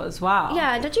bisexual as well.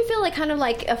 yeah, don't you feel like kind of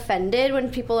like offended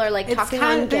when people are like talking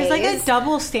on gays? There's like a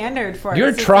double standard for You're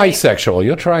it. trisexual.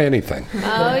 You'll try anything.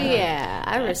 Oh yeah,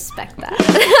 I respect that.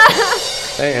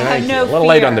 Hey, thank no you. A little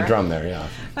late fear. on the drum there, yeah.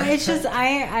 But it's just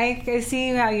I see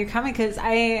how you're coming because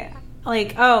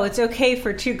it's okay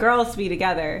for two girls to be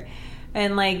together,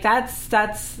 and like that's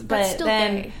but still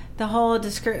then gay. the whole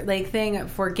thing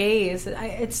for gays,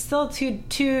 it's still two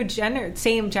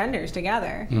same genders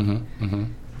together.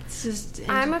 It's just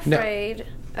I'm afraid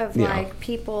of like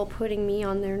people putting me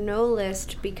on their no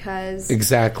list because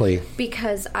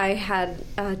I had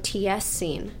a TS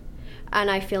scene. And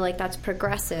I feel like that's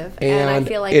progressive, and I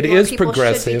feel like it more is people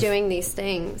progressive, should be doing these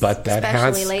things, but that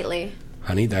especially lately.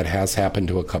 Honey, that has happened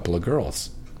to a couple of girls,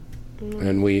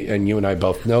 and you and I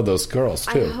both know those girls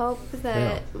too. I hope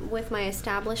that with my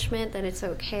establishment that it's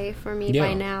okay for me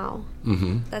by now.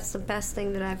 That's the best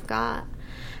thing that I've got,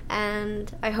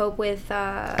 and I hope with.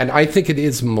 And I think it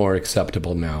is more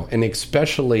acceptable now, and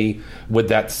especially with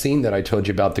that scene that I told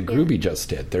you about, the Groovy just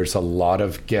did. There's a lot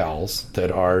of gals that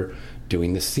are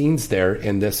doing the scenes there,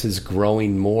 and this is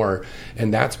growing more,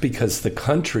 and that's because the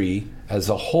country as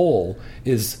a whole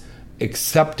is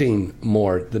accepting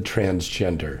more the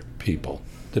transgender people,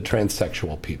 the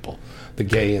transsexual people, the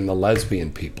gay and the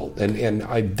lesbian people, and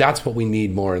that's what we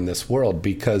need more in this world,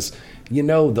 because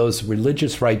those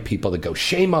religious right people that go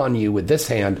shame on you with this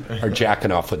hand are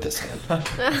jacking off with this hand.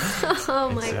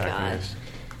 Oh my gosh,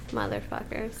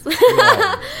 motherfuckers.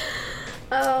 Yeah.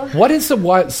 What is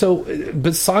so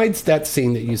besides that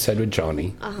scene that you said with Johnny,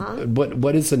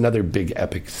 what is another big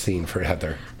epic scene for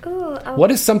Heather? Ooh,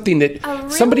 what is something that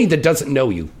somebody that doesn't know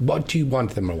you, what do you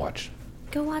want them to watch?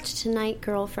 Go watch Tonight's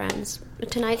Girlfriend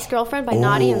by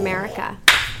Naughty America.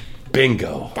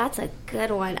 Bingo. That's a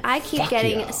good one. I keep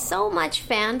getting so much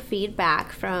fan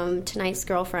feedback from Tonight's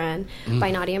Girlfriend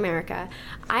by Naughty America.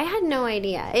 I had no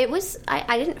idea. It was,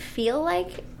 I didn't feel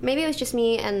like, maybe it was just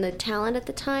me and the talent at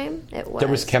the time. There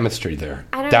was chemistry there.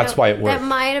 I don't That's know. why it worked. That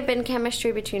might have been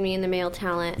chemistry between me and the male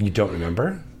talent. You don't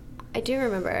remember? I do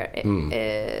remember. It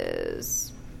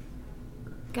is,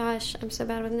 gosh, I'm so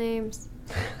bad with names.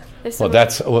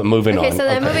 Moving on. Okay, so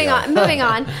then moving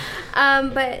on.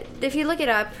 But if you look it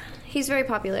up, he's very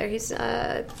popular. He's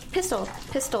Pistol.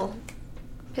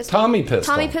 Tommy Pistol.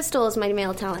 Tommy Pistol is my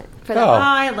male talent. For that.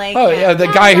 I like him. Yeah, the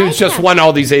guy who's just him. won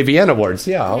all these AVN awards.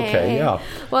 Yeah, okay, yeah.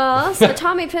 Well, so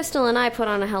Tommy Pistol and I put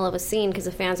on a hell of a scene because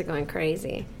the fans are going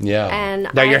crazy. Yeah. And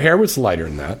now your hair was lighter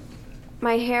than that.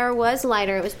 my hair was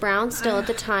lighter. It was brown still at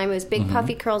the time. It was big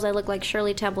puffy curls. I looked like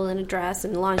Shirley Temple in a dress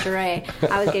and lingerie.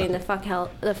 I was getting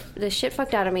the shit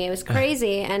fucked out of me. It was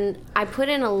crazy, and I put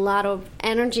in a lot of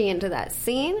energy into that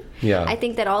scene. Yeah. I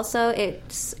think that also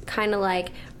it's kind of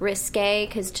like risque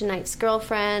because Tonight's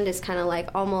Girlfriend is kind of like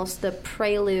almost the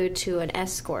prelude to an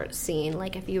escort scene,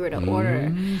 like if you were to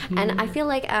order. And I feel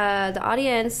like the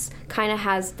audience kind of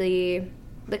has the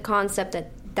concept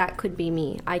that could be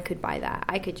me. I could buy that.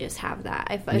 I could just have that.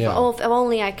 If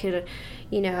only I could,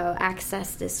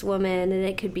 access this woman, and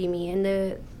it could be me.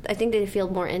 And I think they feel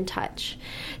more in touch.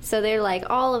 So they're like,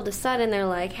 all of a sudden, they're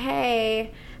like,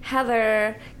 hey,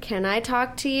 Heather, can I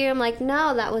talk to you? I'm like,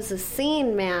 no, that was a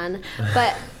scene, man.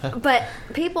 But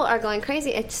people are going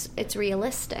crazy. It's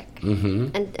realistic.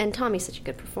 And Tommy's such a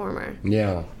good performer.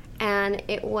 Yeah. And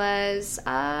it was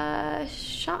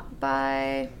shot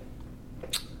by...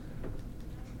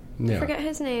 Yeah. I forget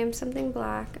his name. Something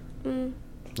Black.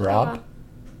 Rob?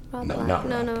 Rob No, Black. not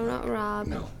No, Rob. no, not Rob.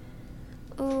 No.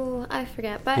 Oh, I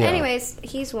forget. But Yeah. anyways,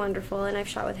 he's wonderful, and I've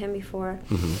shot with him before.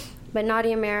 But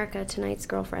Naughty America, Tonight's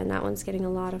Girlfriend, that one's getting a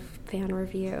lot of fan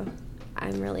review.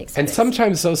 I'm really excited. And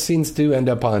sometimes those scenes do end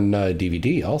up on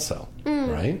DVD also,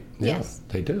 right? Yeah, Yes.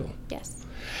 they do. Yes.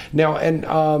 Now,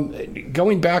 and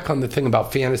going back on the thing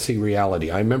about fantasy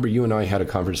reality, I remember you and I had a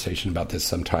conversation about this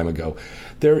some time ago.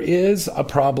 There is a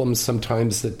problem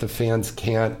sometimes that the fans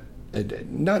can't,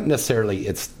 not necessarily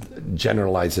it's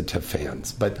generalize it to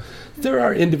fans, but there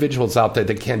are individuals out there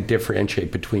that can't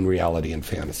differentiate between reality and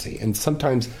fantasy. And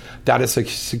sometimes that is a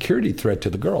security threat to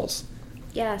the girls.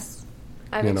 Yes.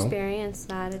 I've experienced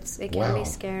that. It can be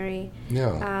scary.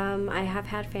 Yeah. I have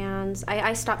had fans.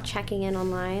 I stopped checking in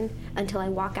online until I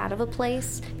walk out of a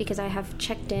place because I have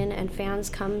checked in and fans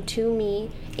come to me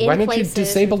in places. Why don't you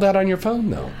disable that on your phone,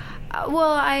 though?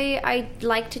 Well, I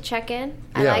like to check in.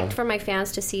 I Yeah. like for my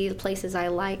fans to see the places I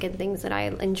like and things that I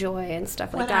enjoy and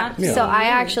stuff like What that. apps So do you I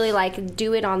use? actually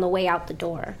do it on the way out the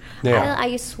door. Yeah. I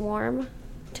use Swarm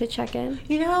to check in.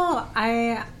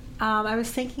 I was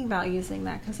thinking about using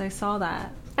that because I saw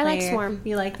that. I like Swarm.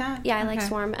 You like that? Yeah, I like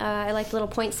Swarm. I like the little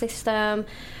point system.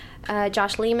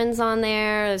 Josh Lehman's on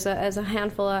there as a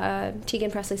handful of Tegan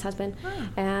Presley's husband.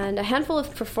 And a handful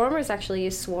of performers actually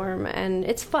use Swarm, and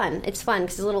it's fun. It's fun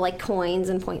because it's little like coins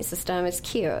and point system. It's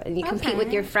cute, and you compete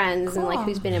with your friends and like Cool.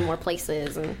 who's been in more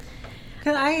places. And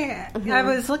Because I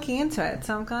was looking into it,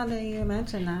 so I'm glad that you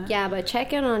mentioned that. yeah, but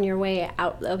check in on your way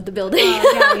out of the building.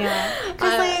 Yeah.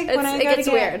 Because when I it go gets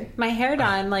to get weird. my hair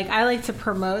done, I like to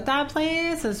promote that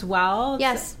place as well.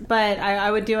 Yes. But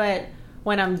I would do it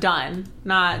when I'm done,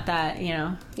 not that,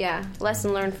 Yeah,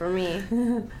 lesson learned for me.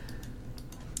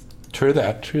 True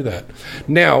that.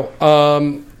 Now,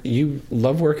 you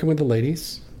love working with the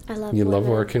ladies. I love You love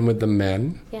women. working with the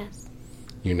men. Yes.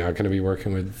 You're not going to be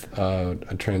working with a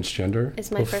transgender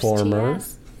It's my performer.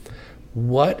 first TS.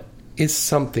 What is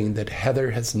something that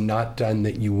Heather has not done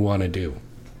that you want to do?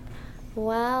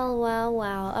 Well.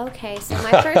 Okay, so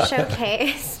my first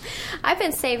showcase, I've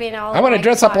been saving all. I want to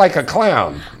dress up like a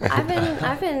clown.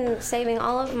 I've been saving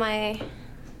all of my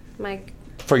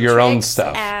For your own tricks,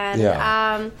 stuff. And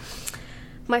Yeah.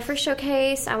 my first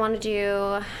showcase, I want to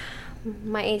do.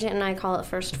 My agent and I call it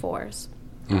first fours.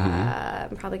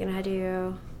 I'm probably gonna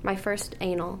do my first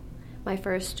anal, my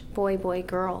first boy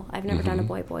girl. I've never done a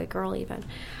boy girl even.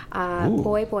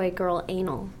 Boy girl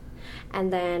anal,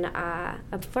 and then a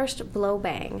first blow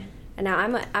bang. And now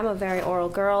I'm a very oral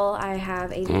girl. I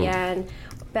have AVN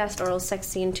best oral sex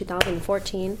scene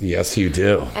 2014. Yes, you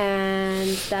do. And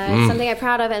that's something I'm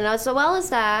proud of. And as well as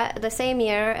that, the same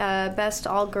year, best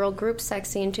all-girl group sex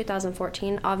scene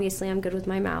 2014. Obviously, I'm good with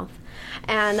my mouth.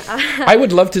 And I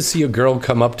would love to see a girl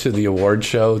come up to the award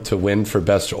show to win for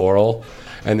best oral,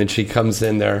 and then she comes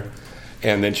in there,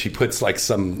 and then she puts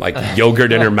some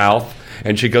yogurt in her mouth,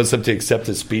 and she goes up to accept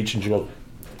the speech, and she goes.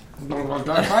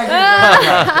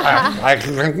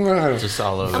 Just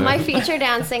all over. On my feature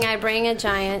dancing, I bring a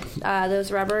giant,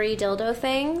 those rubbery dildo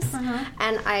things,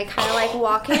 and I kind of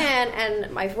walk in,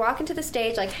 and I walk into the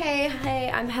stage hey,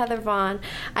 I'm Heather Vaughn.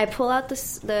 I pull out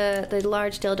the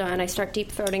large dildo, and I start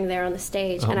deep throating there on the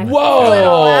stage, and I pull it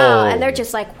all out, and they're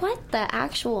just like, what the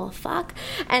actual fuck?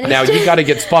 And Now you got to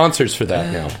get sponsors for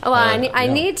that now. Well, I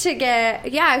need to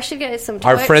get. Yeah, I should get some.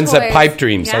 Our friends at toys. Pipe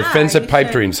Dreams. Yeah, Our friends at you Pipe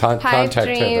should. Dreams. Contact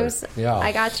Dreams. Heather. Yeah.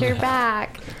 I got your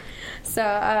back. So,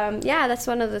 that's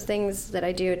one of the things that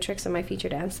I do, tricks on my feature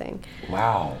dancing.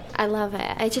 Wow. I love it.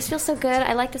 I just feel so good.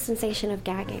 I like the sensation of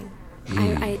gagging.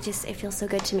 It feels so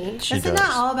good to me. Isn't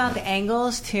that all about the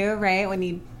angles, too, right? When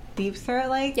you deep throat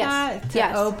like that?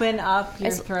 To open up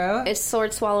your throat? It's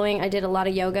sword swallowing. I did a lot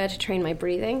of yoga to train my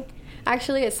breathing.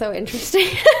 Actually, it's so interesting.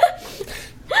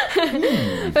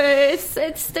 there's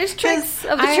tricks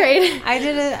of the trade.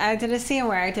 I did a scene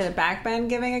where I did a back bend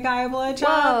giving a guy a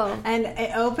blowjob, and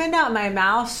it opened up my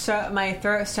mouth, my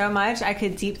throat so much I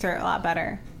could deep throat a lot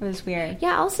better. It was weird.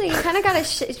 Yeah. Also, you kind of got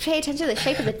to pay attention to the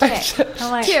shape of the dick.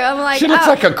 I'm like, she looks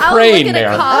like a crane there.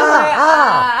 I'm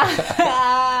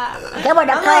like,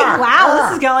 wow,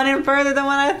 this is going in further than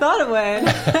what I thought it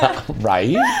would.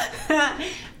 Right?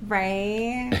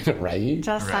 Right.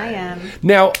 Just saying.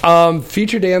 Now,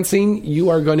 feature dancing,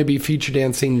 you are going to be feature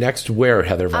dancing next where,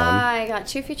 Heather Vaughn? I got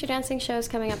 2 feature dancing shows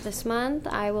coming up this month.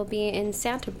 I will be in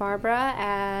Santa Barbara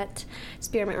at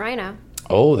Spearmint Rhino.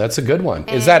 Oh, that's a good one.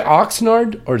 Is that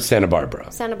Oxnard or Santa Barbara?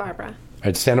 Santa Barbara.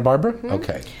 It's Santa Barbara? Mm-hmm.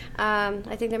 Okay.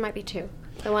 I think there might be 2.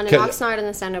 The one in Oxnard and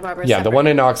the Santa Barbara. Yeah, separate. the one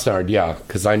in Oxnard, yeah.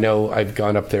 Because I know I've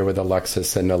gone up there with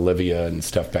Alexis and Olivia and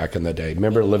stuff back in the day.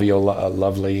 Remember Olivia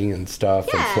Lovely and stuff?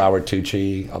 Yeah. And Flower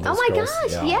Tucci? All those girls?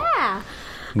 Gosh, yeah.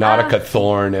 Nautica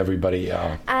Thorne, everybody,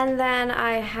 yeah. And then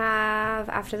I have,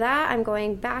 after that, I'm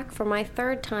going back for my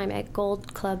 3rd time at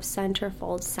Gold Club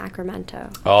Centerfold, Sacramento.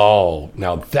 Oh,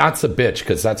 now that's a bitch,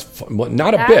 because that's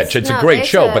not a bitch. It's a great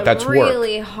show, but that's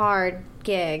really work. hard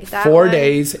gig. 4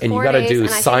 days, and you got to do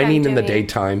signing in the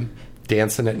daytime,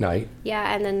 dancing at night.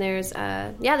 Yeah, and then there's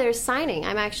signing.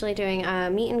 I'm actually doing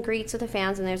meet and greets with the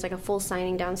fans, and there's like a full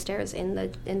signing downstairs in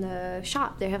the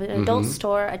shop. They have an adult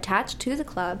store attached to the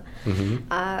club.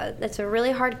 Mm-hmm. It's a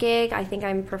really hard gig. I think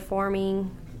I'm performing.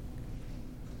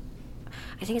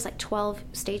 I think it's like 12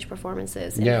 stage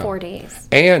performances in 4 days.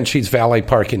 And she's valet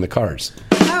parking the cars.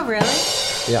 Oh, really?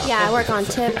 Yeah. Yeah, I work on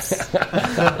tips.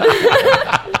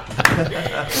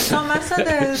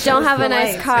 Don't have a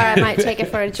nice car. I might take it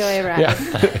for a joyride. Yeah.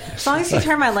 As long as you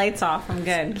turn my lights off, I'm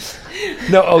good.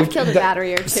 No, I've killed a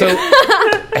battery or 2. So,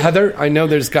 Heather, I know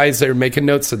there's guys that are making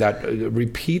notes of that.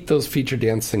 Repeat those feature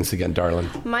dance things again, darling.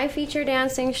 My feature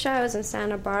dancing show is in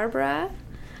Santa Barbara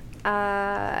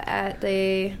at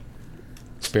the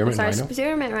Spearmint Rhino?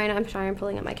 Spearmint Rhino. I'm sorry, I'm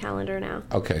pulling up my calendar now.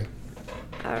 Okay.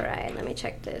 All right, let me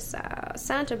check this out.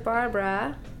 Santa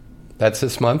Barbara. That's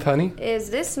this month, honey? Is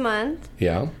this month.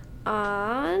 Yeah.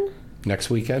 On.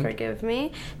 Next weekend? Forgive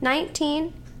me.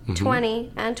 19,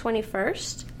 20, and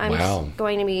 21st. I'm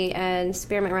going to be in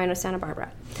Spearmint Rhino, Santa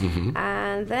Barbara. Mm-hmm.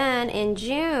 And then in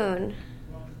June,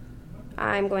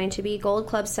 I'm going to be Gold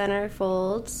Club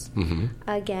Centerfolds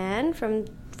again from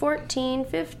 14,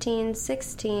 15,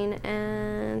 16,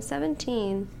 and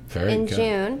 17 in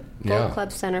June. Gold Club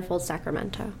Centerfold,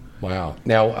 Sacramento. Wow.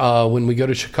 Now, when we go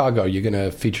to Chicago, you're going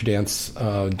to feature dance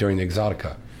during the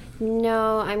Exotica?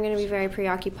 No, I'm going to be very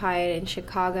preoccupied in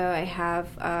Chicago. I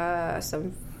have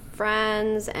some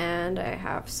friends, and I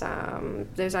have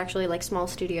there's actually like small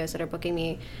studios that are booking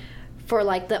me for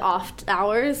like the off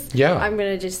hours. Yeah. I'm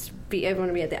going to be at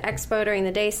the expo during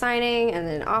the day signing, and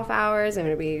then off hours I'm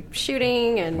going to be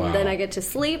shooting, and then I get to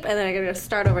sleep, and then I get to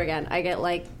start over again. I get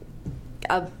like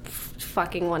a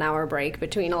fucking 1 hour break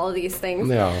between all of these things.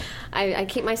 Yeah. I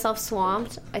keep myself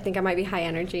swamped. I think I might be high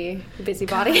energy,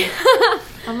 busybody.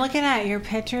 I'm looking at your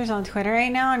pictures on Twitter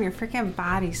right now, and your freaking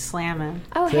body's slamming.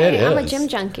 Oh, hey, I'm a gym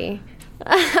junkie.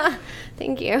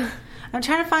 Thank you. I'm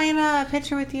trying to find a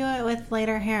picture with you with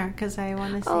later hair, because I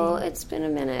want to see. Oh, it's been a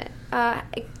minute.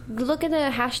 Look at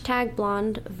the hashtag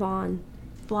Blonde Vaughn.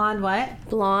 Blonde what?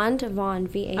 Blonde Vaughn,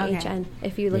 VAHN,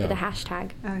 if you look at the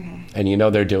hashtag. Okay. And you know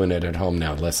they're doing it at home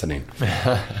now, listening.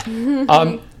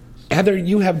 Heather,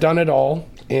 you have done it all,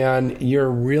 and you're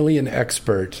really an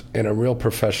expert and a real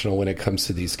professional when it comes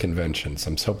to these conventions.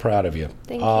 I'm so proud of you.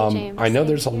 Thank you, James. I know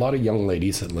there's a lot of young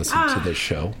ladies that listen to this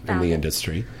show in the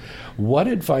industry. What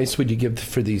advice would you give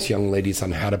for these young ladies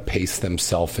on how to pace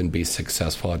themselves and be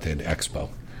successful at the expo?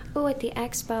 Oh, at the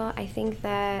expo, I think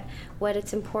that what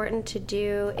it's important to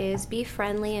do is be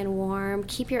friendly and warm,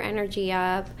 keep your energy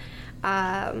up,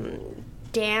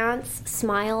 dance,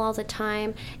 smile all the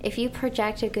time. If you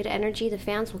project a good energy, the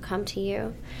fans will come to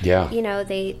you. Yeah. You know,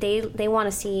 they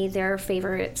want to see their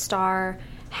favorite star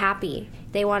happy.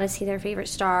 They want to see their favorite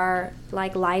star,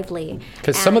 like, lively.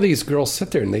 Because some of these girls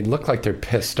sit there and they look like they're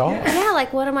pissed off. Yeah,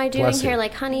 like, what am I doing Bless here? you.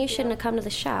 Like, honey, you shouldn't have come to the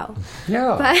show.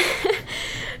 Yeah.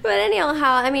 But anyhow,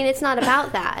 I mean, it's not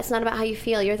about that. It's not about how you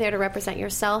feel. You're there to represent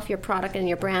yourself, your product, and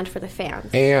your brand for the fans.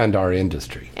 And our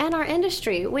industry. And our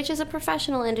industry, which is a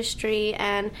professional industry,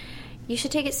 and you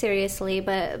should take it seriously,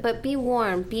 but be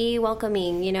warm, be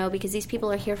welcoming, you know, because these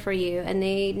people are here for you, and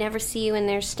they never see you in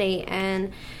their state,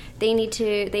 and they need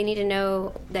to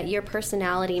know that your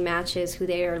personality matches who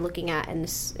they are looking at in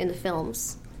the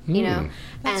films. You know,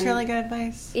 that's really good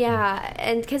advice. Yeah,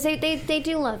 and because they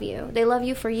do love you. They love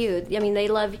you for you. I mean, they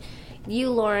love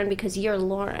you, Lauren, because you're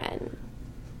Lauren.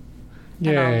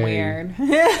 And I'm weird. But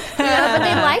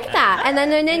they like that. And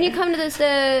then you come to this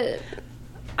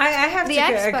I have to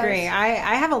expos. agree.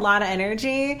 I have a lot of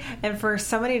energy, and for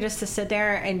somebody just to sit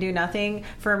there and do nothing,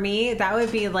 for me, that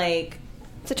would be like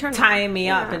tying me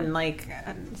up and like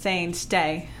saying,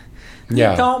 stay.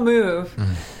 Yeah. Don't move.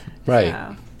 Right.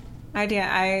 So,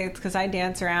 because I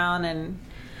dance around and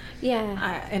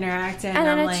I interact, and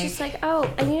then I'm it's just like,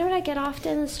 oh, and you know what I get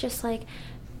often? It's just like,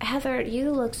 Heather,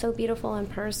 you look so beautiful in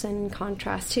person in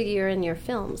contrast to you in your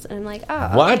films. And I'm like,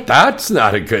 oh. What? Okay. That's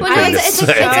not a good thing to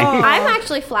say. I'm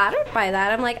actually flattered by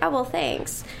that. I'm like, oh, well,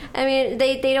 thanks. I mean,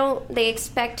 they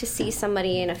expect to see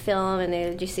somebody in a film and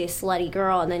they just see a slutty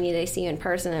girl, and then they see you in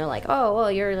person and they're like, oh,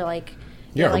 well, you're like...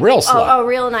 You're a real slut. A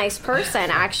real nice person,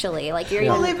 actually. Like, your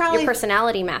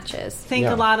personality matches. Think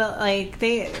a lot of,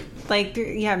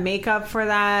 makeup for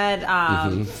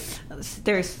that.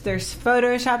 There's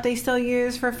Photoshop they still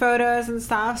use for photos and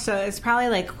stuff, so it's probably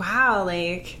like, wow,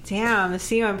 like, damn, to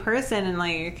see you in person and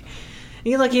like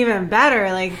you look even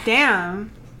better, like,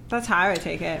 damn. That's how I would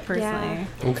take it personally.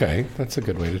 Yeah. Okay, that's a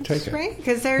good way to take it, right?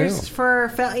 Because there's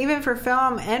even for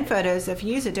film and photos, if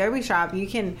you use Adobe Shop, you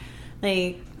can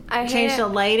like change the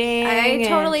lighting. I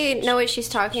totally know what she's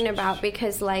talking about,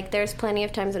 because like there's plenty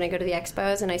of times when I go to the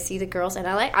expos and I see the girls, and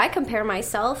I compare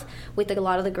myself with a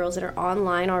lot of the girls that are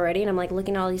online already, and I'm like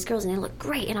looking at all these girls and they look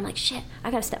great, and I'm like, shit,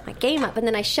 I gotta step my game up. And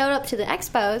then I showed up to the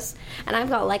expos and I've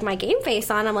got like my game face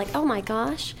on. I'm like, oh my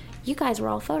gosh, you guys were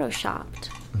all photoshopped.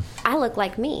 I look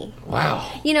like me. Wow.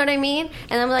 You know what I mean?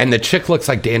 And I'm like, and the chick looks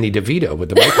like Danny DeVito with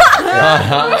the microphone.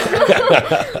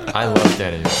 I love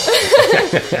Danny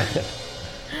DeVito.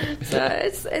 So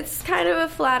it's kind of a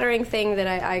flattering thing that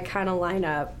I kind of line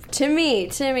up to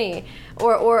me,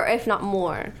 or if not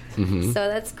more. Mm-hmm. So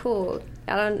that's cool.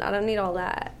 I don't need all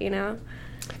that, you know.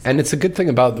 And it's a good thing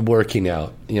about the working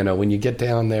out. You know, when you get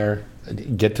down there,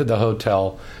 get to the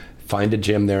hotel, find a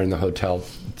gym there in the hotel,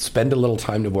 spend a little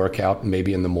time to work out,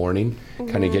 maybe in the morning,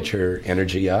 kind of get your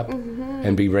energy up,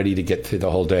 and be ready to get through the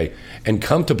whole day. And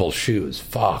comfortable shoes.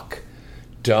 Fuck.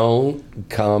 Don't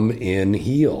come in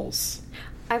heels.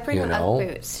 I bring up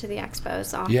boots to the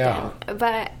expos often. Yeah.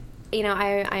 But, you know,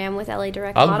 I am with LA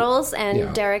Direct Models,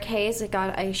 and Derek Hayes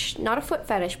got not a foot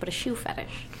fetish, but a shoe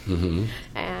fetish. Mm-hmm.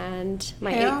 And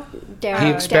Derek...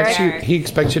 He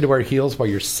expects you to wear heels while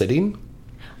you're sitting?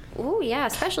 Oh, yeah,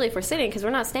 especially if we're sitting, because we're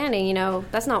not standing, you know,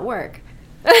 that's not work.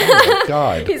 Oh, my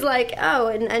God. He's like, oh,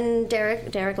 and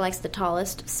Derek likes the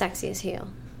tallest, sexiest heel.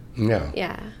 Yeah.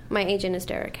 Yeah. My agent is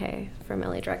Derek Hay from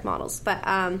LA Direct Models. But,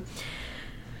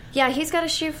 yeah, he's got a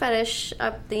shoe fetish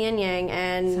up the yin yang,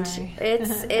 and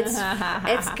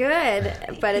it's good,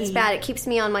 but it's bad. It keeps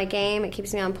me on my game. It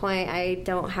keeps me on point. I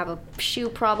don't have a shoe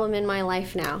problem in my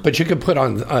life now. But you could put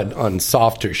on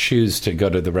softer shoes to go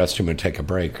to the restroom and take a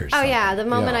break or something. Oh, yeah. The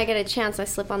moment I get a chance, I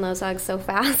slip on those Uggs so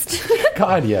fast.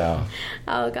 God, yeah.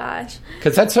 Oh, gosh.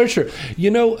 Because that's so true.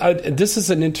 You know, this is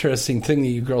an interesting thing that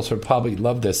you girls would probably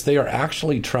love this. They are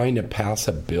actually trying to pass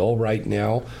a bill right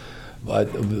now.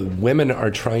 Women are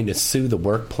trying to sue the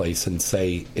workplace and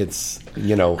say it's,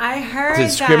 you know, I heard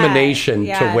discrimination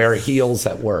to wear heels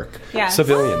at work. Yes.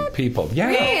 Civilian people. Yeah,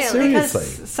 really? seriously.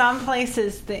 Because some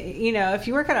places, you know, if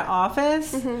you work at an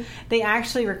office, they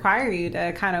actually require you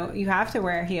to you have to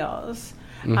wear heels.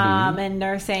 Mm-hmm. And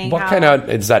they're saying what kind of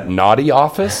is that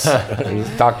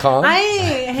naughtyoffice.com? I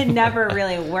had never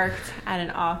really worked at an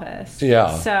office.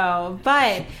 Yeah. So, but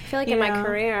I feel like in my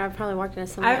career, I've probably worked in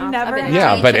some. I've never.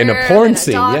 But in a porn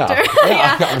scene, yeah,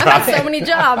 I've had so many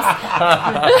jobs.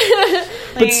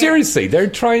 But seriously, they're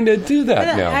trying to do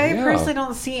that now. I personally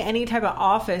don't see any type of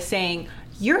office saying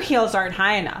your heels aren't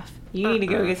high enough. You need to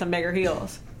go get some bigger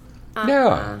heels.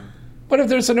 Yeah. What if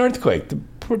there's an earthquake? The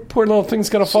poor little thing's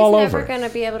going to fall over. She's never going to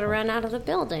be able to run out of the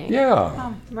building.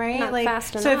 Yeah. Right? Not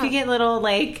fast enough. So if you get little,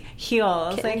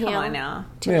 heels, come on now.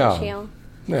 2-inch heel.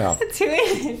 Yeah.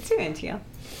 2-inch heel.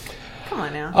 Come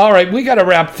on now. All right, we got to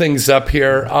wrap things up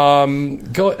here.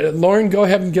 Lauren, go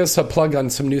ahead and give us a plug on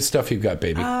some new stuff you've got,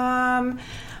 baby.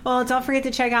 Well, don't forget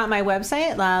to check out my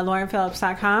website,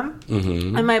 laurenphillips.com,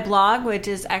 and my blog, which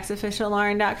is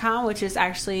xofficiallauren.com, which is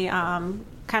actually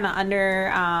kind of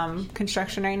under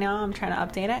construction right now. I'm trying to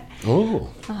update it. Oh.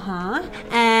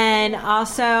 And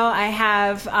also, I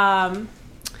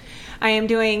am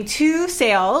doing 2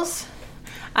 sales.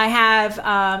 I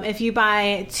have, if you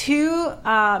buy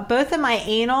both of my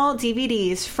anal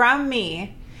DVDs from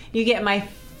me, you get my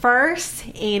first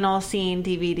anal scene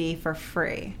DVD for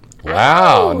free.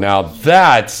 Wow, now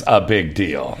that's a big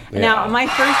deal. Yeah. Now, my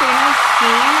first anal scene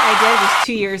I did was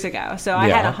 2 years ago, so I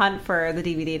had to hunt for the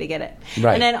DVD to get it.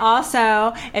 Right. And then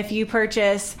also, if you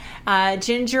purchase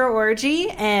Ginger Orgy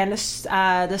and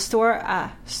the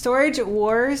Storage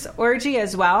Wars Orgy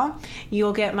as well, you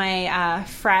will get my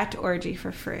Frat Orgy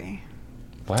for free.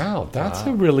 Wow, that's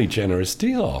a really generous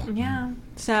deal. Yeah.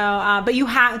 So, but you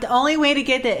have, the only way to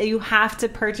get it, you have to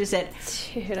purchase it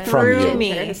From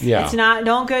me. Yeah. It's not,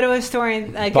 don't go to a store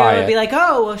and go Buy and be it. like,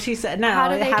 oh, well, she said no. How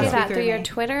do it they has do to be that? Through your me.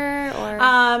 Twitter or?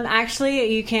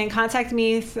 Actually, you can contact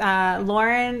me,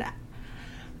 Lauren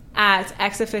at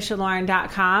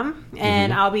xofficiallauren.com,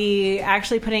 and I'll be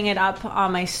actually putting it up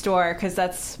on my store because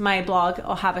that's my blog.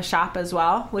 I'll have a shop as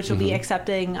well, which will be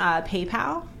accepting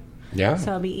PayPal. Yeah.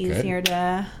 So it'll be easier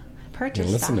to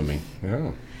purchase. Listen stuff. to me.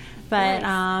 Yeah. But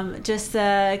just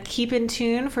keep in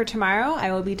tune for tomorrow.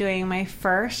 I will be doing my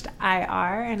first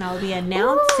IR, and I'll be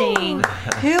announcing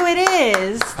who it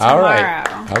is tomorrow. All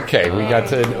right. Okay, we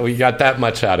got that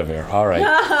much out of her. All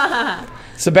right.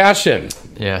 Sebastian.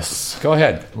 Yes. Go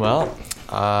ahead. Well,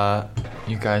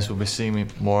 you guys will be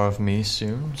seeing more of me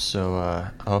soon, so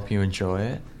I hope you enjoy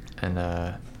it. And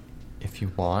if you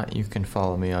want, you can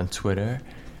follow me on Twitter.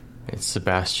 It's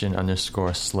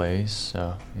Sebastian_Slays.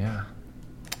 So yeah,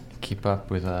 keep up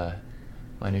with my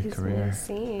new career.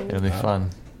 It'll be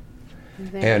fun.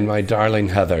 And my darling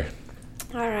Heather.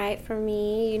 All right, for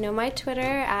me, you know my Twitter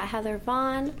at Heather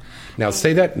Vaughn. Now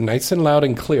say that nice and loud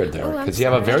and clear there, Oh, I'm because you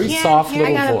have a sorry. very soft little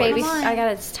I got voice. I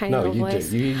got a tiny little voice.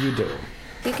 No, you do.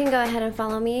 You can go ahead and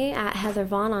follow me at Heather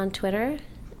Vaughn on Twitter.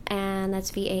 And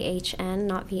that's VAHN,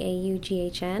 not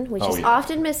VAUGHN, which is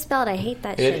often misspelled. I hate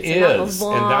that shit. It is,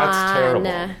 and that's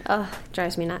terrible. Oh,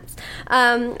 drives me nuts.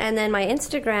 And then my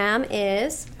Instagram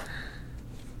is...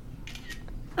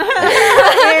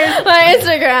 my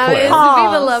Instagram is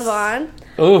Viva La Vaughn.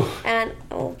 Ooh. And,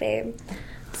 babe,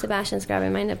 Sebastian's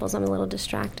grabbing my nipples. I'm a little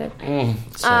distracted. And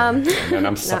then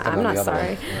I'm sucking on I'm not the other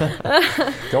sorry. one.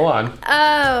 Go on.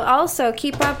 Also,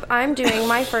 keep up. I'm doing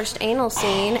my first anal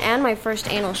scene and my first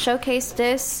anal showcase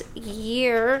this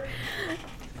year.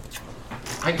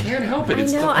 I can't help it.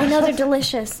 I know they're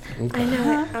delicious. I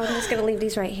know it. I'm just going to leave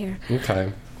these right here.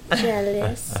 Okay.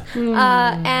 Jealous.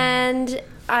 And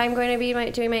I'm going to be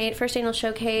doing my first anal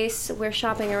showcase. We're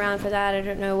shopping around for that. I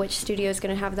don't know which studio is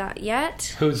going to have that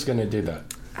yet. Who's going to do that?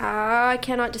 I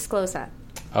cannot disclose that.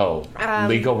 Oh,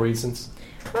 legal reasons?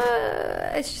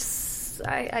 It's just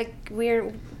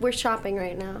we're shopping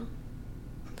right now.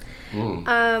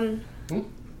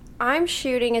 I'm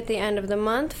shooting at the end of the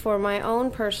month for my own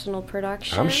personal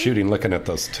production. I'm shooting looking at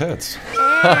those tits.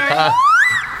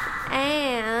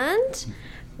 And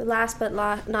last but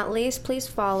not least, please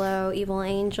follow Evil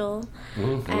Angel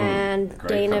and Great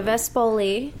Dana company.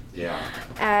 Vespoli. Yeah.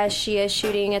 As she is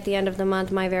shooting at the end of the month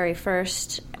my very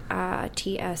first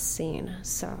TS scene.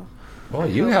 So. Well,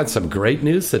 you had some great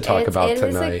news to talk about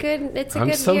tonight. It's a I'm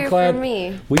good so year glad for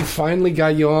me. we finally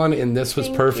got you on, and this was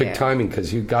Thank perfect you. timing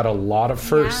because you got a lot of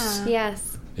firsts.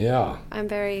 Yes. Yeah. I'm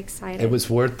very excited. It was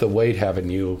worth the wait having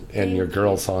you and your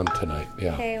girls on tonight.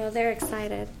 Yeah. Okay, well, they're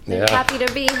excited. They're Yeah. happy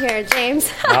to be here,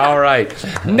 James. All right.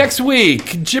 Next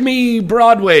week, Jimmy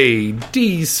Broadway,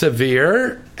 D.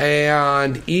 Severe,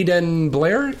 and Eden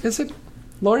Blair, is it,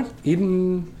 Lauren?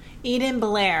 Eden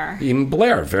Blair. Eden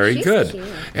Blair, very She's good. cute.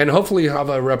 And hopefully you'll have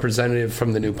a representative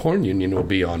from the New Porn Union will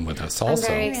be on with us also.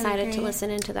 I'm very excited to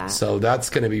listen into that. So that's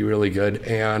going to be really good.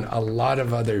 And a lot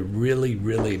of other really,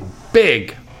 really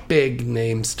big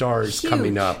name stars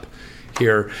coming up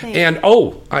here. Thanks. And,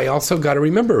 I also got to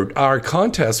remember our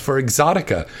contest for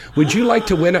Exotica. Would you like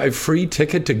to win a free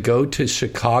ticket to go to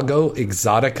Chicago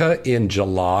Exotica in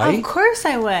July? Of course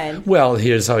I would. Well,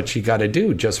 here's what you got to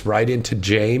do. Just write into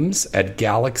James at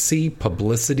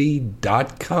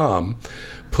galaxypublicity.com.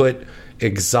 Put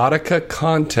Exotica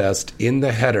contest in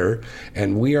the header,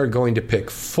 and we are going to pick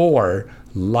 4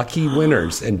 lucky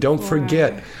winners. And don't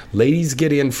forget, ladies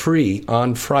get in free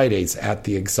on Fridays at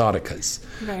the Exoticas.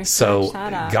 So,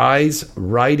 guys,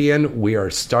 write in. We are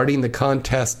starting the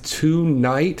contest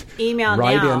tonight. Email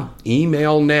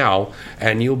now,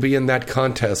 and you'll be in that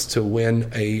contest to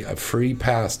win a free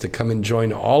pass to come and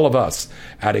join all of us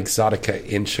at Exotica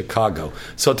in Chicago.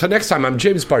 So, till next time, I'm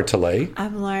James Bartolet.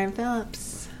 I'm Lauren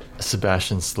Phillips.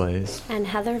 Sebastian Slays. And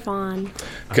Heather Vaughn.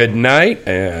 Good night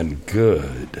and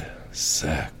good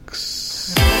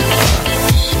sex.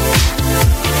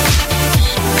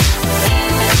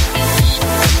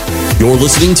 You're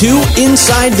listening to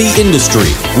Inside the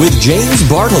Industry with James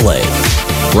Bartolet,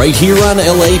 right here on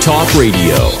LA Talk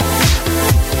Radio.